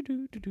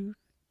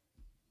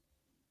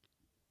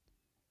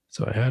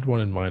 So I had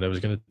one in mind. I was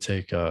going to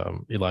take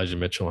Elijah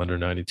Mitchell under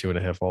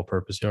 92.5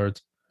 all-purpose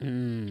yards,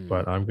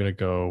 but I'm going to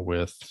go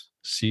with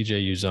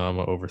CJ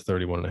Uzama over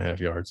 31.5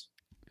 yards.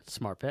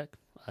 Smart pick.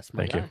 That's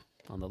my Thank guy you.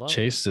 on the low.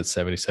 Chase is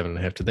at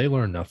 77.5. Did they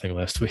learn nothing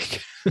last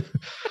week?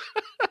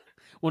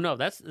 Well, no,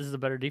 this is a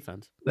better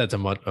defense. That's a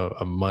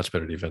much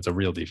better defense, a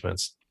real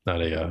defense,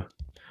 not a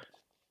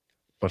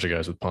bunch of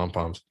guys with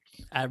pom-poms.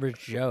 Average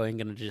Joe ain't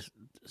gonna just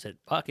say,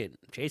 "Fuck it."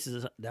 Chase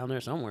is down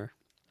there somewhere.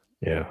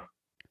 Yeah.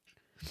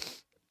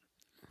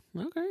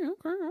 Okay.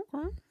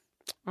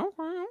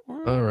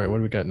 All right, what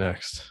do we got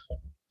next?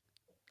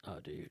 Oh,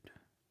 dude.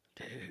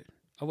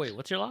 Oh, wait,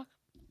 what's your lock?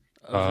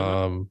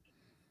 Um,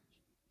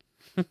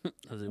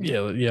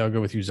 Ozuna? yeah, I'll go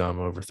with Uzama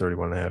over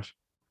 31.5.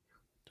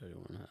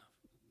 31.5.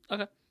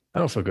 Okay. I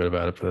don't feel good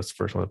about it, but that's the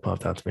first one that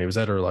popped out to me. Was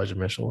that or Elijah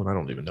Mitchell? And I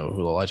don't even know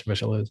who Elijah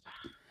Mitchell is.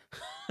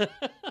 Oh,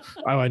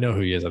 I know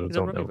who he is. I He's a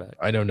don't running know. back.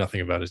 I know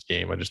nothing about his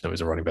game. I just know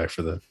he's a running back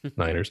for the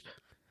Niners.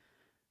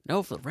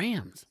 No, for the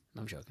Rams.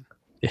 I'm joking.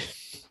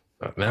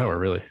 Now we're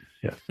really,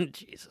 yeah.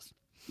 Jesus.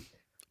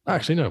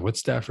 Actually, no. What's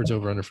Stafford's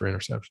over under for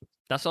interception?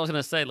 That's what I was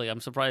gonna say. Like,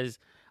 I'm surprised.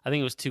 I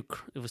think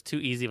it was too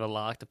easy of a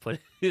lock to put.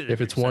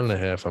 If it's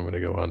 1.5, I'm going to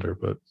go under.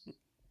 But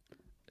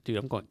dude,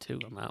 I'm going 2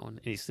 on that one,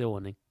 and he's still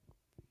winning.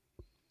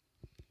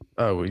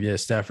 Oh yeah,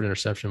 Stafford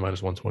interception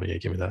minus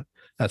 128. Give me that.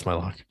 That's my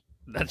lock.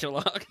 That's your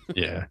lock.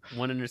 Yeah,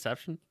 One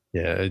interception.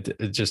 yeah.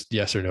 It just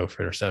yes or no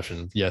for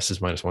interception. Yes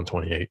is minus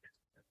 128.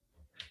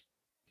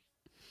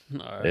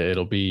 All right.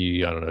 It'll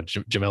be I don't know.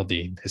 Jamel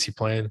Dean, is he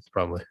playing?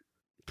 Probably.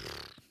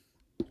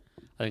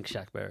 I think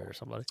Shaq Barrett or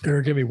somebody.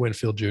 Or give me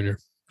Winfield Jr.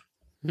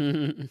 All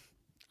right,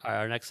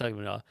 our next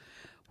segment.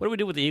 What do we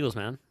do with the Eagles,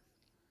 man?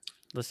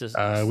 Let's just.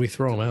 We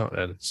throw them out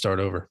and start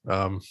over.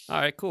 All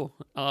right, cool.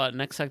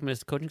 Next segment is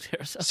the coaching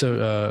carousel.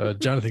 So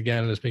Jonathan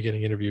Gannon has been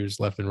getting interviews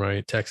left and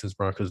right. Texans,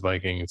 Broncos,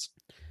 Vikings.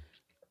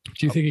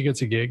 Do you think he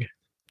gets a gig?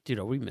 Dude,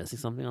 are we missing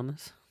something on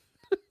this?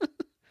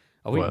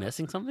 Are we What?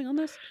 missing something on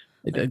this?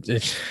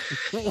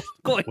 What's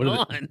going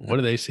on? What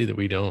do they see that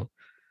we don't?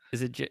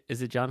 Is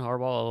it John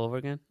Harbaugh all over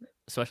again?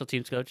 Special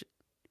teams coach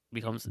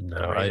becomes No,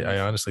 the I Ravens?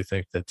 honestly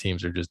think that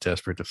teams are just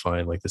desperate to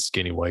find like the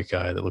skinny white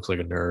guy that looks like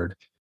a nerd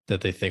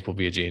that they think will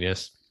be a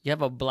genius. You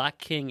have a black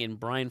king in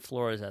Brian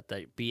Flores at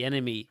the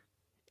enemy.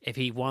 If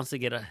he wants to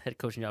get a head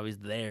coaching job, he's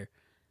there.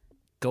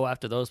 Go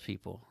after those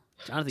people.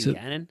 Jonathan So-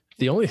 Gannon.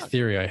 The only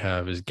theory I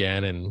have is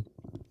Gannon.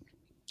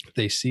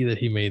 They see that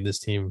he made this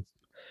team.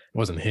 It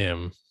wasn't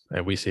him,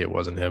 and we see it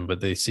wasn't him, but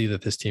they see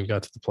that this team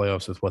got to the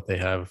playoffs with what they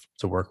have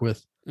to work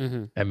with,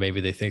 Mm-hmm. and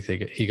maybe they think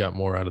he got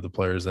more out of the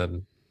players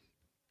than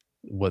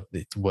what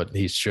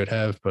he should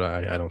have. But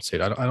I don't see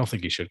it. I don't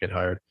think he should get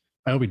hired.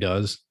 I hope he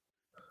does,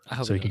 I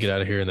hope so he can get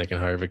out of here and they can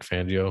hire Vic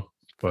Fangio.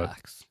 But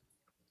Facts.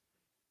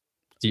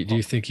 do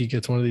you think he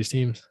gets one of these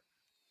teams?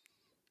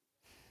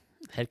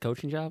 Head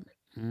coaching job.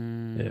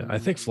 Yeah, I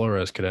think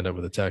Flores could end up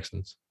with the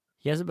Texans.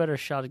 He has a better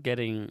shot at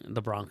getting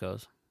the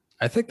Broncos.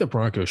 I think the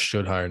Broncos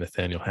should hire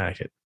Nathaniel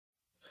Hackett,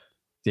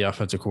 the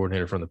offensive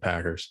coordinator from the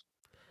Packers,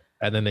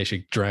 and then they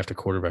should draft a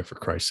quarterback for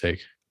Christ's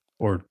sake,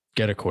 or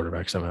get a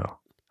quarterback somehow.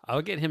 I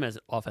would get him as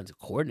offensive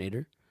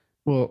coordinator.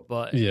 Well,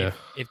 But yeah,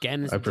 if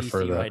Gannon's I in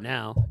prefer DC that. right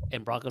now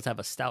and Broncos have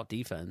a stout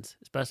defense,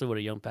 especially with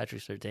a young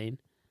Patrick Surtain,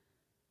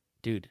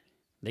 dude,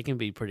 they can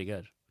be pretty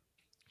good.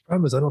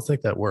 problem is I don't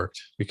think that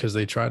worked because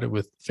they tried it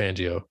with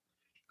Fangio.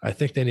 I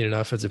think they need an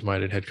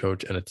offensive-minded head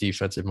coach and a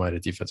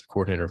defensive-minded defensive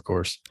coordinator, of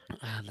course.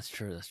 That's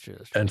true. That's true.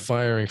 And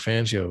firing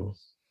Fangio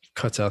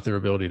cuts out their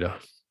ability to,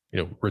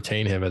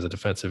 retain him as a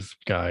defensive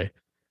guy.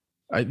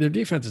 Their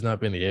defense has not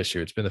been the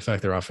issue. It's been the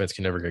fact their offense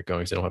can never get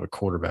going because they don't have a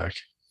quarterback.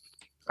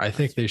 I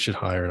think they should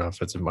hire an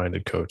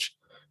offensive-minded coach.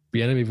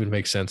 Bieniemy would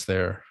make sense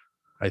there.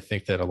 I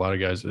think that a lot of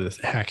guys,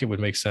 Hackett would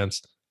make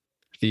sense.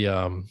 The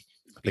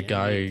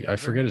guy, I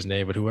forget his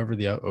name, but whoever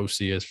the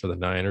OC is for the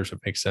Niners would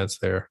make sense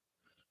there.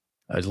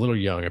 He's a little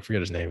young. I forget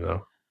his name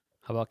though.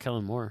 How about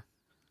Kellen Moore?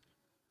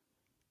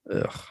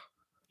 Ugh,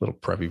 little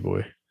preppy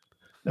boy.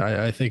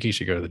 I think he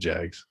should go to the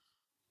Jags.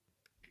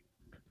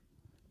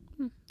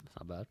 That's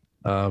not bad.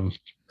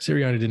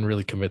 Sirianni didn't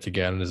really commit to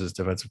Gannon as his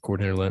defensive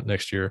coordinator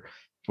next year.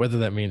 Whether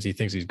that means he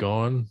thinks he's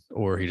gone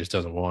or he just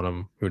doesn't want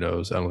him, who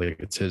knows? I don't think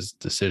it's his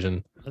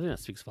decision. I think that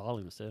speaks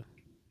volumes too.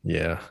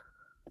 Yeah.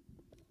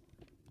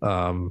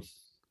 What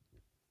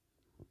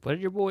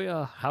did your boy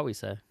Howie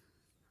say?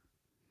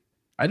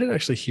 I didn't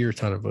actually hear a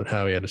ton about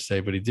how he had to say,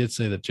 but he did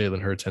say that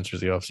Jalen Hurts enters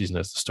the offseason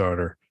as the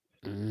starter.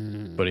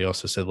 But he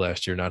also said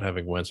last year not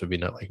having Wentz would be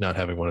not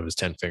having one of his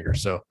 10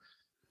 fingers. So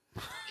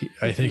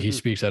I think he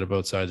speaks out of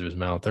both sides of his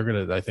mouth.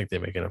 I think they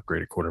make an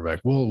upgraded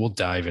quarterback. We'll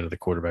dive into the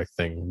quarterback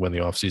thing when the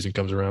offseason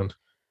comes around.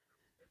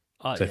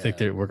 Oh, So I think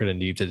that we're going to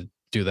need to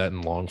do that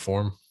in long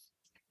form.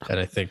 And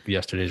I think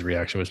yesterday's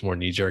reaction was more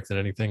knee jerk than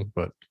anything,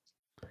 but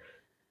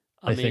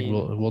I think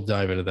we'll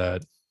dive into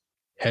that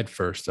head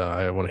first.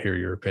 I want to hear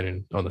your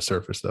opinion on the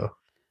surface, though.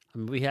 I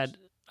mean,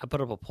 I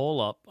put up a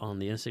poll up on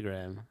the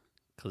Instagram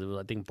because it was,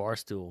 I think,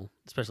 Barstool,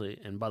 especially.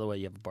 And by the way,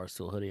 you have a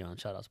Barstool hoodie on.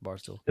 Shout out to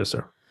Barstool. Yes,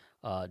 sir.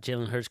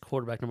 Jalen Hurts,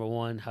 quarterback number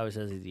one. Howie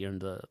says he's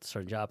earned the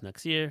starting job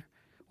next year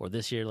or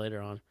this year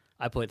later on.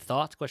 I put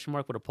thoughts, question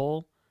mark, with a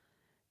poll,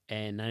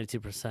 and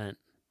 92%,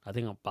 I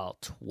think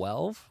about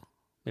 12,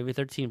 maybe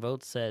 13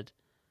 votes said,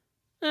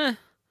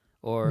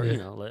 or,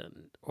 Yeah.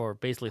 or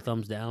basically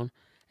thumbs down.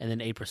 And then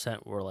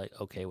 8% were like,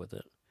 okay with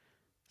it.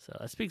 So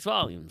that speaks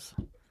volumes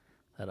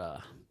that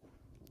a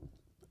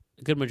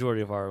good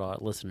majority of our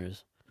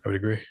listeners I would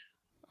agree.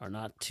 are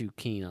not too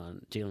keen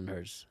on Jalen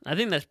Hurts. I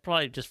think that's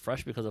probably just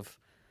fresh because of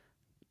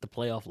the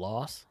playoff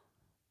loss,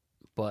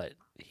 but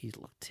he's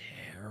looked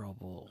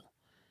terrible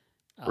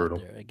out Brutal.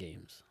 there at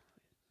games.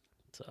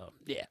 So,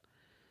 yeah.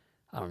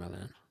 I don't know,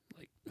 man.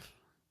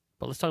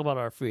 But let's talk about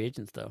our free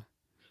agents, though.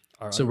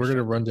 So we're going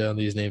to run down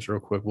these names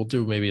real quick. We'll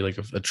do maybe like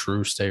a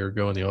true stay or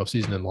go in the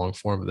offseason in long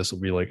form, but this will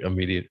be like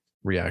immediate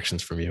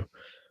reactions from you.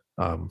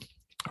 I'm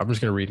just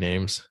going to read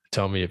names.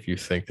 Tell me if you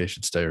think they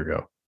should stay or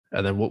go.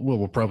 And then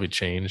we'll probably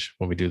change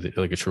when we do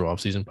like a true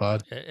offseason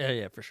pod.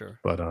 Yeah, for sure.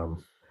 But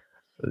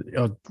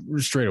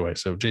straight away.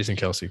 So Jason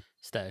Kelsey,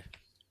 Stay.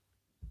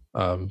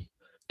 do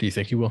you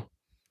think he will?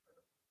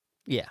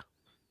 Yeah.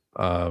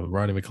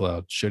 Ronnie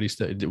McLeod, should he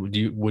stay?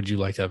 Would you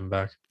like to have him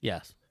back?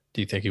 Yes.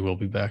 Do you think he will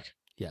be back?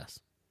 Yes.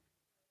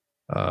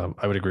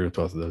 I would agree with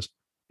both of those.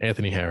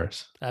 Anthony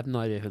Harris. I have no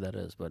idea who that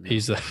is, but no.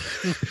 He's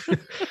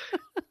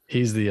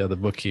He's the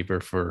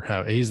bookkeeper for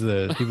how he was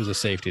a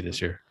safety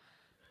this year.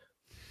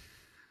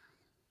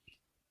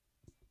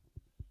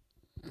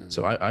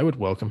 So I would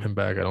welcome him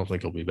back. I don't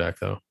think he'll be back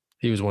though.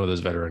 He was one of those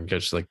veteran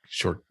guys, like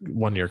short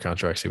 1 year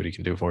contracts. See what he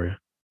can do for you.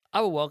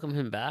 I would welcome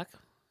him back.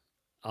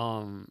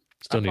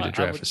 Still need to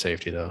draft a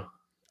safety though.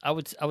 I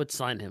would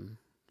sign him.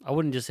 I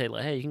wouldn't just say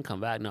like, hey, you can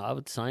come back. No, I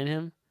would sign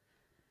him,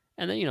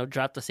 and then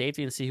draft the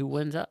safety and see who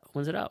wins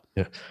it out.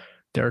 Yeah,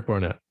 Derek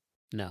Barnett.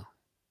 No,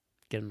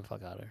 get him the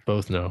fuck out of there.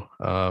 Both no.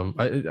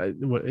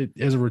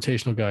 As a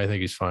rotational guy, I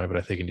think he's fine, but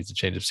I think he needs a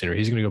change of scenery.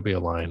 He's going to go be a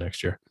Lion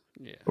next year,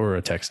 or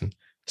a Texan.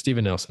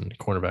 Steven Nelson,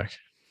 cornerback,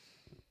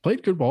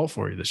 played good ball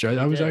for you this year.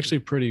 I was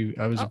actually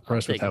I was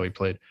impressed with how he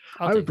played.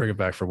 I would bring him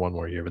back for 1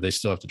 more year, but they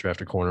still have to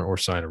draft a corner or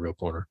sign a real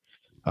corner.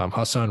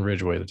 Hassan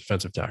Ridgeway, the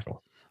defensive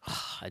tackle.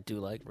 I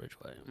do like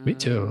Ridgeway. Me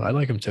too. I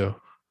like him too.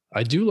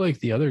 I do like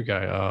the other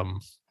guy.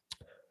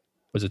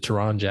 Was it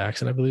Teron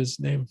Jackson? I believe his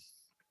name.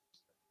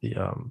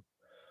 The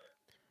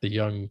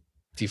young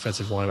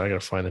defensive line. I got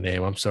to find the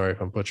name. I'm sorry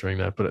if I'm butchering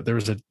that, but there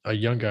was a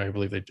young guy. I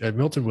believe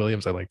Milton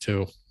Williams. I like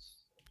too.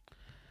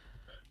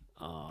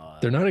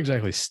 They're not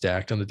exactly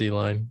stacked on the D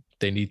line.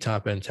 They need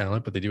top end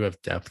talent, but they do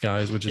have depth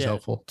guys, which is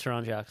helpful.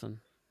 Teron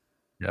Jackson.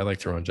 Yeah, I like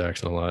Teron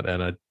Jackson a lot,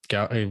 and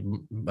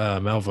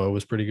Malvo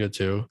was pretty good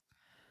too.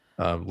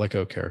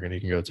 Leko Kerrigan, he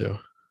can go too.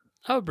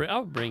 I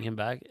would bring him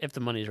back if the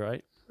money's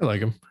right. I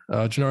like him.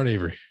 Jannard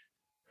Avery,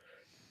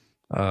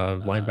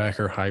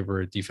 linebacker,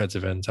 hybrid,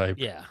 defensive end type.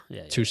 Yeah.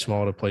 Too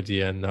small to play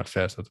DN, not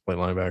fast enough to play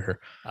linebacker.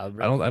 I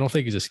don't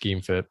think he's a scheme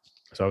fit,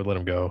 so I would let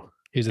him go.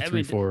 He's a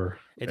 3-4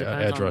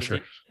 edge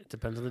rusher. It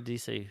depends on the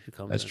DC who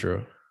comes. That's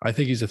true. I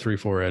think he's a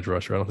 3-4 edge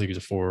rusher. I don't think he's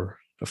a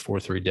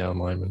 4-3 down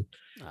lineman.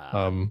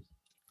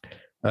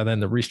 And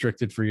then the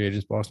restricted free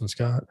agents, Boston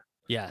Scott.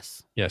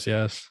 Yes.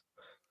 With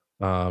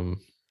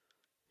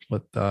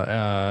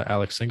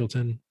Alex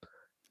Singleton.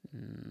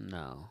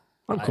 No.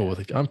 I'm cool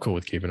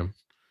with keeping him.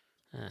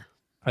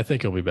 I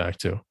think he'll be back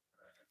too.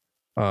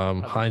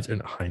 Hines.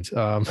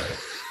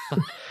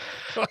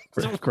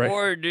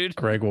 Ward, dude.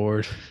 Greg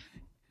Ward.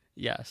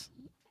 Yes.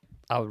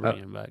 I would bring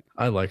him back.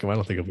 I like him. I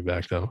don't think he'll be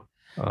back though.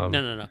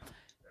 No.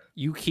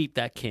 You keep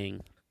that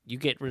king. You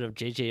get rid of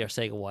JJ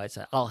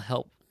Arcega-Whiteside. I'll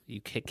help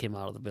you kick him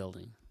out of the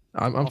building.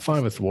 I'm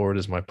fine with Ward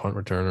as my punt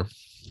returner.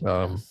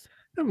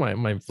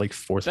 My like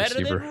fourth better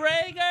receiver. Than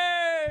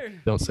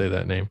Rager! Don't say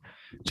that name.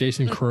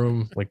 Jason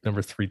Kroom, like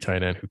number 3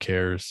 tight end. Who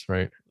cares,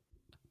 right?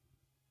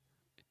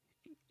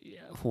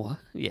 Yeah. What?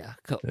 Yeah.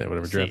 Yeah.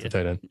 Whatever. Draft the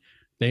tight end.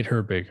 Nate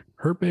Herbig.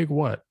 Herbig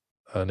what?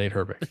 Nate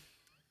Herbig.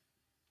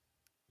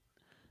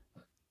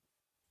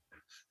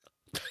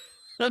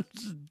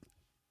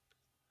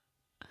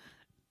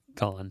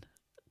 Gone.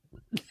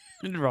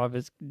 Rob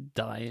is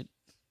dying.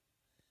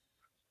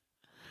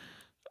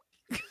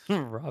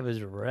 Rob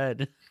is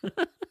red.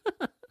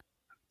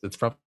 It's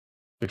probably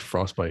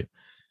frostbite.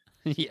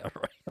 Yeah,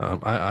 right.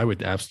 I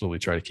would absolutely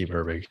try to keep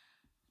Herbig.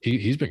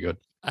 He's been good.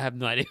 I have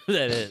no idea who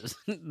that is.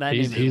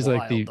 He's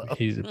like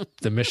he's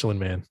the Michelin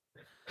man.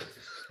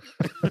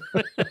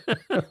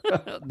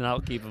 Then I'll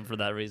keep him for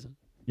that reason.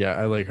 Yeah,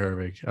 I like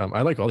Herbig.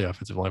 I like all the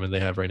offensive linemen they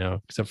have right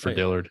now, except for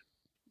Dillard.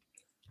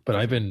 But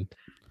I've been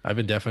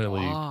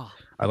definitely.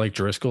 I like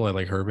Driscoll. I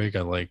like Herbig.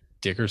 I like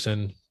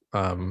Dickerson.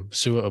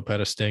 Sua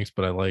Opeta stinks,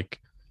 but I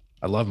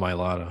love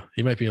Mailata.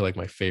 He might be like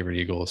my favorite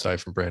Eagle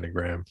aside from Brandon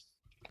Graham.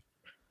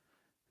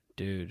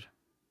 Dude.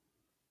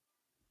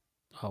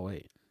 Oh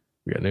wait.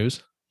 We got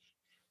news?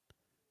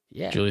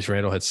 Yeah. Julius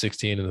Randle had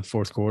 16 in the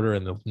fourth quarter,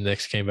 and the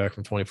Knicks came back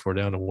from 24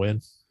 down to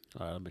win.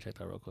 All right, let me check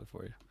that real quick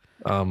for you.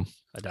 And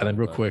then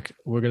real quick,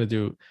 we're going to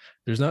do,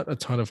 there's not a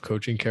ton of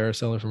coaching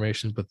carousel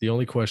information, but the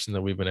only question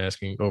that we've been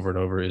asking over and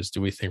over is,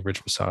 do we think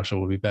Rich Bisaccia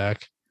will be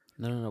back?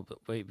 No. But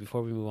wait,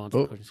 before we move on to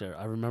the coaching carousel,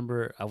 I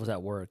remember I was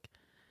at work.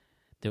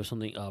 There was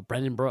something,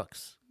 Brandon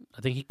Brooks.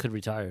 I think he could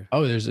retire.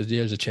 Oh, there's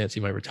a chance he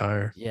might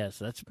retire. Yes,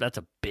 that's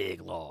a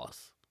big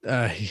loss.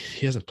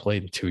 He hasn't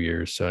played in 2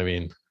 years. So, I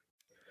mean.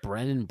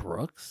 Brandon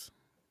Brooks?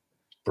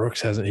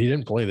 He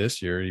didn't play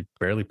this year. He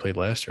barely played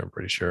last year, I'm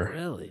pretty sure.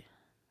 Really?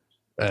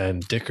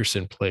 And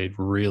Dickerson played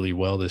really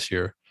well this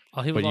year.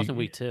 Oh, he was lost in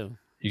week 2.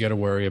 You got to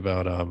worry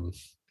about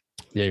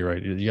yeah, you're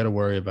right. You got to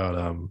worry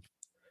about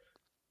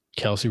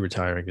Kelsey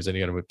retiring, because then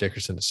you got to move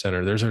Dickerson to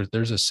center.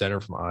 There's a center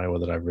from Iowa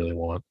that I really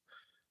want,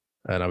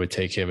 and I would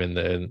take him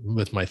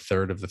with my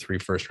third of the 3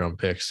 first-round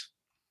picks.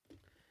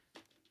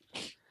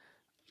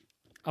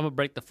 I'm gonna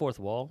break the fourth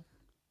wall,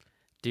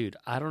 dude.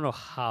 I don't know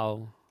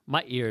how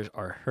my ears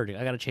are hurting.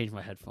 I got to change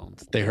my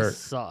headphones. They hurt.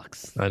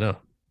 Sucks. I know.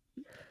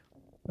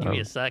 Give me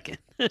a second.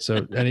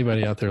 So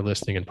anybody out there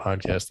listening in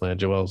podcast land,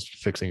 Joel's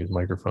fixing his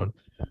microphone.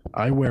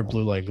 I wear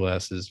blue light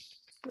glasses,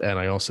 and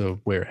I also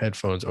wear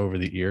headphones over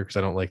the ear because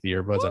I don't like the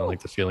earbuds. Woo! I don't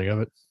like the feeling of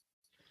it.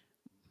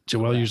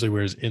 Joel usually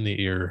wears in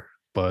the ear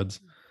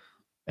buds,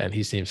 and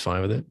he seems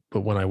fine with it.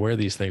 But when I wear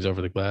these things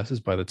over the glasses,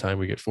 by the time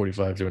we get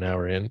 45 to an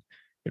hour in,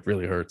 it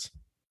really hurts.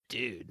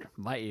 Dude,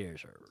 my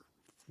ears are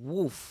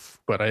woof.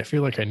 But I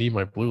feel like I need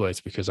my blue lights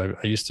because I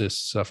used to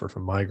suffer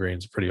from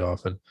migraines pretty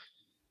often.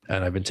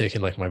 And I've been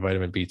taking like my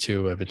vitamin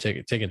B2. I've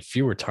been taking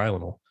fewer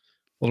Tylenol.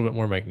 little bit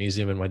more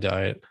magnesium in my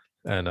diet,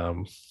 and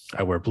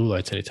I wear blue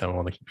lights anytime I'm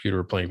on the computer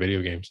or playing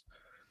video games.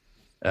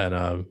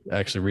 And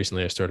actually,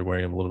 recently I started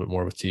wearing them a little bit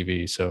more with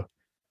TV. So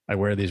I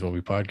wear these when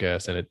we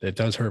podcast, and it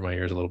does hurt my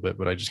ears a little bit,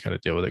 but I just kind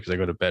of deal with it because I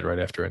go to bed right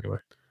after anyway.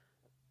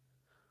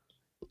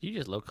 You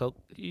just low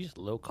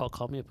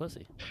call me a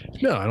pussy.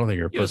 No, I don't think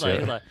you're a He was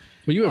pussy. like,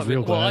 But you have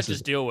real well, I glasses.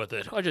 just deal with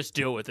it. I just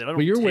deal with it. I don't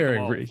But you're take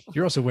 'em wearing, off.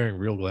 you're also wearing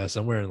real glasses.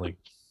 I'm wearing like,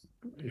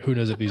 who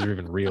knows if these are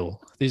even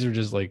real? These are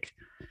just like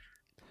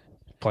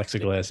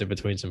plexiglass in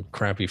between some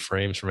crappy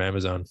frames from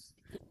Amazon.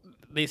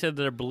 They said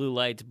they're blue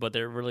lights, but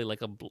they're really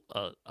like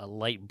a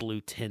light blue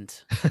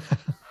tint.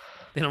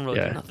 They don't really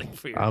Yeah. do nothing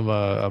for you. I'm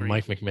a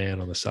Mike McMahon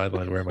on the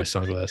sideline wearing my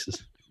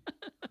sunglasses.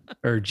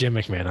 Or Jim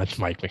McMahon, not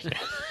Mike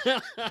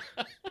McMahon.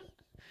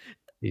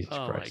 Jesus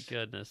Oh Christ. my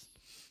goodness.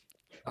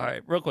 All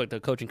right, real quick, the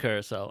coaching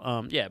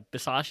carousel. Yeah,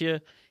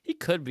 Bisaccia, he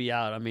could be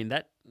out. I mean,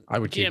 that I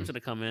would keep GM's him.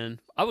 going to come in.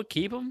 I would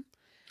keep him.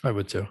 I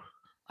would too.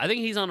 I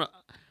think he's on a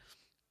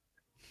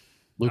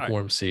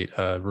Lukewarm seat,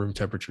 room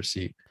temperature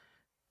seat.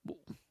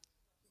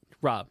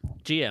 Rob,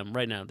 GM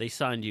right now. They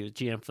signed you as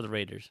GM for the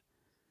Raiders.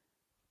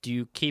 Do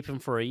you keep him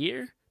for a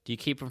year? Do you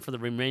keep him for the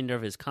remainder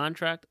of his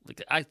contract?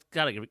 Like, I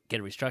got to get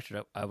it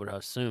restructured, I would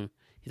assume.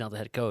 He's not the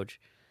head coach.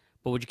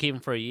 But would you keep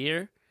him for a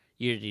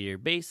year-to-year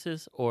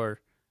basis, or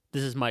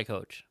this is my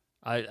coach?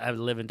 I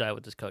live and die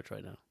with this coach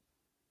right now.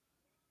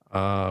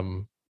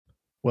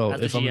 Well, As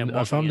the if GM I'm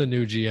walking the in.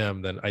 new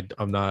GM, then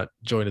I'm not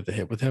joined at the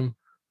hip with him.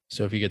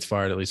 So if he gets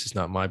fired, at least it's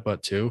not my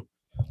butt too.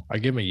 I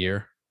give him a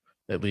year,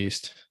 at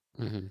least.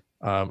 Mm-hmm.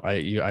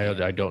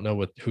 I don't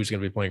know who's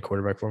going to be playing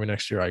quarterback for me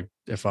next year.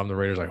 If I'm the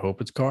Raiders, I hope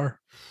it's Carr.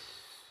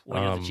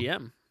 When you're the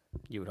GM,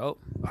 you would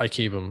hope. I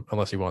keep him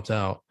unless he wants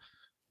out.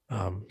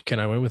 Can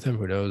I win with him?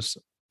 Who knows?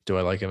 Do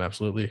I like him?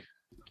 Absolutely.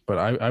 But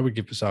I would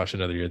give Bisaccia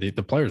another year.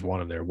 The players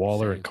want him there.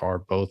 Waller Same. and Carr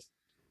both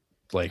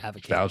like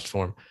Advocate. vouched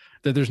for him.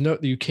 That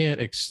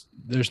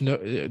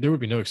there would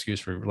be no excuse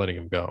for letting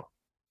him go.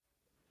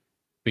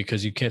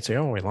 Because you can't say,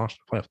 oh, we lost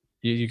the playoffs.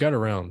 You got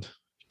around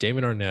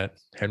Damon Arnett,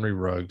 Henry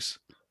Ruggs,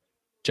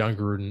 John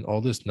Gruden,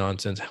 all this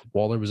nonsense.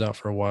 Waller was out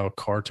for a while.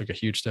 Carr took a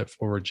huge step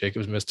forward.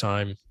 Jacobs missed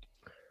time.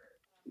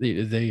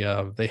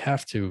 They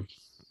have to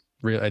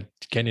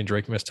Kenyon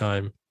Drake missed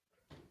time.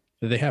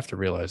 They have to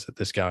realize that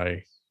this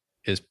guy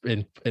is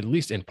at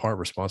least in part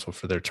responsible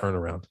for their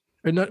turnaround,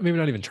 or maybe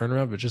not even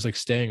turnaround, but just like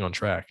staying on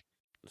track.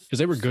 Because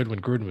they were good when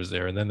Gruden was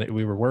there, and then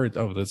we were worried,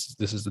 oh, this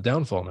is the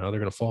downfall now. They're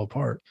going to fall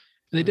apart.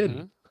 And they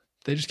didn't.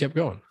 They just kept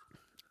going,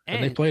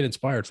 and they played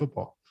inspired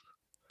football.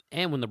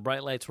 And when the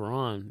bright lights were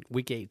on,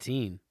 week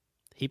 18,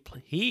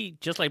 he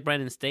just like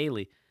Brandon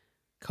Staley,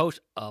 coached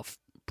a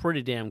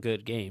pretty damn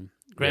good game.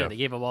 Granted, Yeah. they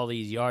gave up all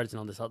these yards and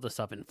all this other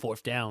stuff in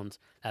fourth downs.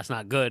 That's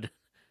not good.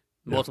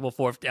 Yeah. Multiple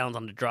fourth downs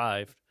on the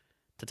drive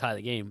to tie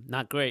the game.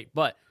 Not great,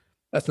 but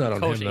That's not on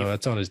him, Coach, though. if-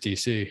 That's on his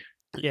DC.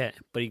 yeah,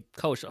 but he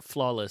coached a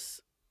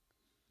flawless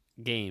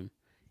game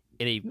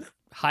in a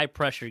high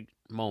pressure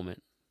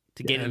moment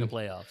to get Yeah, in the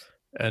playoffs.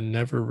 And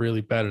never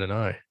really batted an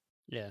eye,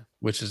 Yeah.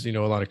 which is, a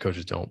lot of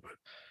coaches don't. But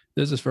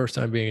this is his first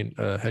time being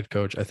a head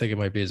coach. I think it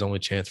might be his only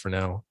chance for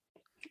now.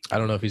 I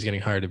don't know if he's getting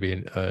hired to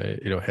be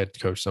head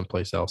coach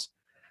someplace else.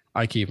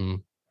 I keep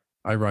him.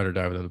 I ride or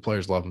die with him. The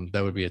players love him.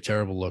 That would be a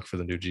terrible look for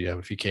the new GM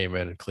if he came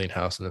in and cleaned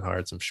house and then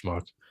hired some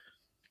schmuck.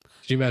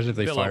 Could you imagine if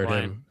they Bill fired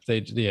O'Brien. him?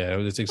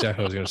 That's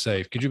exactly what I was going to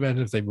say. Could you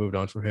imagine if they moved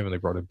on from him and they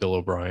brought in Bill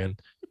O'Brien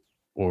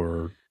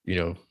or,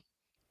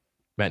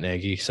 Matt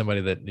Nagy, somebody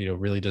that,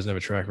 really doesn't have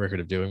a track record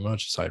of doing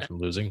much aside from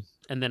losing?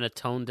 And then a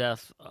tone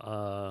deaf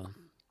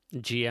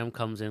GM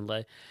comes in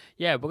like,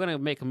 yeah, we're gonna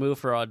make a move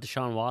for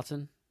Deshaun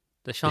Watson.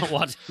 Deshaun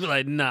Watson be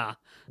like, nah,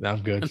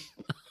 I'm good.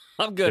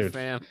 I'm good, Dude.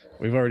 fam.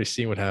 We've already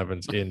seen what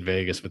happens in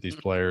Vegas with these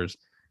players.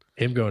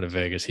 Him going to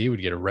Vegas, he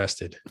would get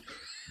arrested.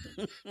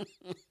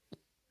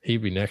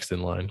 He'd be next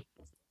in line.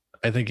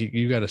 I think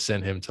you got to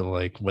send him to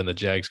like when the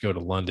Jags go to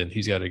London,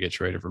 he's got to get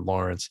traded for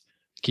Lawrence.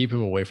 Keep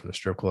him away from the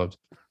strip clubs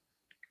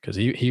because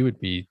he would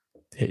be.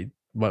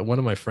 One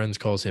of my friends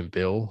calls him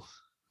Bill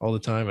all the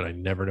time, and I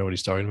never know what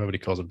he's talking about. But he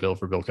calls him Bill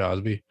for Bill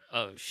Cosby,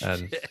 Oh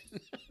shit.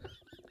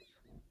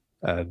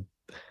 and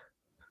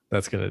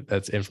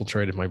that's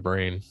infiltrated my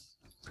brain.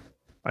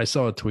 I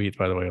saw a tweet,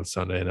 by the way, on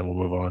Sunday, and then we'll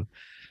move on.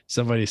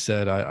 Somebody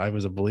said I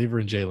was a believer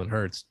in Jalen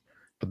Hurts,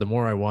 but the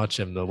more I watch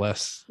him,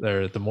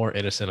 the more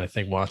innocent I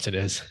think Watson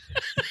is.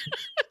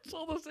 It's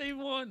all the same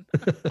one.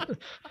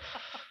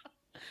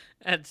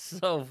 That's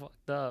so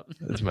fucked up.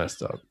 It's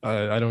messed up.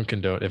 I don't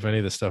condone if any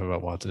of the stuff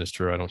about Watson is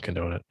true. I don't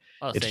condone it.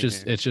 Oh, It's same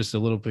just here. it's just a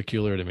little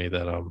peculiar to me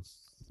that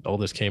all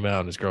this came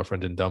out and his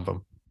girlfriend didn't dump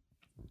him,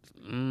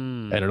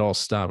 and it all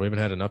stopped. We haven't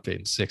had an update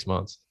in 6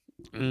 months.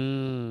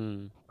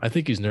 I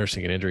think he's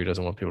nursing an injury he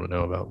doesn't want people to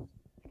know about.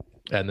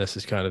 And this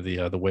is kind of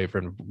the way for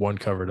him: 1,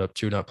 cover it up;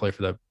 2, not play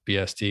for that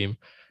BS team;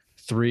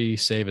 3,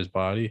 save his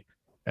body;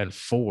 and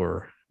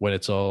 4, when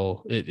it's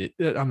all.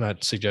 I'm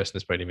not suggesting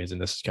this by any means,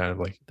 and this is kind of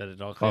like That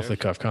it all off clears? the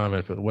cuff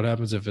comment. But what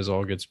happens if this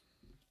all gets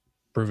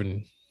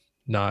proven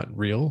not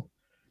real?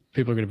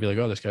 People are going to be like,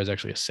 "Oh, this guy's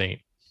actually a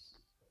saint."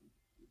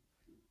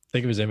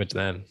 Think of his image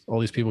then. All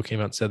these people came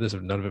out and said this,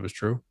 and none of it was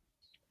true.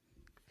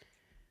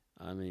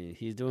 I mean,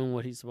 he's doing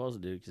what he's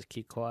supposed to do. Just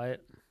keep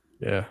quiet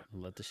Yeah,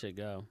 and let the shit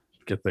go.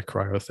 get the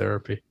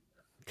cryotherapy.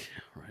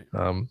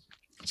 Right.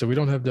 So we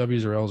don't have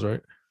W's or L's,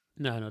 right?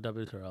 No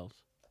W's or L's.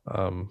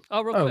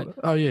 Oh, Real quick.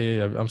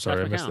 yeah. I'm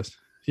sorry, I missed McCown. this.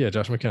 Yeah,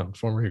 Josh McCown,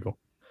 former Eagle.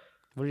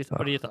 What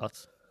are your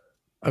thoughts?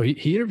 Oh,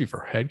 he interviewed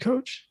for head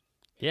coach.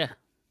 Yeah.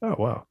 Oh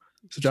wow.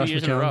 So 2 Josh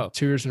years in a row. McCown,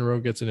 2 years in a row,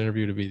 gets an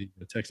interview to be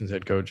the Texans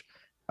head coach.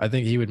 I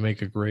think he would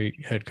make a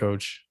great head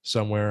coach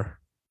somewhere.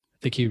 I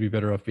think he would be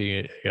better off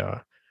being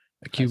a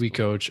QB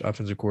coach,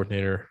 offensive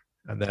coordinator,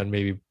 and then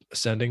maybe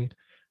ascending.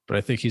 But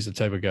I think he's the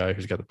type of guy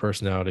who's got the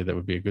personality that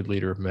would be a good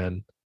leader of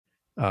men.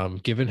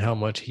 Given how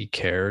much he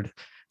cared,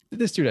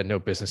 this dude had no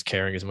business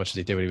caring as much as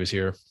he did when he was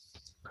here.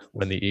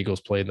 When the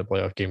Eagles played in the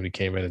playoff game, and he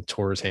came in and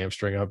tore his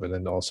hamstring up, and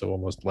then also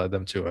almost led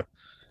them to a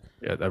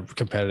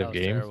competitive That was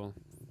game. terrible.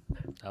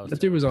 That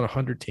dude was on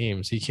 100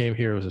 teams. He came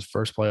here, it was his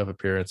first playoff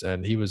appearance,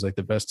 and he was like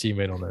the best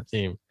teammate on that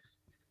team.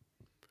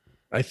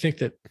 I think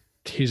that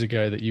he's a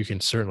guy that you can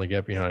certainly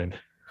get behind.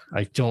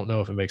 I don't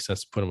know if it makes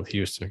sense to put him with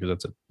Houston because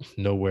that's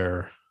a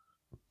nowhere.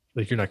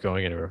 Like, you're not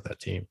going anywhere with that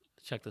team.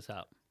 Check this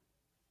out.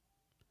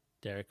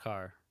 Derek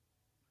Carr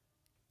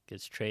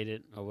gets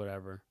traded or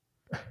whatever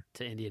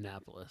to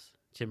Indianapolis.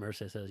 Jim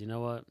Irsay says, you know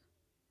what?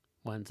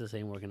 Wentz, this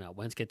ain't working out.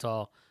 Wentz gets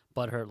all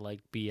butthurt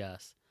like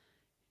BS.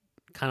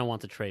 Kind of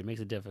wants to trade. Makes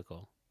it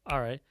difficult.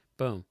 All right.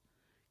 Boom.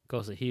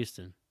 Goes to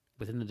Houston.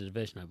 Within the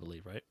division, I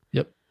believe, right?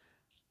 Yep.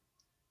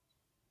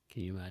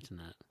 Can you imagine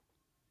that?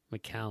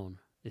 McCown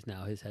is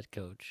now his head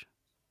coach.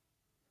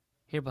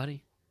 Here,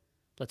 buddy.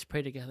 Let's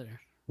pray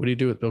together. What do you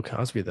do with Bill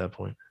Cosby at that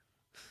point?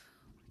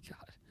 God.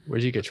 Where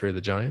did you get traded?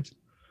 The Giants?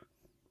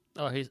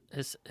 Oh, his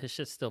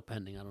shit's still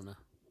pending. I don't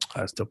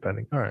know. Still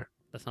pending. All right.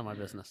 That's not my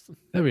business.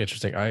 That'd be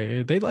interesting.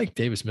 They like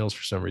Davis Mills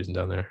for some reason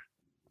down there.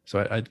 So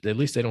at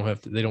least they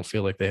don't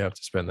feel like they have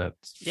to spend that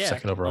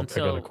second overall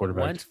pick on the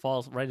quarterback. Wentz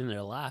falls right in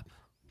their lap.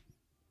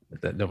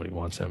 That nobody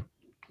wants him.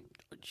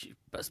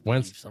 Best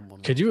Wentz, believe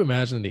someone could you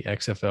imagine the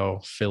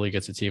XFL? Philly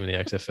gets a team in the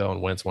XFL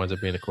and Wentz winds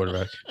up being the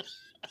quarterback.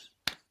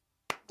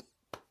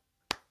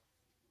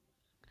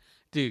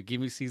 Dude,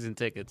 give me season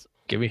tickets.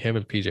 Give me him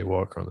and PJ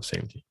Walker on the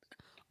same team.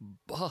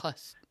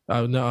 Boss.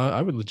 No,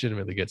 I would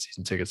legitimately get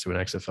season tickets to an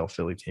XFL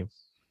Philly team.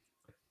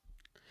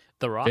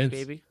 The Rock, Vince,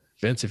 baby.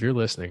 Vince, if you're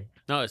listening.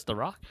 No, it's The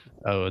Rock.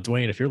 Oh,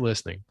 Dwayne, if you're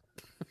listening,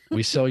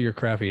 we sell your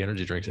crappy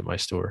energy drinks at my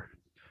store.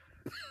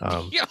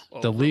 Yo,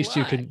 the least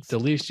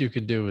relax. you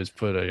can do is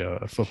put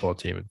a football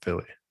team in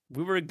Philly.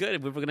 We were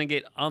good. We were gonna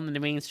get on the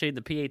main street,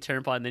 the PA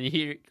Turnpike, and then you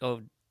hear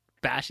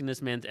bashing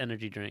this man's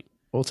energy drink.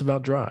 Well, it's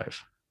about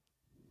drive.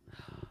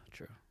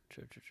 True.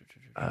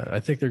 I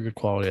think they're good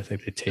quality. I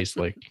think they taste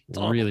like It's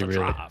all about really, the really.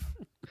 drive.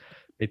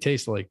 They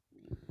taste like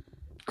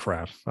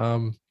crap.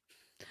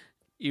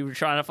 You were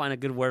trying to find a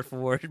good word for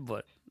word,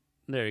 but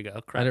there you go.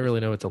 I Crap. didn't really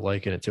know what to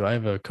liken it to. I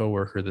have a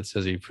coworker that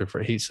says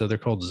so they're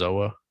called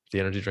Zoa, the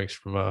energy drinks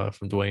from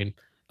Dwayne.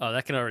 Oh,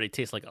 that can already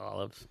taste like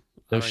olives.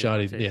 No I don't even know what shot.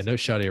 it Yeah, tastes. no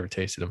shot. Ever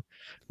tasted them.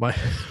 My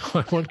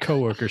one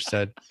coworker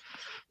said.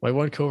 I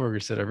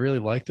really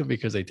like them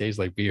because they taste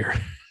like beer.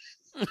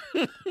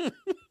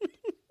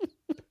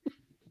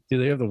 Dude,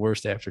 they have the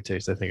worst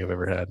aftertaste I think I've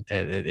ever had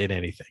in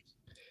anything.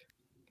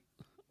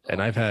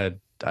 And I've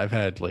had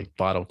like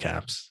bottle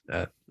caps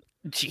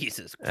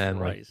Jesus and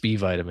like Christ. B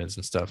vitamins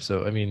and stuff.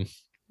 So I mean,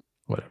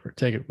 whatever.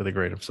 Take it with a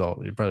grain of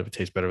salt. It probably would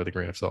taste better with a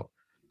grain of salt.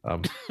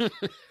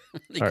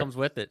 It right. comes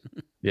with it.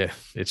 Yeah,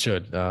 it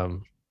should.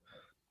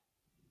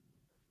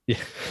 Yeah.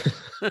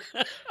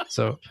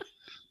 So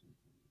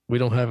we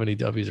don't have any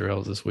W's or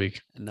L's this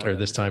week No or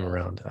this W's or time L's.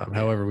 around.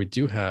 However, we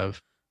do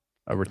have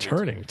a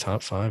returning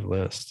top 5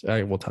 list.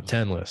 Top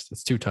 10 list.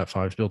 It's 2 top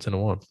 5s built into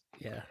one.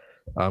 Yeah.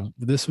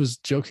 This was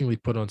jokingly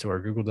put onto our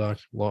Google Doc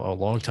a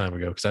long time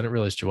ago because I didn't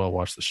realize Joel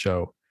watched the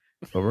show.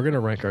 But we're going to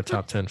rank our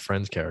top 10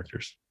 Friends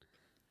characters.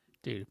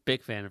 Dude,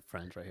 big fan of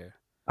Friends right here.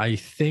 I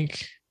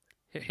think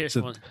Here's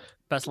So- one.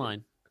 Best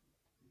line.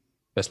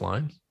 best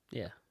line.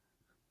 Yeah.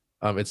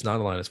 It's not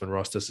a line. It's when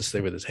Ross does to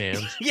stay with his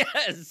hands.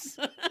 Yes.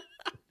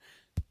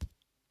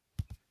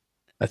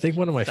 I think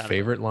one of my Sounded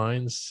favorite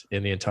lines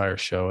in the entire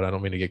show, and I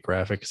don't mean to get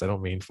graphic because I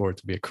don't mean for it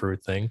to be a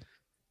crude thing,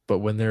 but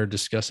when they're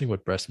discussing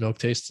what breast milk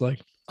tastes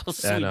like, Oh,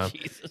 sweet And,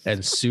 Jesus.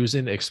 and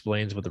Susan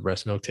explains what the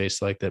breast milk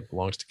tastes like that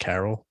belongs to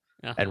Carol,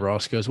 Uh-huh. and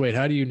Ross goes, "Wait,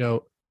 how do you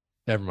know?"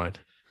 Never mind.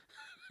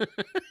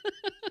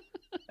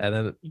 And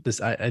then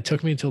it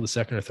took me until the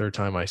second or third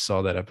time I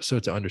saw that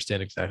episode to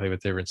understand exactly what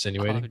they were Oh,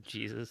 insinuating.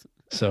 Jesus.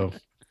 So,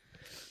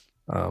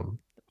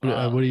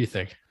 what do you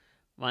think?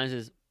 Mine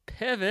is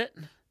pivot.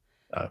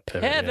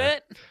 Pivot. yeah.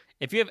 Pivot.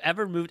 If you have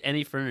ever moved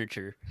any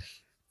furniture,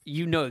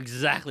 you know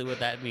exactly what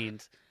that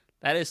means.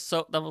 That was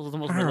the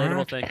most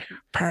relatable thing.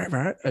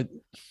 Pivot.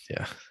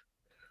 Yeah.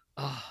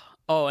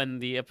 Oh,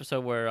 and the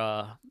episode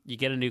where you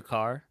get a new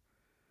car,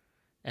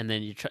 and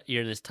then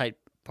you're in this tight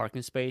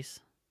parking space.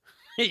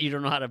 You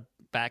don't know how to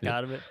back Yeah.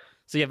 out of it,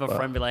 so you have a Well-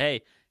 friend be like,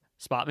 "Hey,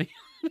 spot me.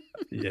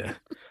 Yeah.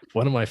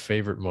 One of my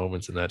favorite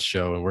moments in that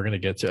show, and we're going to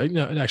get to,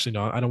 no, actually,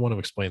 no, I don't want to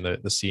explain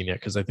the scene yet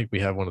because I think we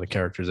have one of the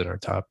characters in our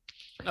top.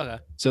 Okay.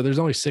 So there's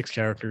only 6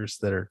 characters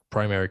that are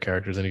primary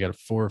characters, and you got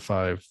 4 or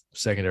 5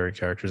 secondary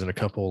characters and a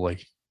couple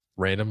like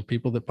random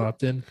people that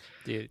popped in.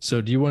 Dude.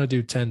 So do you want to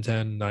do 10,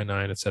 10, 9,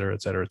 9, et cetera,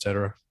 et cetera, et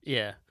cetera?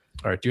 Yeah.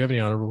 All right. Do you have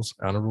any honorables?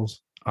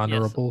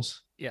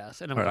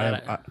 Yes. And I'm All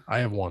glad right, I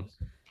have one.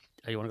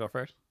 Oh, you want to go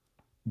first?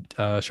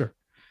 Sure.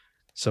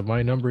 So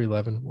my number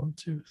 11, 1,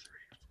 2,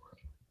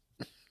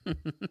 3, 4.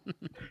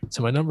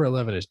 So my number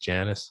 11 is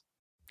Janice.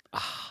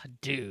 Ah,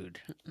 dude,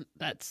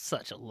 that's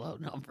such a low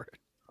number.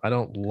 I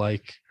don't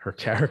like her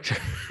character.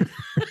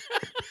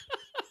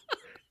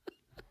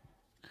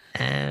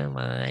 Oh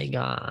my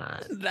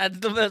god. That's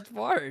the best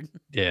part.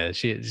 Yeah,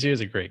 she is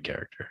a great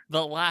character.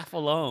 The laugh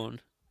alone.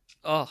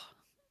 Oh,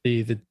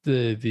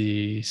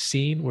 The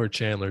scene where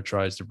Chandler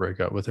tries to break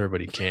up with her,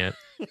 but he can't,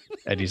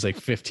 and he's like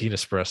 15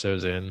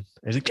 espressos in. And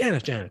he's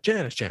like,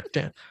 Janice,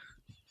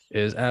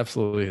 is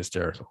absolutely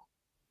hysterical.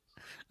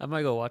 I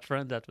might go watch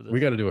Friends after this. We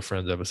got to do a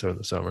Friends episode in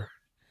the summer.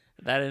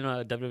 That in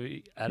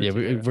WWE. Yeah,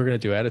 Attitude Era. we're gonna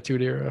do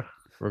Attitude Era.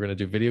 We're gonna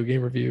do video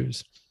game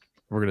reviews.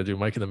 We're gonna do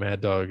Mike and the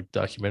Mad Dog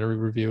documentary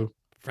review.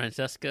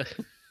 Francesca.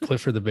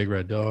 Clifford the Big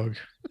Red Dog.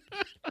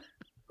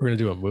 We're gonna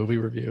do a movie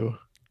review.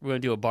 We're gonna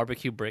do a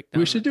barbecue breakdown.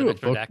 We should do a The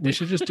book. Redacted. We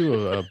should just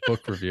do a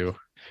book review.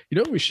 You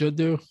know what we should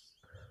do?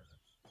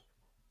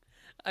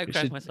 I We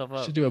cracked myself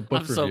up. should do a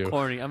book I'm review. so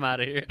corny. I'm out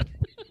of here.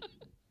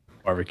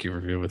 Barbecue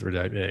review with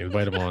Redacted. Yeah,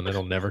 invite them on.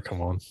 It'll never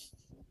come on.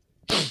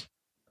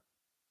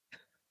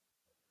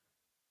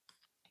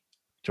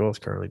 Joel's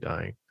currently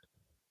dying.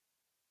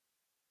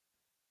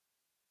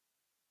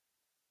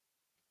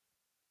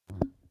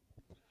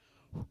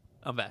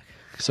 I'm back.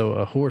 So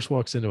a horse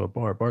walks into a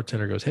bar.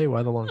 Bartender goes, "Hey,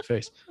 why the long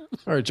face?"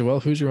 All right, Joel,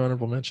 who's your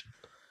honorable mention?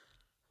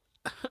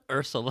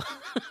 Ursula.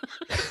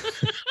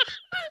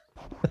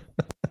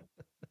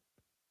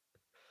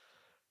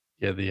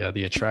 Yeah,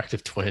 the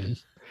attractive twin,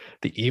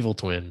 the evil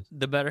twin.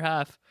 The better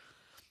half.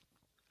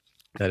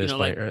 That is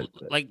my.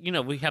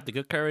 We have the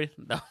good curry.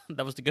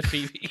 That was the good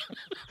Phoebe.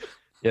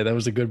 Yeah, that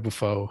was a good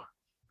Buffo,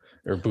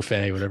 or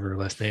Buffet, whatever her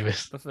last name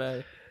is.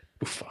 Buffet.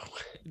 Buffo.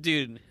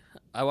 Dude,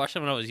 I watched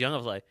them when I was young. I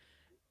was like,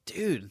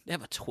 dude, they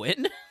have a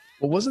twin?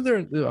 Well, wasn't there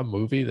a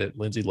movie that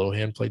Lindsay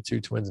Lohan played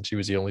 2 twins and she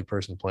was the only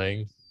person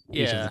playing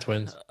each of the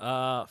twins?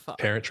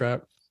 Parent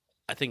Trap.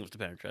 I think it was the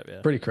Parent Trap.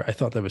 Yeah. Pretty. I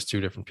thought that was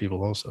 2 different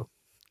people also.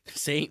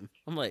 Same.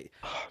 I'm like,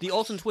 the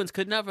Olsen twins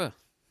could never.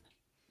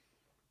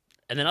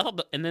 And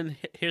then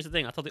here's the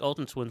thing. I thought the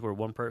Olsen twins were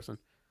one person.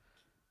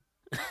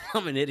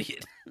 I'm an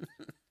idiot.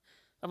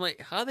 I'm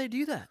like, how do they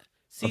do that?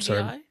 CGI? I'm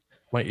sorry.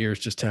 My ears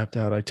just tapped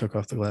out. I took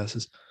off the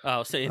glasses. I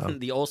was saying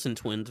the Olsen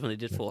twins when they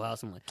did Full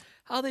House. I'm like,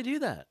 how do they do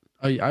that?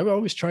 I've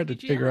always tried to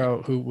CGI. figure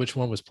out which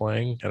one was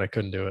playing, and I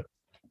couldn't do it.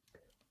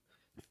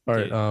 All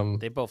right. Dude,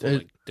 they both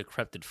look like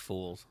decrepit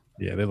fools.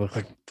 Yeah, they look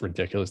like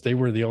ridiculous. They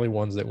were the only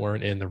ones that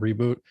weren't in the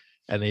reboot,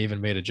 and they even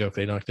made a joke.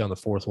 They knocked down the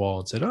 4th wall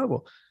and said, "Oh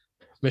well,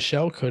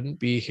 Michelle couldn't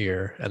be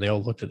here," and they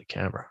all looked at the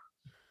camera.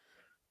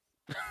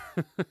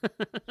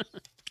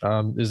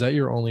 Is that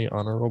your only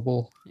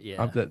honorable?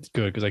 Yeah. That's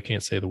good because I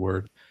can't say the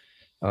word.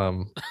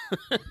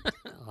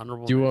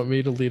 Honorable. Do you want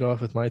me to lead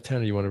off with my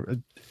 10, or you want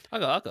to?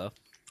 I'll go.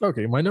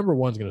 Okay, my number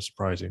 1's going to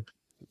surprise you.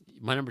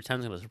 My number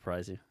 10 is going to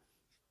surprise you.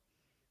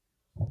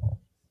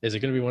 Is it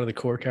going to be one of the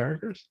core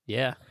characters?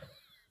 Yeah.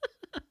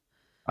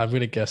 I'm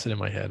going to guess it in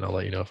my head, and I'll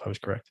let you know if I was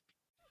correct.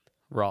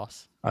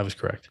 Ross. I was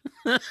correct.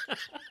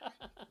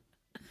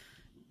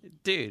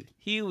 Dude,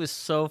 he was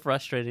so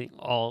frustrating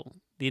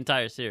the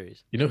entire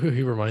series. You know who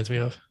he reminds me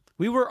of?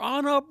 We were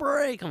on a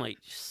break. I'm like,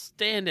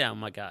 stand down,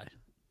 my guy.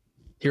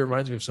 He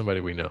reminds me of somebody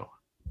we know.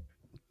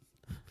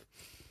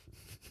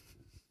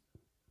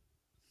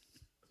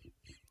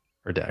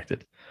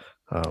 Redacted.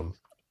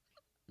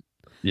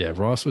 Yeah,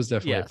 Ross was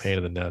definitely a pain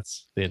in the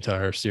nuts the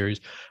entire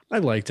series. I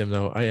liked him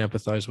though. I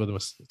empathized with him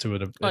to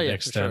an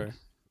extent.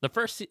 For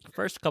sure. The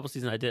first couple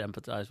seasons, I did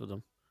empathize with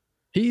him.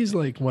 He's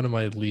like one of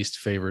my least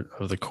favorite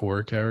of the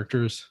core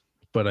characters,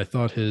 but I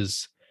thought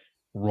his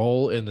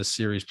role in the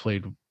series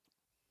played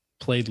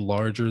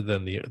larger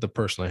than the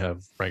person I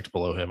have ranked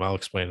below him. I'll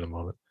explain in a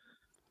moment.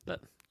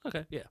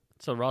 Okay, yeah.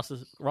 So Ross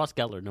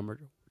Geller,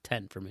 number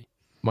 10 for me.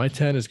 My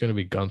 10 is going to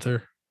be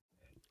Gunther.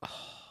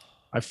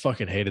 I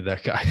fucking hated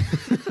that guy.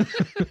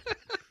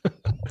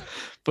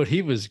 But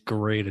he was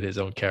great at his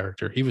own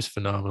character. He was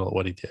phenomenal at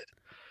what he did.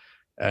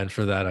 And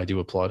for that, I do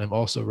applaud him.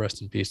 Also,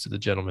 rest in peace to the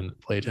gentleman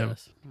that played him.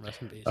 Yes,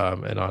 rest in peace.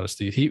 And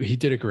honestly, he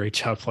did a great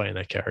job playing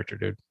that character,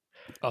 dude.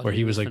 Where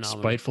he was like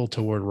phenomenal. spiteful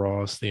toward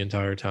Ross the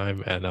entire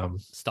time and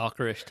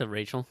Stalkerish to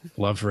Rachel.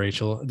 loved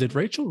Rachel. Did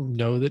Rachel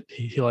know that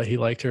he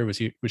liked her? Was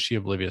she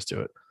oblivious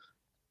to it?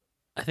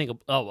 I think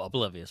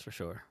oblivious for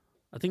sure.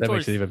 I think That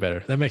makes it even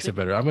better. That makes it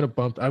better. I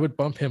would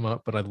bump him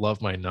up, but I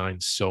love my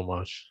 9 so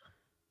much.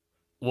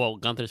 Well,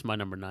 Gunther's my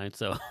number 9,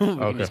 so we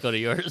can just go to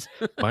yours.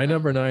 My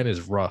number 9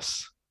 is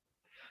Russ.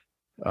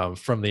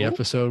 From the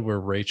episode where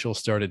Rachel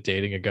started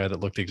dating a guy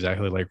that looked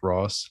exactly like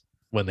Ross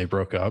when they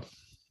broke up.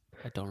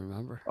 I don't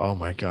remember. Oh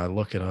my god,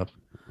 look it up.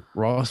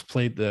 Ross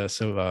played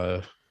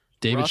David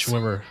Russ?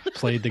 Schwimmer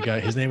played the guy.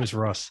 His name is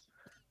Russ.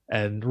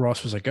 And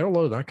Ross was like, "Get a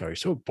load of that guy.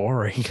 He's so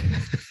boring."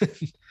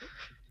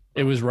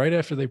 It was right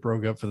after they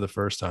broke up for the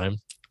first time,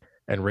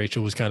 and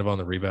Rachel was kind of on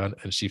the rebound,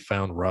 and she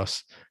found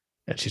Russ,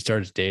 and she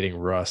started dating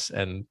Russ,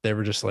 and they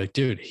were just like,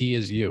 "Dude, he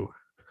is you,"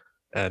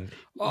 and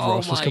Oh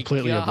Ross was my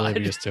completely God.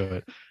 oblivious to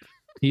it.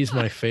 He's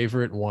my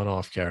favorite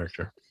one-off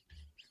character.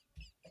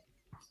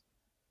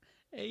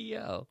 Hey,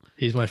 yo.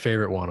 He's my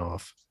favorite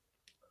one-off.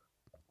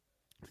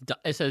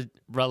 It says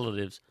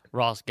relatives,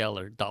 Ross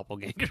Geller,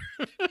 doppelganger.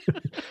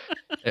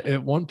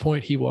 At one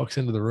point, he walks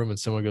into the room, and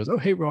someone goes, "Oh,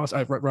 hey, Ross,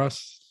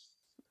 Ross."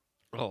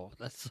 Oh,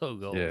 that's so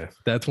gold. Yeah,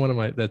 that's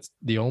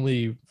the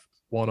only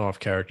one-off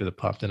character that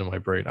popped into my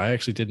brain. I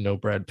actually didn't know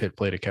Brad Pitt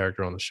played a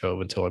character on the show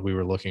until we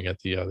were looking at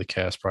the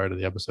cast prior to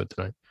the episode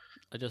tonight.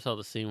 I just saw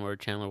the scene where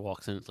Chandler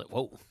walks in. It's like,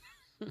 whoa.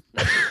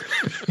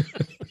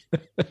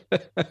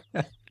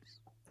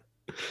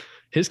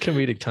 His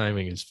comedic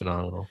timing is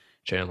phenomenal.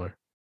 Chandler.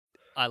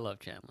 I love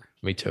Chandler.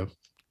 Me too.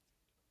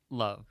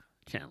 Love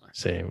Chandler.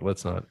 Same.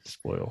 Let's not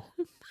spoil.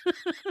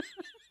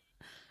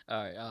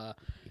 All right.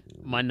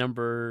 My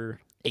number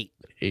 8.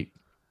 8.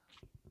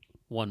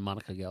 One,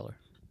 Monica Geller.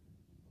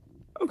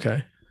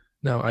 Okay.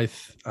 No,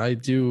 I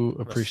do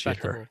appreciate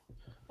her.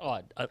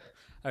 Respectable. Oh,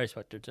 I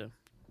respect her too.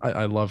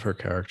 I love her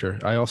character.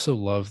 I also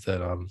love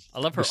that. I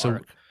love her So-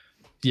 arc.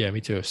 Yeah,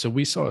 me too. So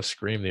we saw a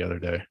Scream the other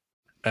day,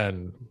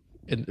 and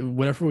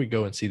whenever we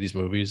go and see these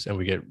movies, and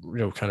we get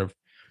kind of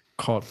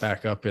caught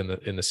back up in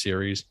the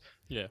series,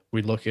 Yeah.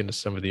 we look into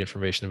some of the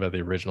information about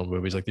the original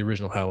movies, like the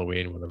original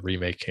Halloween when the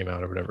remake came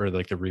out or whatever, or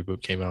like the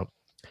reboot came out.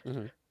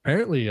 Mhm.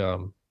 Apparently,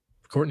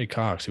 Courtney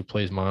Cox, who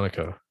plays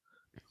Monica,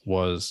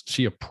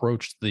 she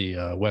approached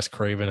the Wes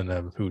Craven and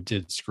them who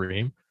did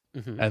Scream,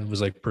 Mhm. and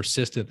was like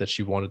persistent that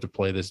she wanted to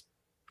play this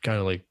kind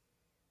of like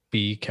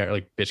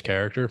bitch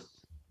character.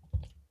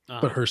 Uh-huh.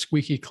 But her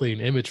squeaky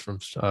clean image from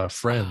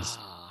Friends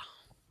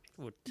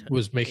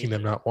was making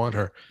them not want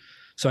her.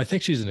 So I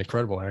think she's an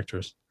incredible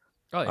actress.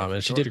 Oh, yeah,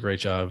 And she did a great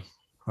job.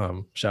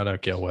 Shout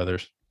out Gail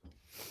Weathers.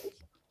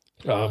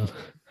 You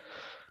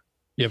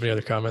have any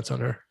other comments on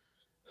her?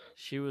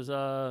 She was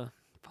The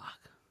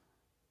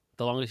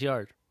Longest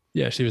Yard.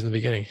 Yeah, she was in the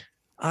beginning.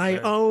 I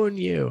Right. own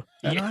you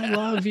and I Yeah.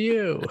 love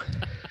you.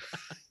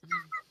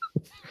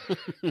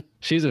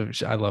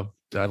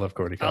 I love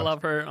Courtney Cox. I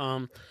love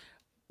her.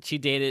 She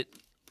dated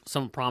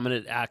some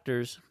prominent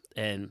actors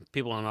and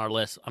people on our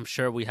list. I'm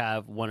sure we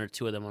have one or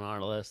two of them on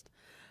our list.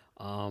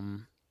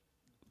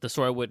 The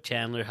story with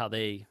Chandler, how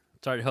they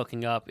started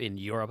hooking up in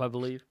Europe, I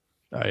believe.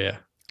 Oh yeah.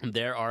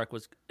 Their arc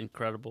was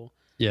incredible.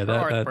 Yeah, Her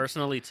arc that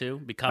personally too,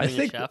 becoming a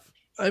think- chef.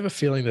 I have a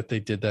feeling that they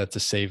did that to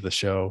save the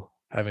show,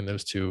 having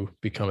those two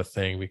become a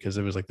thing, because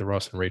it was like the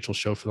Ross and Rachel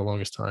show for the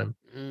longest time.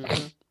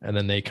 Mhm. And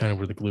then they kind of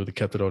were the glue that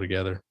kept it all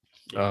together.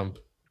 Yeah.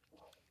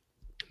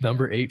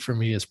 Number 8 for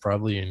me is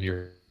probably in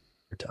your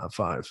top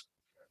 5.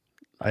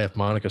 I have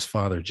Monica's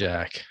father,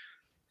 Jack.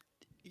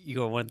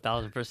 You are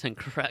 1000%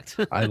 correct.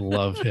 I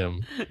love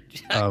him.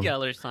 Jack Um,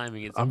 Geller's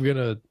timing is I'm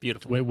gonna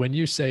beautiful. when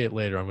you say it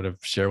later, I'm gonna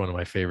share one of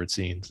my favorite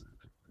scenes.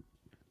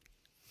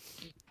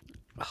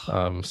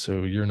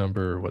 So you're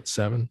number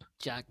 7?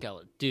 Jack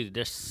Geller, dude.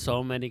 There's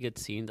so many good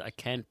scenes. I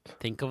can't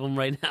think of them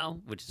right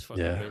now, which is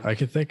fucking Yeah, crazy. I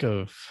can think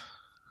of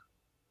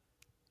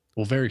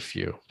very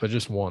few, but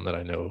just one that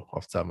I know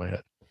off the top of my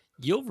head.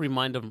 You'll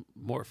remind him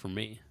more for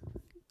me.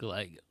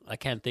 Like I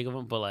can't think of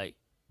him, but like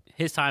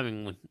his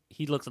timing when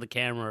he looks at the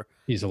camera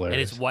He's and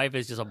hilarious. his wife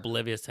is just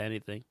oblivious to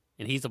anything,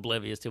 and he's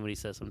oblivious to when he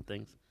says some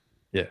things.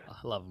 Yeah.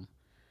 I love him.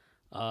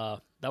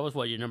 That was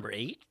what, your number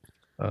 8?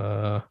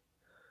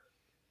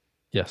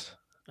 Yes.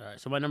 All right,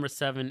 so my number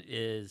 7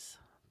 is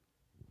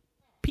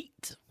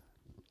Pete.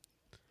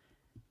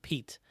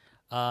 Pete.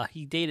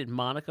 He dated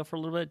Monica for a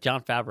little bit.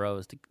 John Favreau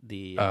is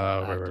the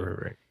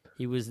actor. Right.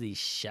 He was the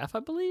chef, I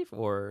believe,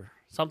 or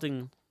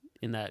something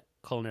in that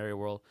culinary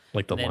world.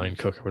 Like the Then- line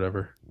cook or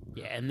whatever.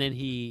 Yeah, and then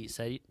he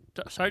said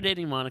started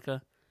dating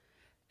Monica,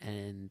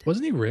 and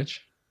Wasn't he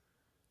rich?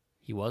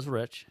 he was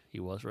rich. He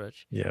was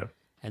rich, Yeah.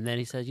 and then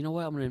he said, "You know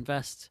what? I'm going to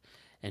invest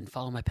and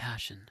follow my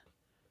passion.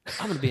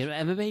 I'm going to be an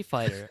MMA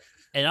fighter."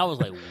 And I was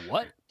like,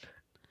 "What?"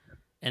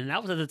 And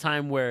that was at the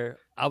time where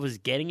I was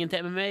getting into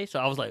MMA, so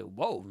I was like,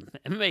 "Whoa,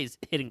 MMA is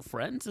hitting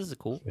friends. This is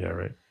cool." Yeah,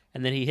 right.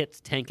 And then he hits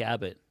Tank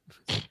Abbott.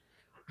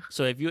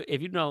 So if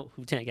you know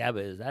who Tank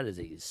Abbott is, that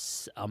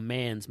is a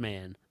man's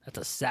man. That's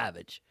a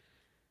savage.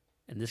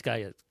 And this guy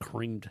is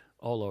creamed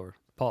all over.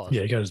 Pause.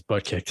 Yeah, he got his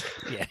butt kicked.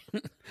 Yeah.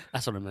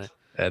 That's what I meant.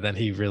 And then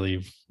he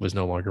really was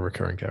no longer a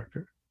recurring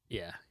character.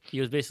 Yeah. He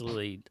was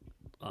basically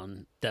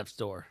on death's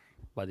door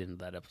by the end of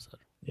that episode.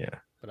 Yeah.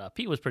 But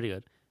Pete was pretty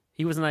good.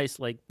 He was nice,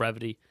 like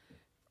brevity,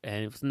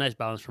 and it was a nice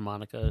balance for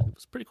Monica. It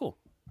was pretty cool.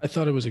 I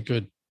thought it was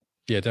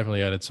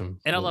definitely added some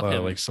And I love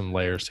him. like some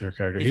layers to her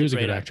character. He's He a was a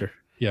great good actor.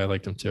 Yeah, I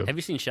liked him too. Have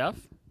you seen Chef?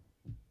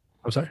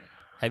 I'm sorry?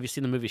 Have you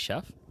seen the movie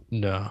Chef?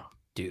 No.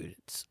 Dude,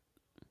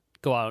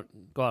 go out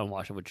and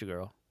watch it with your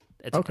girl.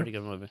 It's a Okay. pretty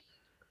good movie.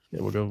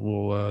 Yeah,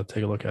 we'll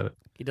take a look at it.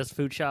 He does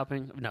food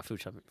shopping. Not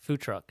food shopping. Food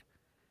truck.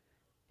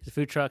 He's a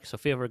food truck.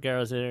 Sofia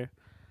Vergara's in there.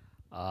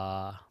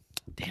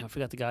 Damn, I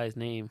forgot the guy's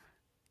name.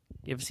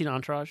 You ever seen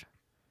Entourage?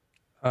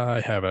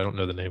 I have. I don't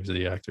know the names of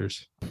the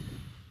actors.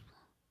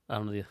 I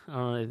don't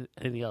know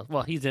anything else.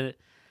 Well, he's in it.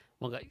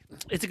 One guy.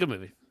 It's a good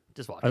movie.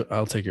 Just watch.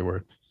 I'll take your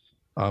word.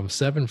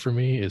 7 for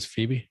me is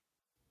Phoebe.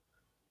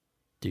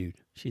 Dude,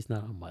 she's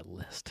not on my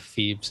list.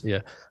 Phoebes,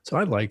 yeah. So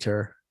I liked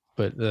her,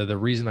 but the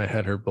reason I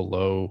had her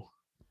below,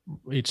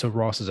 so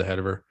Ross is ahead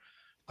of her,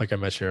 like I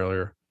mentioned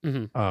earlier,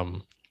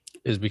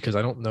 is because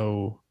I don't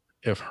know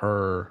if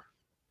her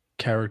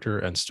character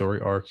and story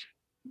arc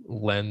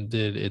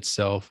lended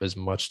itself as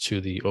much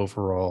to the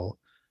overall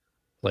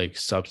like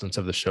substance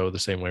of the show the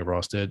same way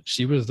Ross did.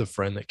 She was the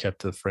friend that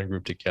kept the friend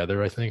group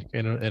together, I think,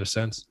 in a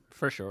sense.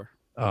 For sure.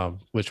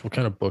 Which will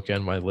kind of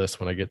bookend my list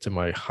when I get to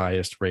my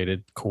highest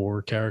rated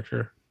core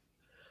character.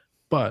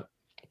 But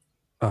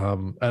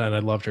and I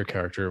loved her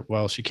character.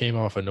 While she came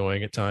off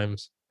annoying at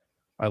times,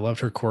 I loved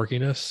her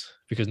quirkiness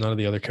because none of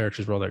the other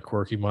characters were all that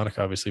quirky.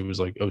 Monica obviously was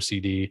like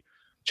OCD.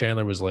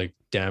 Chandler was like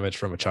damaged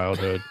from a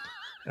childhood.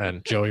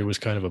 And Joey was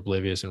kind of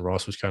oblivious, and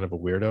Ross was kind of a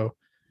weirdo.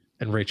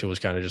 And Rachel was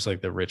kind of just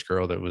like the rich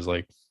girl that was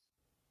like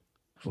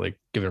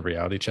giving a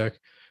reality check.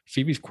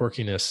 Phoebe's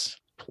quirkiness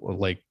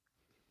like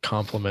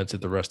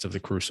complemented the rest of the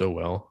crew so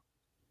well.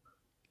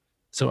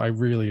 So I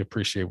really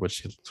appreciate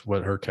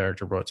what her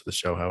character brought to the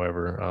show.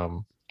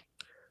 However,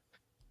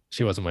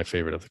 she wasn't my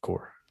favorite of the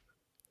core.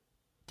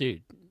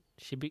 Dude,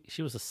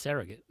 she was a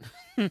surrogate.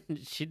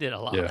 She did a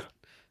lot. Yeah.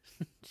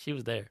 She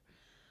was there.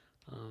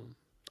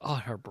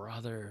 Her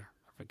brother.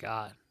 I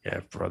forgot. Yeah,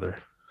 brother.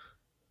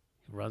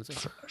 He runs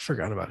it. I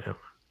forgot about him.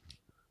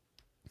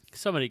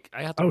 Somebody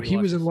I have to he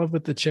rewatch was in this. love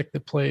with the chick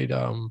that played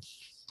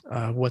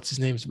what's his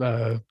name's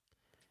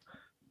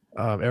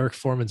Eric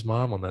Foreman's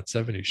mom on that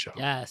 70s show.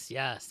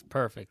 Yes,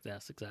 perfect.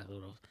 That's exactly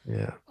what I was.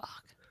 Yeah.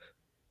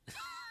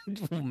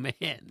 Fuck. Oh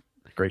man.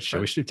 Great show.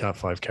 We should do top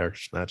 5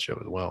 characters from that show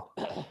as well.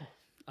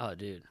 Oh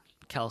dude.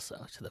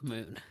 Kelso to the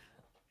moon.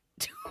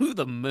 To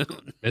the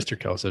moon. Mr.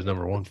 Kelso's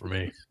number 1 for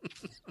me.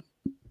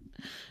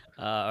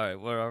 All right,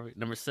 where are we?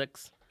 Number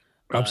 6.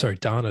 I'm sorry,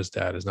 Donna's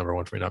dad is number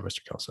 1 for me, not Mr.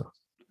 Kelso.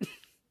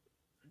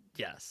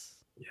 Yes.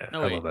 Yeah,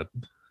 No, I wait. love that.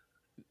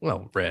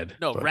 Well, Red.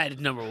 No, but Red is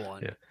number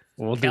 1. Yeah.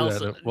 We'll do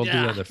Kelso, that. We'll do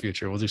that in the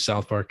future. We'll do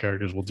South Park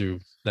characters. We'll do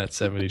that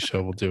 70s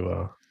show. We'll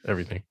do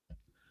everything.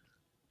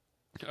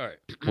 All right.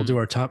 We'll do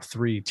our top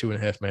 3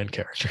 2.5 Men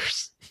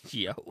characters,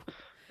 Yo.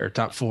 or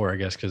top 4, I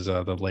guess, because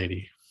the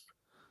lady.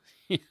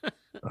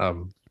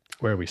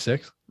 Where are we?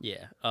 6?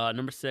 Yeah.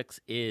 Number 6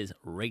 is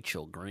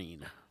Rachel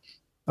Green.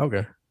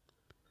 Okay.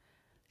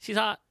 She's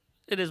hot.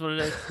 It is what it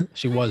is.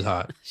 She was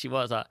hot. She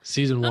was hot.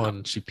 Season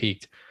 1, she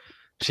peaked.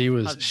 She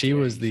was How dare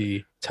you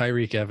the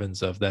Tyreek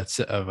Evans of that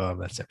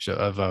show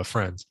of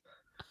Friends.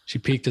 She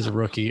peaked as a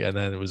rookie, and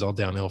then it was all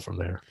downhill from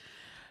there.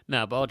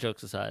 No, but all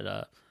jokes aside,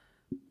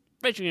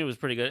 Rachel Green was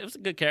pretty good. It was a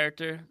good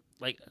character.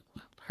 Like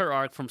her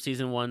arc from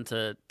season 1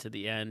 to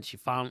the end, she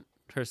found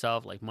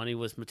herself. Like money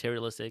was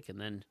materialistic, and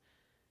then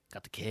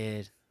got the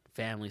kid,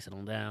 family,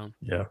 settled down,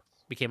 Yeah.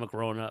 became a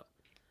grown up.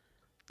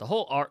 The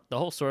whole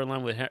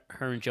storyline with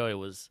her and Joey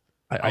was.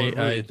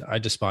 I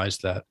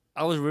despised that.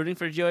 I was rooting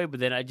for Joey, but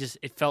then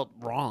it felt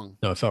wrong.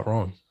 No, it felt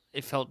wrong.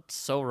 It felt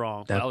so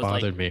wrong. That I was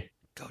bothered like, me.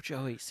 go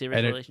Joey, serious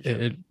And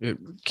relationship.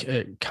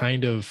 it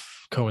kind of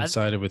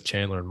coincided with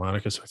Chandler and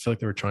Monica, so I feel like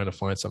they were trying to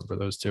find something for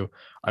those two.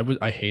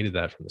 I hated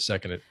that from the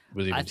second it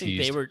was even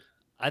teased.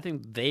 I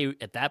think they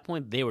at that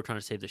point they were trying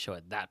to save the show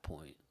at that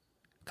point.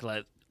 Cause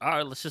like, all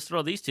right, let's just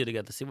throw these two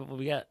together, see what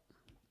we got.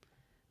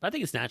 But I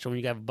think it's natural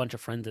when you have a bunch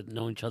of friends that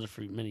know each other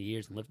for many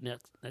years and live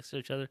next to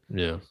each other.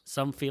 Yeah,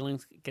 Some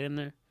feelings get in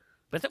there.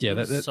 But that Yeah,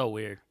 was so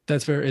weird.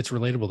 it's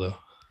relatable though.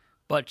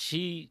 But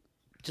she,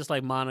 just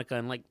like Monica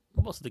and like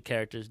most of the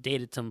characters,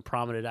 dated some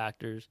prominent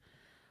actors.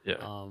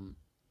 Yeah,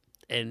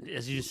 And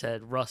as you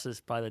said, Russ is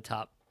probably the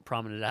top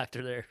prominent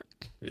actor there.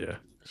 yeah.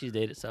 She's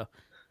dated, so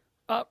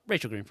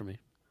Rachel Green for me.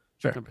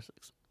 Fair. Number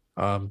 6.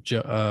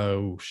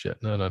 Oh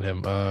shit, no, not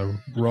him.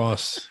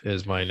 Ross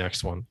is my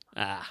next one.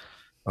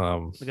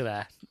 Look at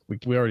that.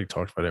 We already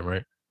talked about him,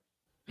 right?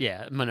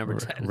 Yeah, my number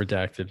 10.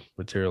 Redacted,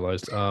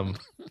 materialized.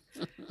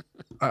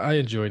 I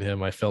enjoyed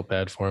him. I felt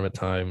bad for him at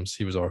times.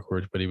 He was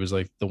awkward, but he was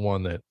like the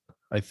one that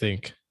I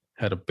think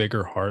had a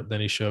bigger heart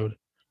than he showed.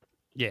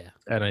 Yeah.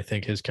 And I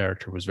think his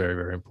character was very,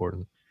 very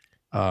important.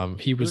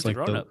 He was the like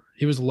grown-up.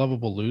 he was a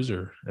lovable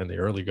loser in the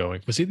early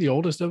going. Was he the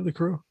oldest of the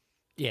crew?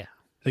 Yeah.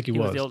 I think he He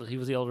was was. the older. He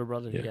was the older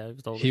brother. Yeah. Yeah, he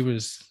was the oldest. He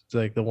was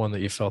like the one that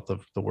you felt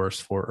the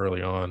worst for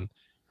early on.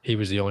 He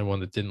was the only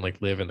one that didn't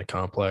like live in the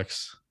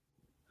complex.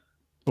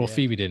 Well, Yeah.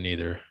 Phoebe didn't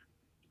either,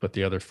 but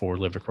the other 4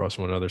 lived across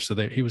one another. So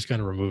he was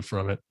kind of removed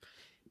from it.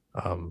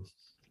 I He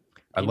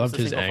was loved a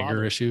his single anger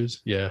father.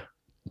 issues. Yeah.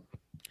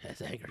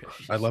 His anger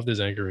issues. I loved his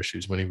anger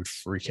issues when he would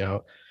freak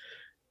out.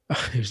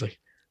 He was like,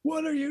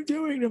 "What are you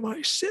doing to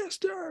my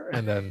sister?"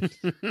 And then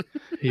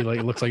he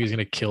like looks like he's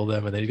gonna kill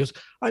them, and then he goes,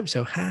 "I'm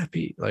so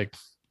happy!" Like,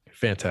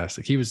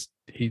 fantastic. He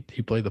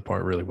played the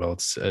part really well.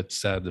 It's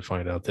sad to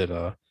find out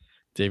that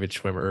David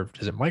Schwimmer. Or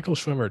is it Michael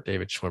Schwimmer or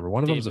David Schwimmer?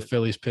 One of them is a David.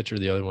 Phillies pitcher.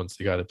 The other one's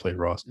the guy that played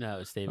Ross. No,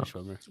 it's David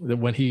Schwimmer.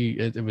 When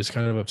it was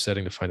kind of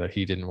upsetting to find out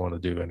he didn't want to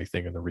do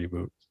anything in the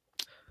reboot.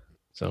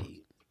 So,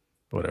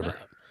 whatever.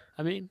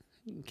 I mean,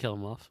 you can kill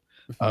him off.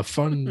 A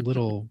fun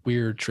little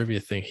weird trivia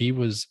thing. He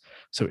was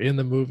so in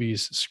the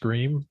movies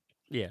Scream,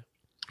 Yeah.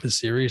 the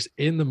series,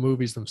 in the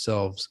movies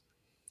themselves,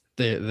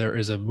 there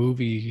is a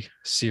movie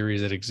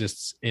series that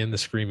exists in the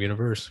Scream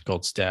universe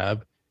called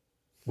Stab,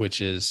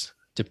 which is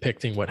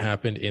depicting what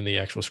happened in the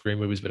actual Scream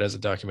movies, but as a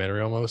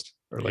documentary almost,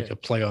 or like Yeah. a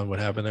play on what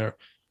happened there.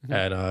 Mhm.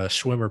 And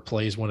Schwimmer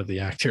plays one of the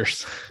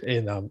actors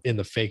in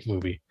the fake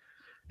movie.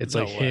 It's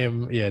No like way.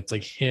 him, yeah, it's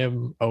like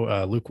him,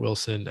 Luke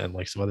Wilson, and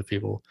like some other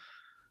people.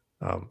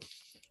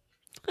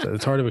 So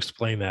it's hard to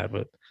explain that,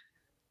 but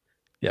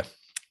yeah,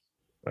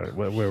 all right,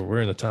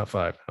 we're in the top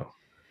 5 now.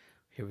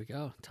 Here we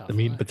go. Top The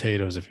meat and 5.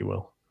 potatoes, if you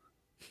will.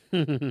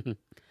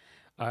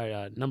 All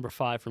right, number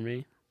 5 for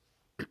me.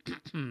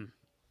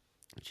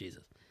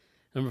 Jesus.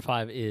 Number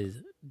 5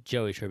 is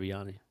Joey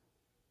Tribbiani.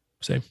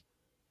 Same.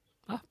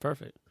 Ah,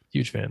 perfect.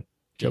 Huge fan.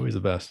 Joey's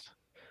the best.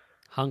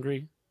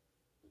 Hungry,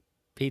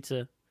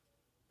 pizza,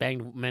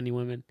 banged many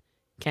women,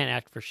 can't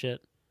act for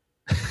shit.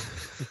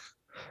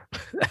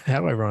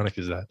 How ironic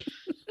is that?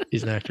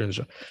 He's an actor in the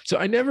show. So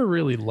I never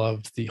really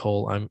loved the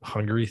whole I'm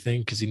hungry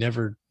thing because he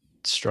never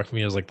struck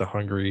me as like the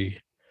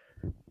hungry.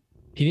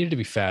 He needed to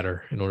be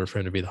fatter in order for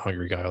him to be the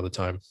hungry guy all the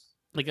time.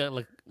 Like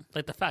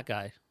the fat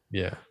guy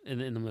Yeah. in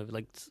the movie.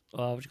 Like,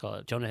 what you call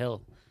it? Jonah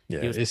Hill.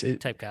 Yeah. He was Is it,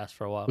 typecast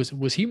for a while.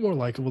 was he more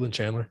likable than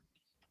Chandler?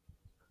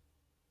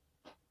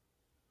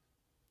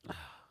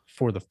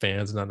 For the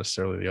fans, not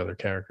necessarily the other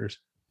characters.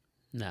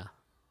 No.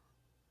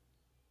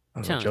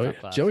 I don't know. Chandler's Joey,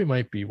 top 5. Joey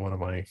might be one of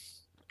my.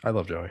 I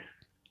love Joey.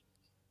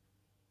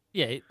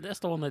 Yeah, that's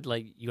the one that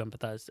like you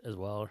empathize as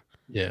well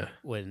Yeah.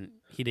 when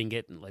he didn't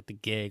get like the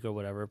gig or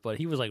whatever, but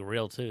he was like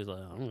real too. He's like,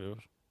 I don't know.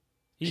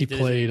 He did his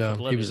played. thing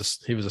for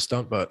He was a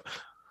stunt butt.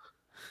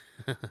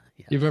 Oblivious.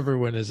 You remember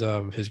when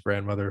his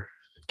grandmother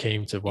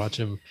came to watch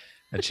him,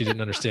 and she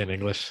didn't understand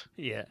English,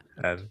 Yeah.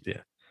 and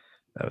yeah,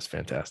 that was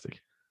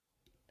fantastic.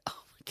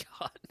 Oh my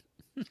god.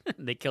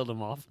 They killed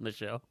him off in the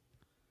show.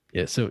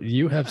 Yeah. So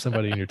you have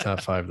somebody in your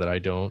top 5 that I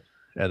don't,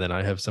 and then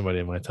I have somebody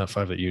in my top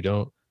 5 that you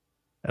don't,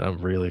 and I'm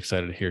really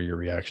excited to hear your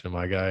reaction to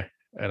my guy,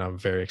 and I'm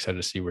very excited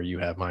to see where you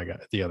have my guy,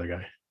 the other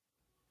guy.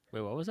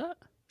 Wait, what was that?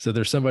 So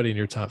there's somebody in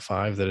your top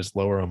 5 that is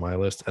lower on my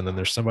list, and then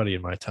there's somebody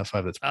in my top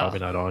 5 that's probably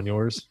not on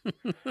yours.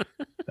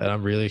 And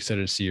I'm really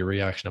excited to see your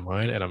reaction to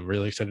mine, and I'm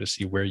really excited to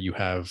see where you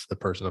have the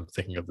person I'm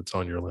thinking of that's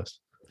on your list.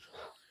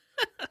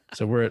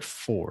 So we're at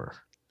 4.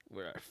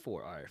 We're at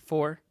 4. All right,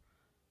 4.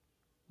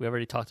 We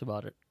already talked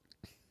about it.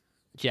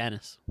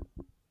 Janice.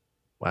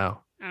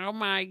 Wow. Oh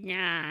my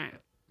god.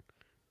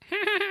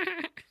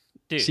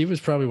 Dude. She was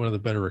probably one of the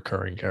better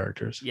recurring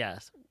characters.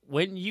 Yes.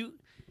 When you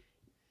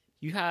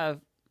have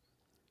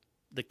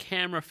the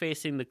camera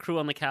facing the crew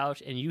on the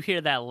couch and you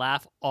hear that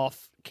laugh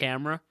off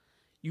camera,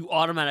 you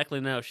automatically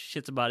know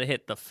shit's about to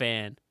hit the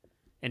fan.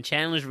 And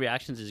Chandler's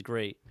reactions is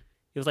great.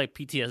 It was like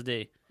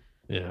PTSD.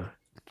 Yeah.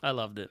 I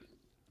loved it.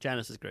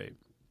 Janice is great.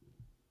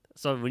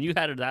 So when you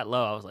had her that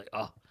low, I was like,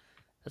 oh,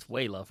 that's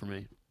way low for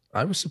me.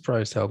 I was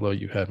surprised how low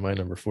you had my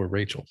number 4,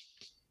 Rachel.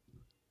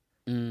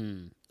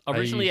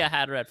 Originally, I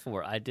had her at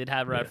 4. I did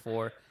have her at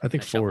 4. I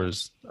think I 4 shuffled.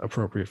 is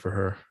appropriate for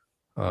her.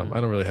 I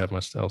don't really have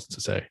much else to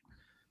say,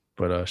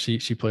 but she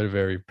played a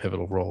very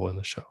pivotal role in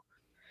the show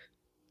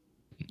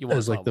You want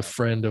as to like talk the about it.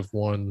 friend of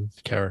one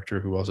character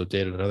who also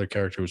dated another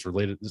character who was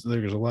related.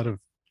 There's a lot of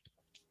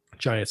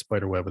giant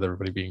spider web with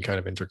everybody being kind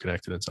of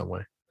interconnected in some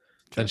way.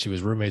 Then she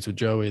was roommates with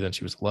Joey. Then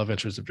she was the love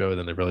interest of Joey.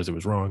 Then they realized it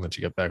was wrong. Then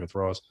she got back with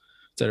Ross,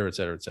 et cetera, et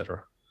cetera, et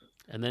cetera.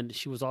 And then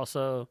she was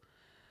also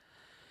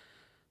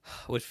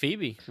with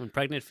Phoebe, when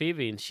pregnant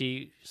Phoebe, and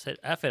she said,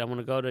 F it, I'm going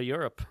to go to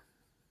Europe.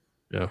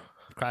 Yeah.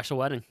 Crash a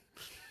wedding.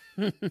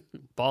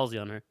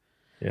 Ballsy on her.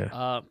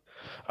 Yeah.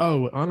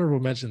 Oh, honorable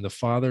mention, the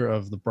father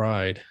of the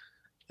bride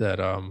that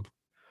Of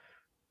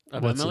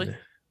what's Emily? it?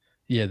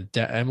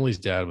 Yeah, Emily's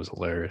dad was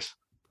hilarious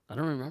I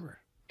don't remember.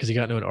 because he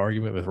got into an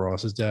argument with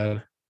Ross's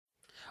dad.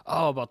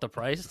 Oh, about the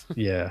price?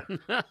 Yeah.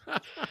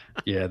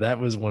 Yeah, that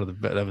was one of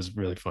the that was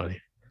really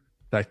funny.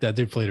 That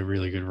dude played a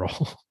really good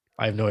role.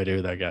 I have no idea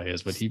who that guy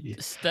is, but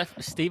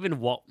Stephen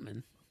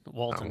Walton.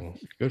 oh,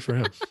 good for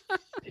him.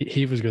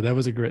 he was good. That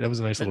was a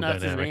nice little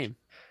That's his dynamic.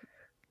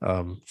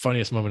 name.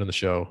 Funniest moment in the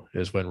show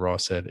is when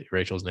Ross said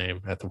Rachel's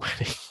name at the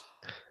wedding.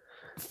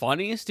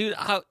 Funniest, dude.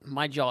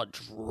 My jaw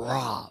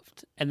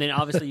dropped. And then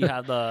obviously you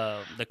have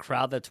the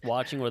crowd that's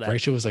watching where that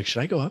Rachel was like,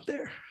 "Should I go up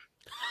there?"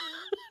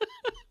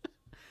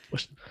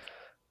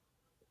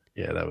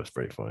 Yeah, that was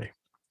pretty funny.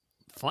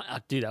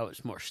 dude, that was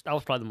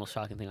probably the most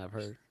shocking thing I've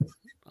heard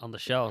on the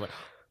show. Like,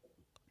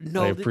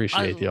 no, I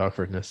appreciate the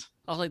awkwardness.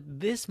 I was like,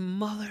 this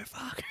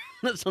motherfucker.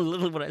 That's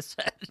literally what I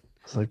said.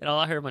 It's like, And all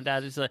I heard my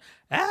dad just like,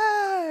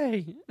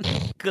 hey,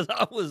 because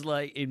I was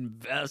like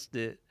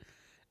invested.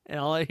 And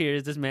all I hear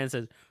is this man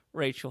says,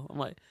 Rachel. I'm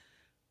like,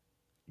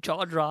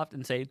 jaw dropped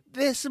and say,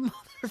 this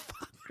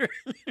motherfucker.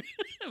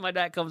 And my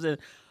dad comes in,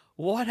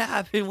 what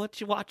happened? What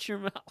you watch your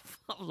mouth?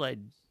 I was like,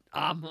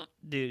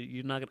 dude,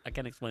 you're not gonna. I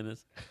can't explain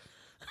this.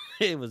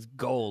 It was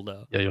gold,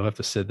 though. Yeah, you'll have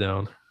to sit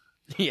down.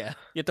 Yeah,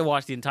 you have to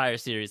watch the entire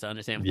series to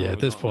understand. Yeah, where at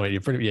we're this going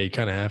with point, you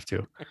kind of have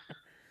to.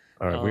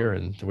 All right, we're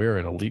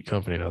in elite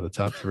company now. The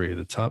top 3,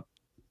 the top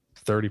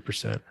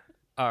 30%. it.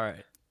 All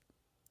right,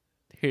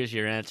 here's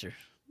your answer.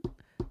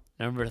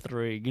 Number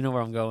 3. You know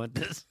where I'm going with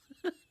this.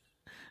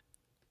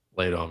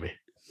 Lay it on me.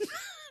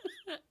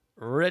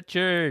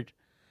 Richard,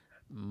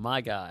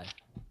 my guy,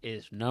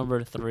 is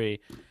number 3.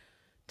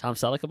 Tom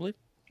Selleck, I believe.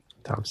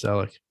 Tom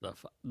Selleck,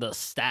 The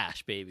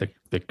stash, baby.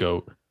 the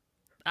goat.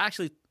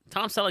 Actually,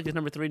 Tom Selleck is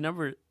number 3.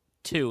 Number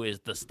 2 is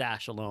the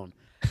stash alone.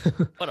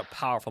 What a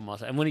powerful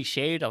mustache! And when he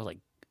shaved, I was like,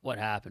 "What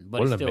happened?"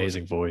 But What he an still,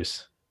 amazing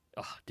voice.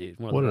 oh, dude,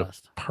 one of What the a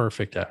best.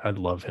 perfect. I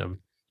love him.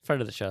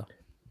 Friend of the show.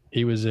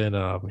 He was in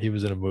a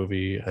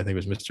movie. I think it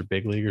was Mr.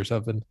 Big League or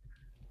something,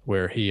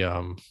 where he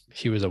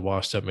was a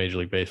washed up Major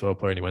League Baseball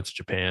player and he went to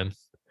Japan.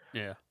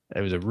 Yeah.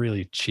 It was a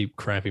really cheap,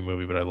 crappy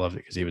movie, but I loved it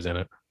because he was in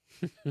it.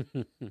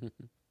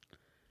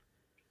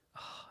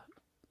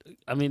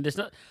 I mean, there's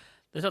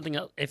nothing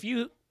else. If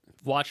you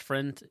watch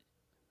Friends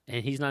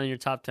and he's not in your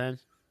top 10,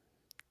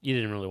 you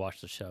didn't really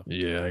watch the show.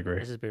 Yeah, I agree.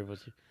 This is beer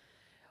with you.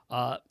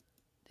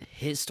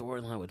 His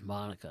storyline with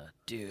Monica,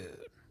 dude,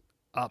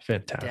 up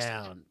Fantastic.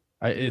 down.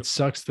 It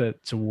sucks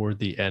that toward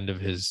the end of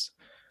his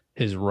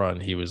run,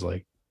 he was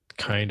like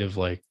kind of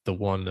like the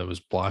one that was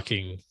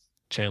blocking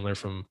Chandler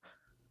from.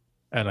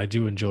 And I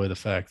do enjoy the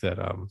fact that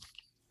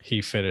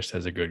he finished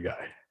as a good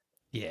guy.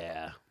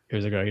 Yeah. He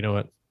was like, oh, you know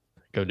what?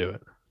 Go do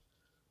it.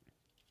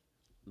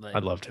 Like, I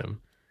loved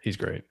him. He's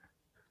great.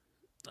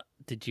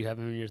 Did you have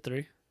him in your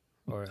 3?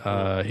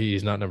 Or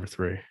He's not number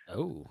 3.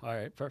 oh, all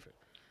right, perfect.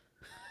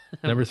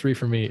 Number 3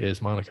 for me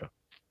is Monica.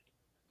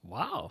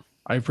 Wow.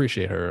 I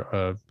appreciate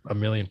her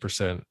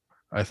 1,000,000%.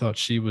 I thought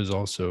she was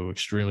also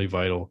extremely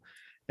vital.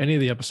 Any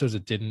of the episodes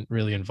that didn't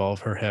really involve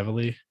her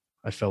heavily,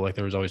 I felt like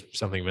there was always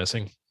something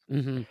missing.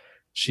 Mm-hmm.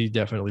 She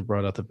definitely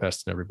brought out the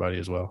best in everybody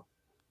as well.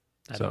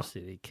 I So- don't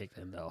see he kicked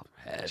in though.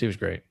 She was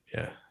great.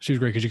 Yeah, she was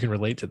great because you can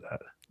relate to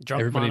that.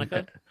 Drunk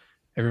Monica.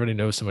 Everybody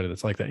knows somebody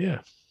that's like that.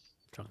 Yeah,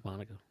 Drunk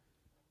Monica.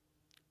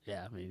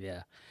 Yeah, I mean,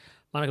 yeah,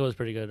 Monica was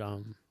pretty good.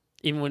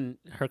 Even when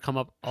her come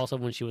up, also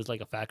when she was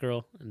like a fat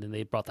girl, and then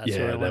they brought that yeah,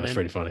 storyline that was in.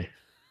 pretty funny.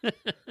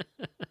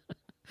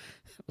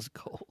 It was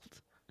gold.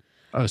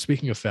 Oh,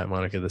 speaking of Fat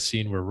Monica, the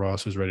scene where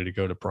Ross was ready to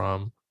go to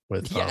prom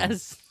with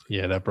Yes,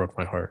 yeah, that broke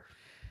my heart.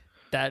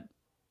 that's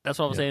what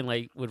I was Yeah. saying.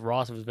 Like with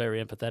Ross, it was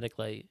very empathetic.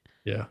 Like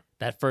Yeah,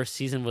 that first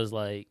season was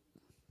like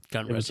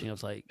gut It was- wrenching. I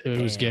was like,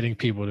 it was damn. getting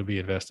people to be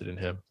invested in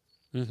him.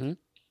 Mm-hmm.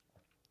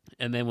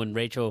 And then when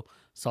Rachel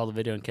saw the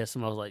video and kissed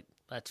him, I was like,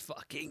 let's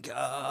fucking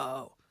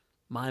go.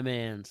 My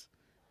man's.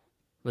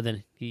 But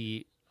then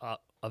he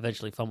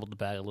eventually fumbled the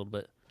bag a little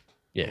bit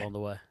Yeah, along the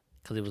way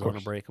because he was Of on a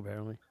course. break,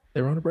 apparently.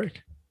 they were on a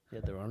break. Yeah,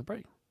 they were on a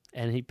break.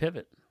 And he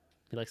pivot.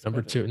 He likes to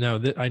Number pivot. 2. Now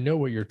I know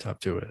what your top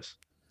 2 is.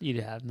 You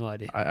have no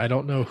idea. I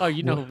don't know. Oh,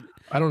 you know. what-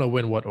 I don't know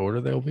in what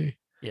order they'll be.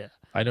 Yeah.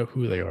 I know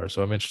who they are,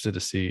 so I'm interested to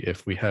see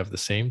if we have the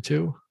same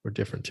 2 or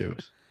different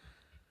 2s.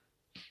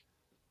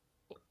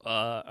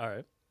 All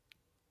right.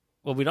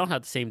 Well, we don't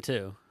have the same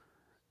two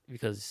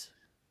because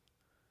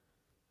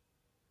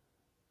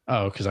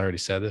Oh, because I already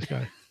said this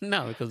guy.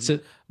 no, because So,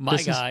 my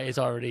this is- guy is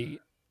already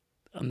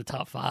on the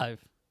top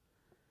 5.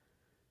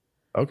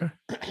 Okay.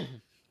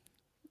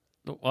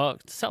 Well,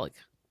 Selleck.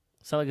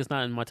 Selleck is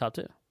not in my top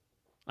 2.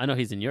 I know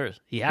he's in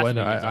yours. He has Well, to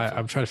be no, in your top two.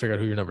 I'm trying to figure out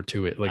who your number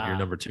 2 is. Like your Ah.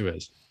 number 2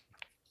 is.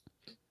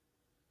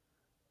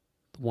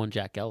 One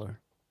Jack Geller.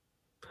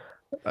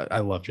 I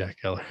love Jack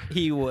Keller.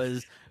 He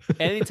was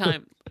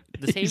anytime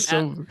the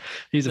same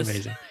He's the-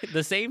 amazing.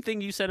 the same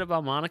thing you said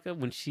about Monica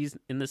when she's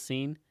in the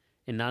scene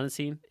and not in the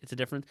scene. It's a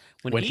difference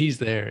When he's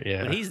there,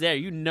 yeah, when he's there.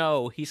 You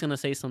know he's gonna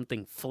say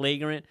something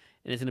flagrant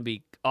and it's gonna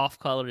be off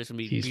color. It's gonna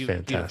be he's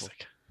beautiful.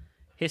 fantastic.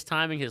 His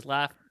timing, his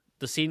laugh,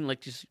 the scene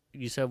like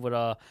you said with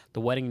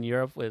the wedding in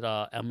Europe with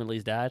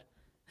Emily's dad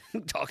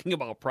talking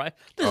about pride.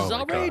 This Oh is my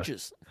God.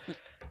 outrageous.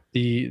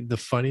 The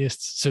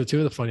funniest. So 2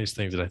 of the funniest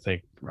things that I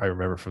think I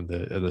remember from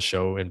the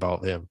show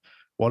involve him.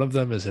 One of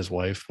them is his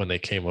wife when they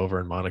came over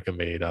and Monica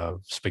made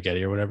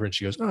spaghetti or whatever, and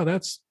she goes, "Oh,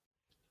 that's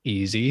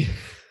easy."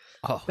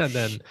 Oh, And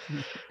then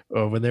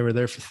when they were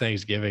there for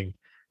Thanksgiving,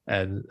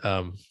 and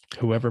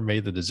whoever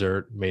made the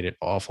dessert made it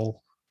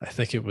awful. I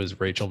think it was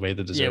Rachel made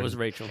the dessert. yeah, it was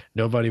Rachel.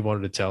 Nobody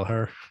wanted to tell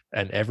her,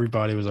 and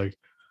everybody was like,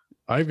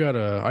 "I've got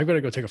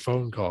to go take a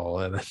phone call."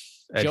 And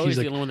Joey's he's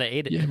the like, only one that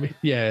ate it. "Yeah,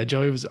 yeah."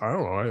 Joey was, "I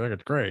don't know. I think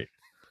it's great."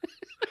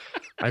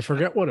 I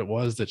forget what it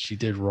was that she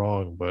did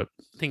wrong, but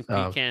I think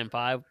pecan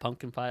pie,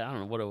 pumpkin pie. I don't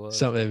know what it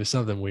was. it was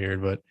something weird.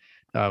 But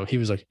he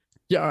was like,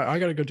 "Yeah, I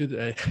got to go do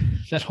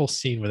that whole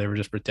scene where they were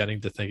just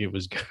pretending to think it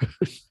was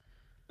good."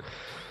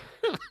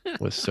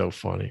 Was so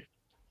funny.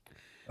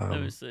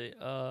 Let me see.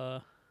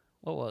 What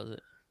was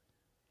it?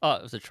 Oh,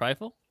 it was a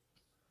trifle.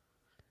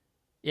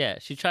 Yeah,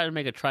 she tried to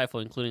make a trifle,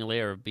 including a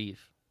layer of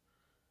beef.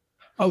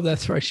 Oh,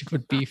 that's right. She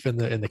put beef in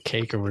the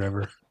cake or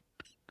whatever.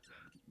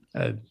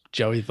 And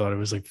Joey thought it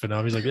was like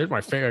phenomenal. He's like, "There's my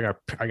finger.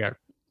 I got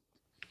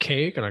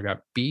cake and I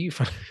got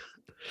beef.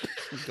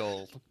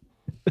 Gold.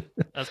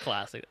 That's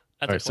classic.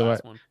 That's All a right, so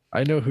class one.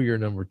 I know who your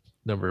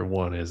number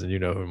one is, and you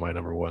know who my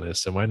number one is.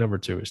 So my number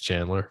two is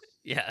Chandler,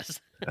 Yes.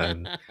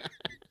 and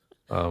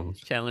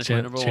Chandler's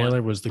my number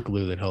Chandler one. was the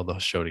glue that held the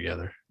show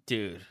together.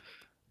 Dude.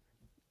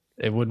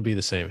 It wouldn't be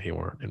the same if he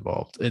weren't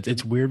involved.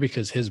 It's weird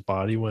because his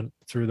body went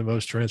through the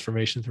most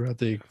transformation throughout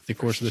the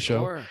course of the show.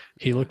 Sure.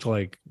 He looked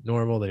like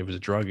normal, then he was a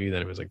druggie,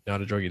 then he was like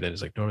not a druggie, then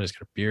he's like normal, he's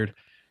got a beard. It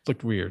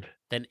looked weird.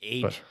 Then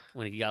age But-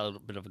 when he got a little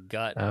bit of a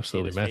gut.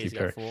 Absolutely, his Matthew face got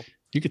Perry. full.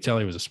 You could tell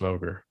he was a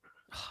smoker.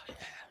 Oh, yeah,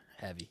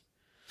 heavy.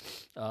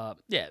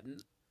 Yeah,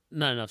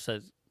 not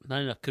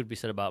enough could be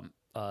said about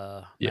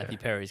Yeah. Matthew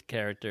Perry's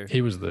character.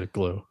 He was the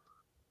glue.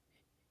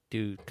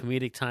 Dude,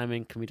 comedic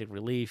timing, comedic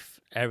relief,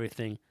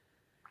 everything.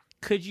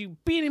 Could you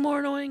be any more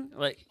annoying?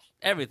 Like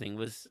everything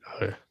was.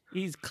 Uh,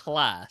 He's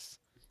class.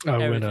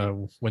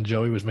 when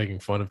Joey was making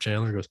fun of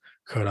Chandler, he goes,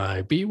 "Could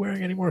I be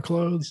wearing any more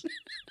clothes?"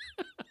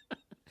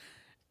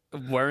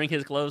 Wearing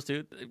his clothes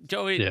too.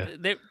 Joey, Yeah.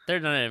 their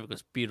dynamic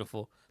was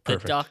beautiful. The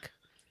Perfect. duck,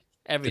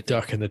 The everything.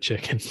 duck and the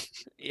chicken.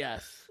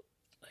 Yes.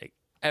 Like,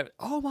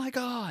 oh my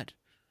God.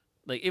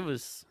 Like, it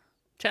was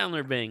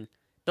Chandler Bing.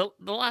 The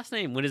last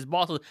name, when his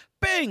boss was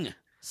Bing,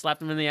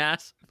 slapped him in the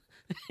ass.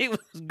 It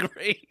was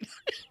great.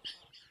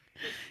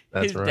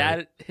 That's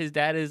right. His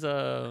dad is,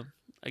 I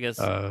guess,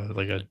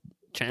 Like a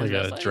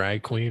transvestite?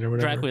 drag queen or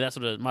whatever. Drag queen. That's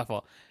what it is. My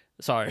fault.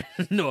 Sorry.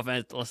 No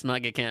offense. Let's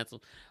not get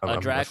canceled. I'm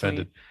Drag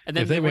offended. queen. And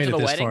then If they went made to it the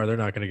this wedding. far, they're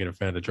not going to get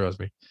offended. Trust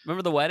me.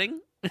 Remember the wedding?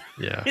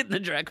 Yeah. The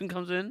drag queen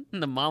comes in,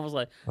 and the mom was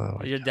like,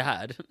 Oh, your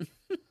dad.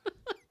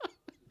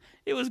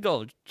 It was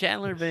gold.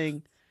 Chandler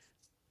Bing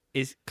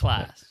is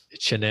class.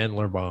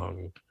 Chenandler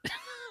Bong.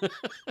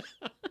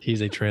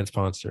 He's a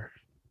transponster.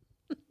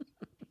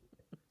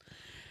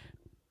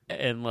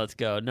 And let's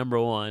go. Number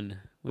one.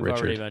 We've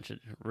already Richard. mentioned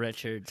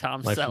Richard.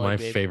 Tom My Selleck,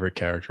 baby. favorite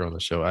character on the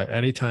show.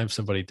 Anytime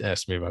somebody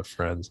asks me about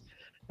Friends,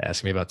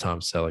 ask me about Tom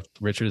Selleck.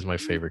 Richard is my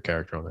favorite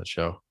character on that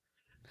show.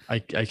 I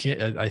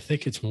can't. I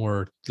think it's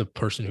more the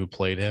person who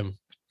played him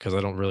because I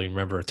don't really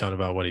remember a ton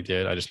about what he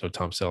did. I just know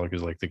Tom Selleck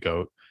is like the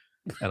goat,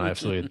 and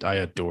I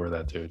adore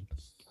that dude.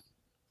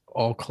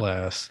 All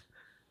class,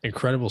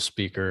 incredible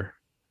speaker.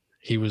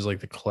 He was like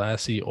the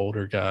classy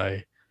older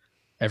guy.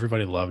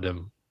 Everybody loved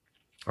him.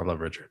 I love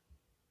Richard.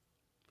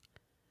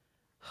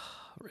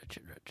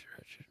 Richard.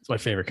 It's my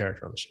favorite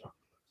character on the show.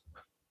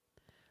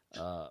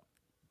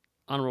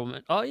 Honorable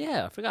oh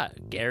yeah, I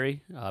forgot.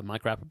 Gary,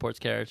 Mike Rappaport's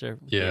character.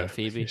 Yeah,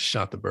 Phoebe. he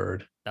shot the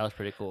bird. That was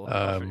pretty cool. That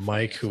was pretty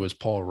Mike, funny. who was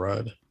Paul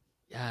Rudd.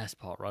 Yes,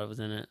 Paul Rudd was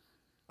in it.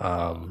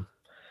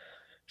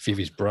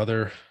 Phoebe's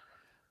brother.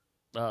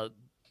 The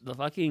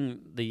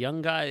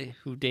young guy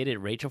who dated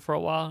Rachel for a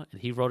while, and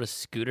he rode a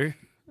scooter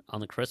on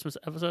the Christmas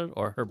episode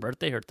or her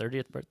birthday, her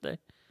 30th birthday.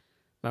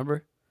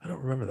 Remember? I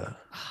don't remember that.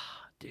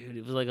 Dude,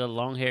 it was like a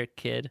long-haired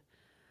kid.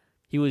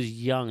 He was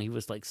young. He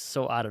was like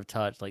so out of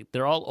touch. Like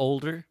they're all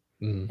older,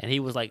 Mm. and he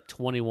was like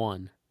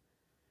 21,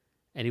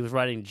 and he was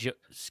riding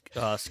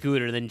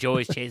scooter. And then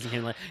Joey's chasing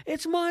him like,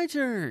 "It's my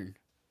turn!"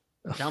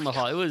 Down the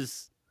hall. It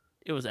was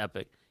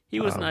epic. He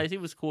was nice. He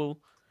was cool.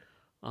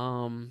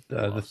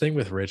 The thing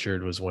with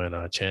Richard was when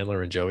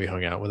Chandler and Joey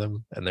hung out with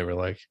him, and they were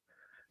like,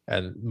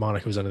 and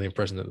Monica was under the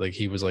impression that like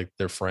he was like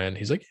their friend.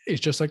 He's like, he's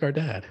just like our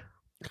dad.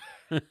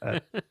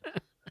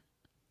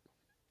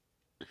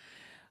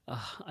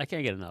 I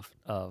can't get enough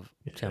of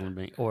Chandler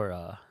Bing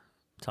or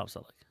Tom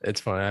Selleck. It's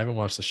fine. I haven't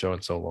watched the show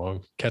in so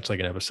long. Catch like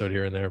an episode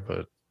here and there,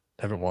 but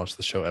haven't watched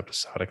the show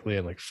episodically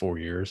in like 4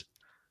 years.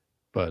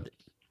 But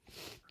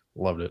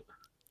loved it.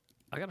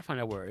 I gotta find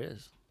out where it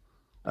is.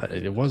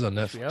 It was on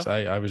Netflix.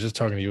 HBO? I was just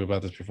talking to you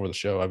about this before the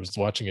show. I was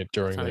watching it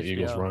during It's on the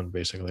Eagles HBO. run,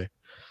 basically.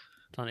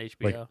 It's on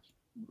HBO.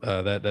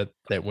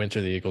 That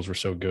winter the Eagles were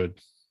so good.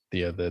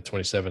 The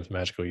 27th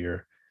magical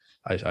year.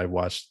 I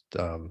watched.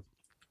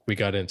 We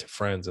got into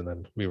Friends, and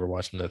then we were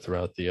watching it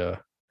throughout the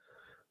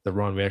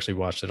run. We actually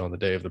watched it on the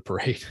day of the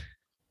parade.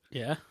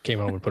 Yeah. Came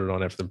home and put it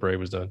on after the parade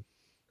was done.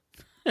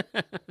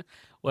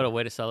 What a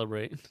way to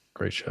celebrate.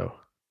 Great show.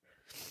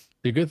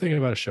 The good thing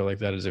about a show like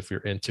that is if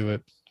you're into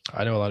it,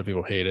 I know a lot of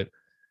people hate it,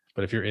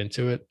 but if you're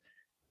into it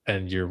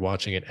and you're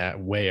watching it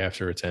way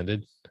after it's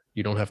ended,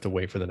 you don't have to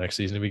wait for the next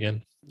season to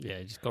begin.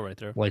 Yeah, just go right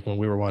through. Like when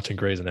we were watching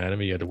Grey's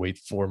Anatomy, you had to wait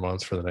 4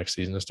 months for the next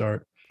season to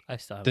start. I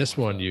still haven't This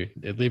watched one,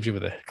 that. it leaves you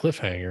with a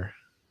cliffhanger.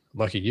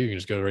 Lucky you can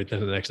just go right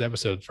into the next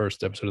episode,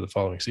 first episode of the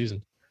following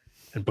season,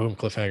 and boom,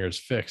 cliffhanger is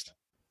fixed.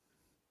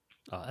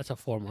 Oh, that's a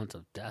 4 months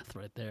of death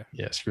right there.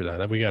 Yeah, screw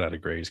that. We got out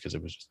of Grey's because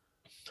it was just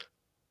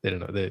they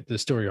didn't know the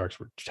story arcs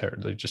were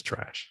terrible. They just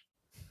trash.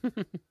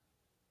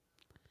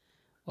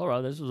 All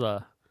right, this was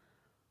a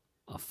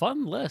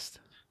fun list.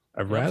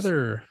 A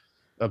rather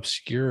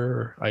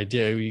obscure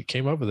idea. We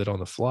came up with it on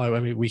the fly. I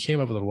mean, we came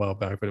up with it a while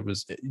back, but it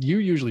was you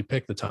usually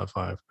pick the top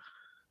 5,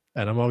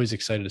 and I'm always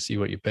excited to see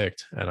what you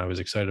picked. And I was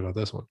excited about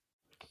this one.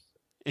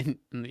 And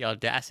the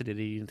audacity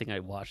that you didn't think I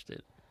watched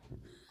it.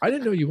 I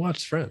didn't know you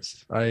watched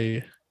Friends.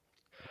 I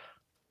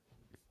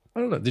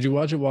don't know. Did you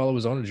watch it while it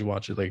was on, or did you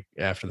watch it like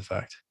after the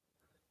fact?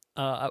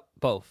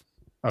 Both.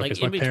 Oh, Like,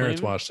 because my in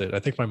parents between? watched it. I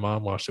think my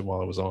mom watched it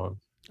while it was on.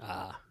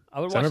 I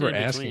would So I watch it remember in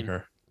asking between.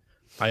 her.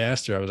 I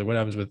asked her. I was like, "What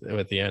happens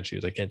with the end?" She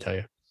was like, "Can't tell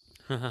you."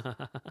 I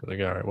was like,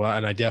 "All right." Well,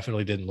 and I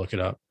definitely didn't look it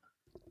up.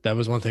 That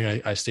was one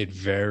thing I stayed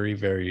very,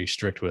 very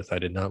strict with. I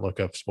did not look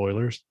up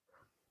spoilers.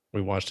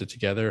 We watched it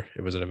together.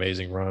 It was an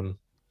amazing run.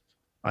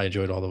 I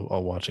enjoyed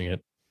all watching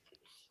it.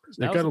 It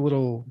That was got a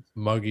little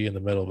muggy in the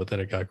middle, but then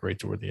it got great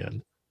toward the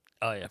end.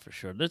 Oh yeah, for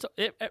sure.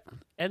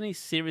 Any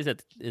series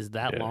that is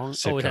that Yeah, long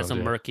always has sitcoms, some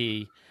yeah.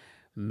 murky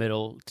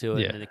middle to it,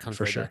 Yeah, and then it comes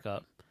for right sure. back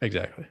up.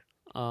 Exactly.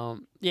 Yeah,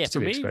 It's to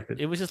for be me,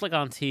 expected. it was just like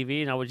on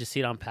TV, and I would just see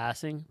it on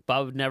passing, but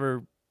I would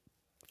never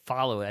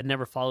follow it. I'd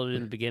never followed it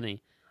in the beginning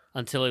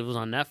until it was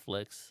on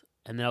Netflix,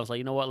 and then I was like,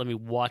 you know what? Let me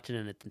watch it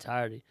in its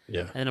entirety.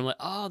 Yeah. And then I'm like,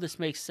 oh, this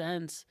makes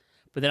sense.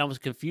 But then I was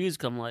confused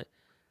because I'm like,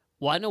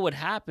 well, I know what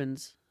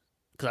happens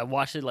because I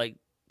watched it like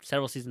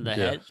several seasons Yeah.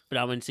 ahead, but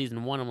I'm in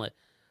season 1. I'm like,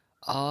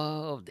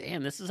 oh,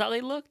 damn, this is how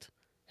they looked.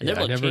 And Yeah,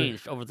 they look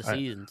changed over the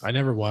seasons. I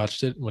never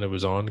watched it when it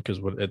was on because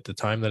at the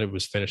time that it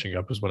was finishing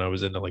up was when I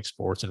was into like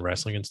sports and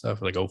wrestling and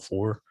stuff, like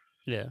 04.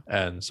 Yeah.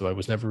 And so I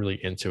was never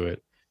really into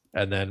it.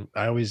 And then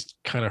I always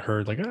kind of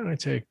heard like, oh,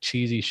 it's a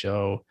cheesy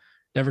show.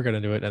 Never got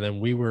into it. And then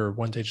we were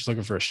one day just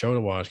looking for a show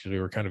to watch because we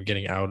were kind of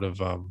getting out of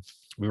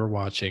we were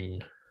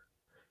watching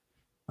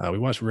we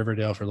watched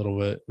Riverdale for a little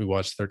bit. We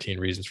watched 13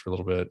 Reasons for a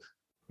little bit.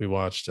 We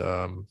watched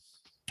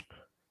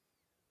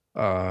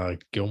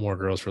Gilmore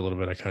Girls for a little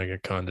bit. I kind of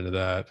get conned into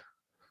that.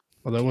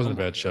 Well, that wasn't a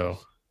Gilmore bad show.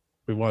 Girls.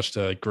 We watched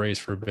Grace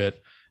for a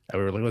bit, and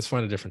we were like, let's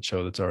find a different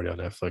show that's already on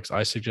Netflix.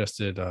 I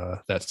suggested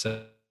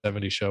that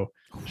 70s show.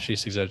 She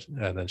suggested,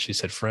 and then she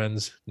said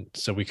Friends.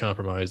 So we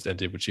compromised and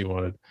did what she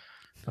wanted,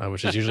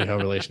 which is usually how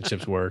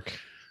relationships work.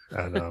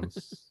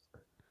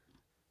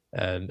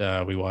 And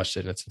we watched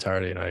it in its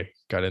entirety, and I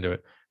got into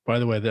it. By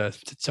the way, to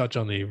touch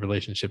on the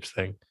relationships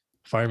thing,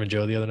 Fireman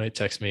Joe the other night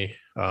texted me.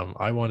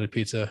 I wanted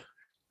pizza,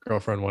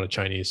 girlfriend wanted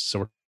Chinese, so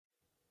we're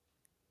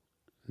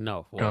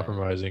No. Why?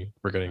 compromising.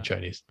 We're getting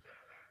Chinese.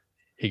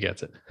 He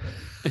gets it.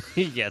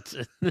 He gets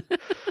it.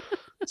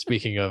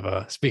 Speaking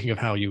of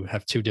how you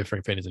have two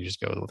different opinions and you just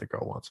go with what the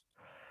girl wants.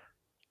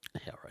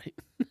 Yeah, right.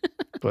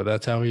 But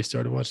that's how he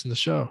started watching the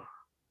show.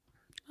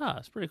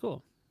 It's pretty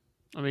cool.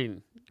 I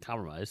mean,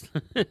 compromised.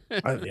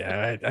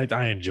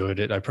 I enjoyed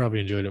it. I probably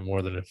enjoyed it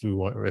more than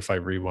if I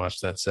rewatched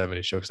that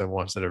 70s show because I've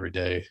watched it every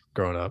day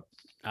growing up.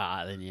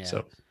 Then yeah.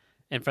 So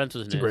And Friends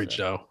was it's a new, great so-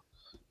 show.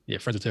 Yeah,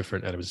 Friends are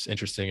different, and it was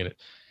interesting, and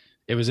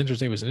it was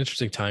interesting. It was an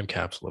interesting time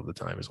capsule of the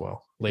time as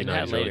well. Late And it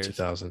had 90s, early layers.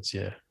 2000s.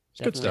 Yeah,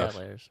 it's good Definitely had stuff.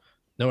 layers.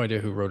 No idea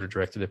who wrote or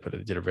directed it, but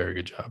it did a very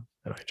good job,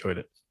 and I enjoyed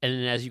it. And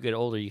then as you get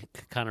older, you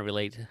kind of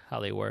relate to how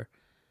they were.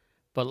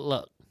 But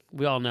look,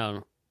 we all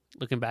know,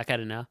 looking back at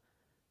it now,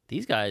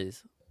 these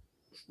guys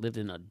lived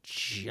in a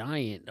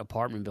giant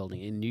apartment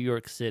building in New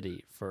York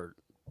City for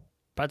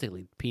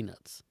practically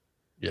peanuts.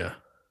 Yeah,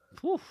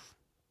 Whew.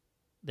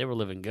 They were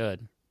living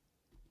good.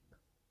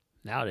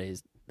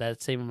 Nowadays,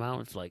 that same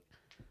amount is like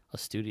a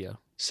studio.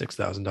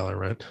 $6,000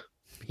 rent.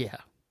 Yeah.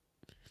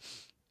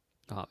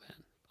 Oh, man.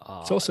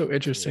 Oh, It's also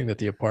interesting dude. that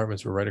the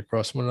apartments were right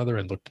across one another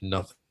and looked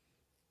nothing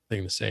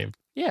the same.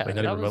 Yeah. Like not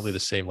that even remotely the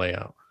was- same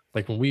layout.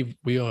 Like when we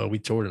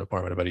toured an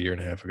apartment about a year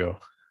and a half ago,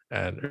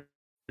 and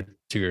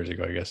 2 years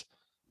ago, I guess,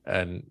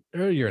 and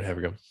or a year and a half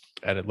ago,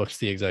 and it looks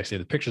the exact same.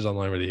 The pictures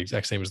online were the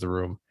exact same as the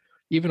room.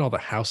 Even all the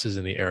houses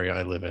in the area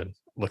I live in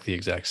look the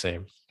exact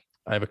same.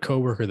 I have a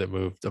coworker that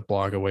moved a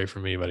block away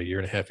from me about a year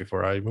and a half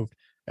before I moved,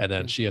 and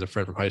then she had a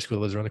friend from high school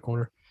that lives around the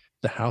corner.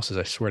 The houses,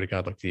 I swear to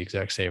God, look the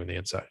exact same on the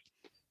inside.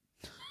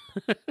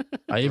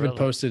 I even Really?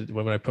 posted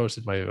when I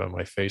posted my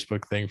my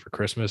Facebook thing for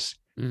Christmas.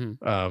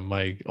 Mhm.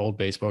 My old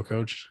baseball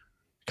coach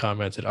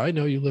commented, "I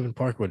know you live in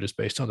Parkwood just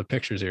based on the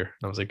pictures here."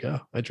 And I was like, "Oh,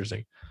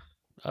 interesting."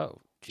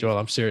 Oh, Joel,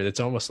 I'm serious. It's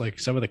almost like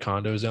some of the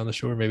condos down the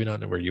shore, maybe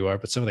not where you are,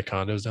 but some of the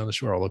condos down the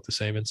shore all look the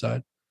same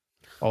inside.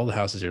 All the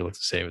houses here look the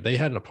same. They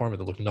had an apartment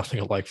that looked nothing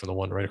alike from the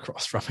one right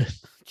across from it.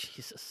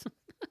 Jesus.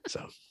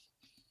 So,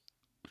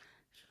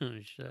 Oh,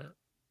 shit.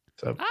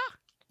 so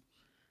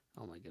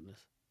Oh, my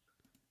goodness.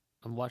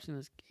 I'm watching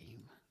this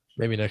game.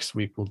 maybe next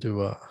week we'll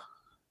do a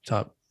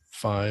top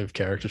 5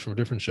 characters from a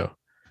different show.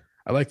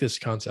 I like this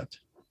concept.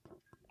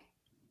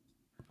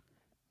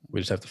 We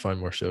just have to find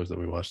more shows that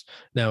we watched.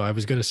 Now, I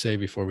was going to say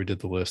before we did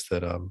the list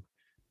that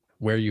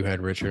where you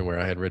had Richard and where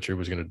I had Richard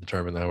was going to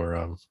determine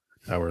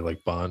our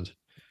like bond,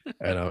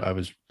 and I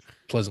was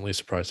pleasantly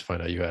surprised to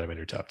find out you had him in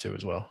your top 2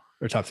 as well,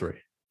 or top 3.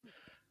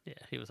 Yeah,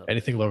 he was up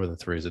Anything lower than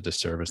 3 is a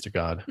disservice to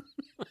God.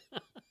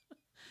 there.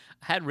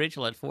 I had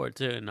Rachel at 4,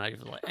 too, and I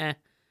was like,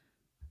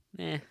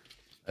 eh.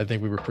 I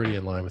think we were pretty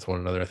in line with one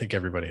another. I think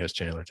everybody has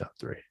Chandler top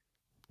 3.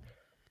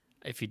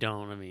 If you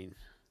don't, I mean,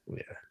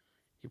 Yeah,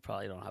 you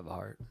probably don't have a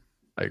heart.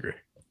 I agree.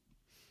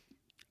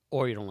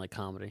 Or you don't like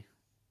comedy.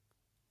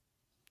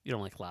 You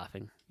don't like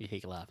laughing. You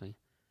hate laughing.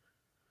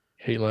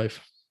 Hate life.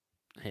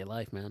 I hate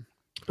life, man.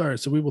 All right,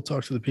 so we will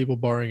talk to the people,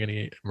 barring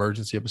any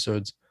emergency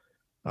episodes.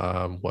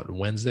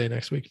 Wednesday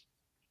next week?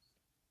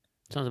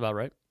 Sounds about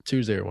right.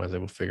 Tuesday or Wednesday,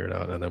 we'll figure it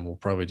out, and then we'll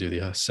probably do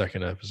the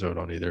second episode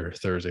on either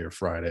Thursday or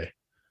Friday.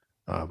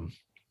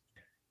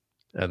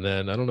 And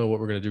then I don't know what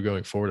we're going to do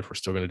going forward, if we're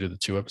still going to do the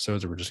 2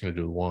 episodes or we're just going to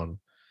do the 1,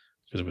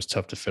 because it was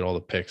tough to fit all the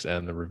picks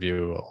and the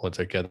review all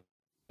together.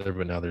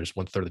 But now there's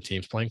 1/3 of the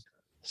teams playing.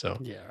 So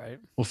Yeah, right.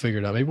 we'll figure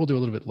it out. Maybe we'll do a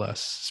little bit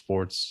less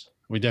sports.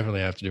 We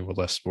definitely have to do with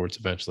less sports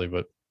eventually,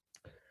 but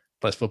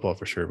less football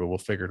for sure. But we'll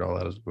figure it all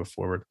out as we go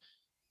forward.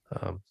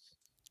 I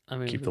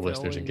mean, Keep we the could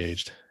listeners always-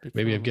 engaged. we could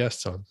Maybe have always-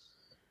 guests on.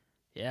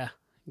 Yeah,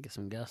 get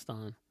some guests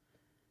on,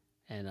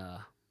 and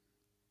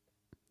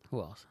who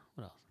else?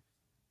 What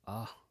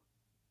else?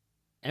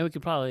 And we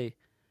could probably,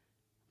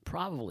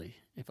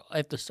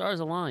 if the stars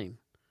align,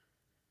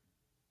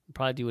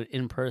 probably do an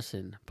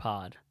in-person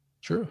pod,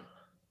 Sure.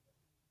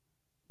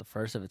 the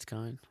first of its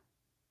kind.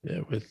 Yeah,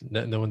 with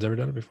no one's ever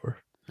done it before.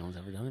 No one's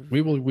ever done it.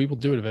 We will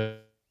do it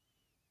eventually.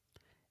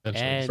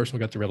 And- The first one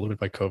got derailed a little bit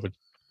by COVID,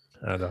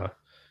 and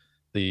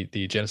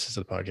the genesis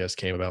of the podcast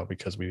came about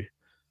because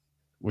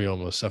we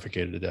almost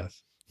suffocated to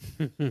death.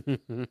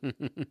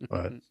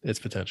 But it's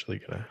potentially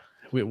gonna.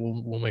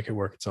 We'll make it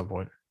work at some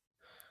point.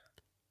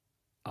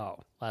 Oh,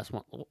 last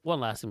one. One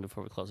last thing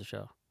before we close the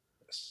show.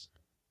 Yes.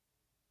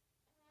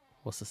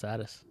 What's the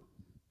status?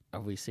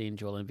 Are we seeing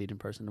Joel Embiid in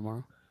person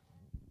tomorrow?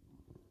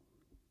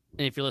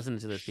 And if you're listening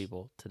to this,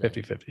 people, today,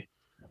 50-50.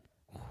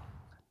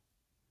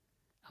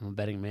 I'm a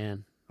betting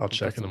man. I'll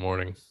check in the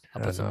morning.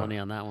 I'll put and, some money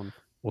on that one.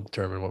 We'll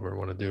determine what we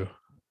want to do.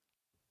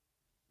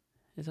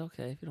 It's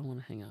okay if you don't want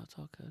to hang out. It's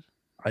all good.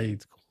 I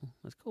It's cool.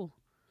 It's cool.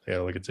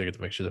 gotta look at tickets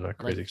to make sure they're not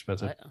crazy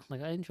expensive.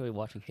 I enjoy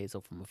watching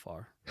Hazel from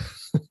afar.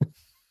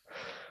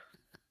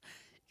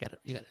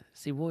 You gotta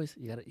see, boys.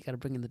 You gotta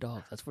bring in the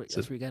dogs. That's where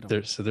you get them.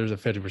 There's a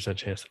 50%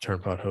 chance the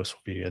Turnpod hosts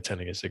will be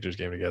attending a Sixers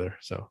game together.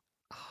 So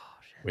Oh,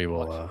 shit. we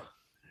will. Watch.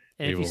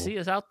 we And if you will- see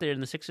us out there in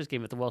the Sixers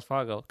game at the Wells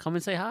Fargo, come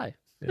and say hi.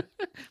 Yeah.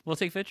 We'll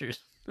take pictures.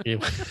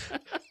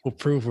 we'll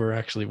prove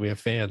we have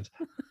fans.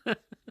 All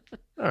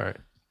right.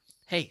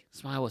 Hey,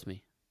 smile with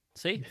me.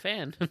 See,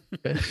 fan.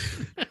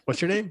 What's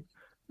your name?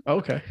 Oh,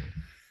 okay.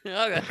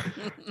 Okay.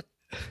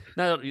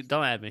 No,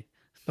 don't add me.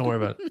 Don't worry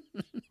about it.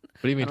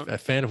 What do you mean? don't- A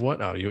fan of what?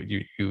 No, you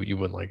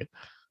wouldn't like it.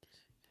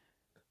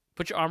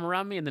 Put your arm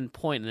around me and then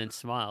point and then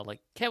smile. Like,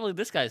 can't believe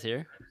this guy's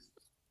here.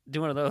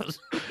 Do one of those.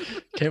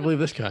 Can't believe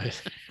this guy.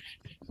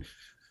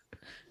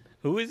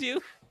 Who is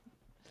you?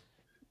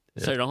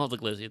 Yeah. Sorry, don't hold the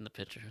glizzy in the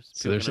picture.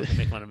 So People there's- gonna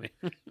make fun of me.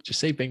 Just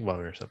say Bing Bong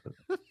or something.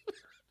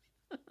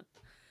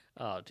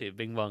 Oh, dude,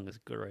 Bing Bong is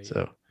great.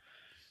 So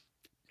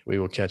we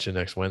will catch you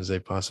next Wednesday,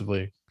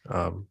 possibly,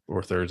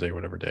 or Thursday,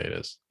 whatever day it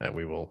is, and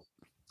we will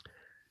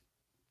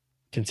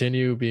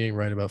continue being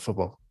right about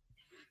football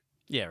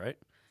Yeah, right.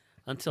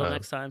 Until Um,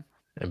 next time.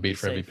 and beat Be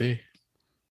for safe. MVP.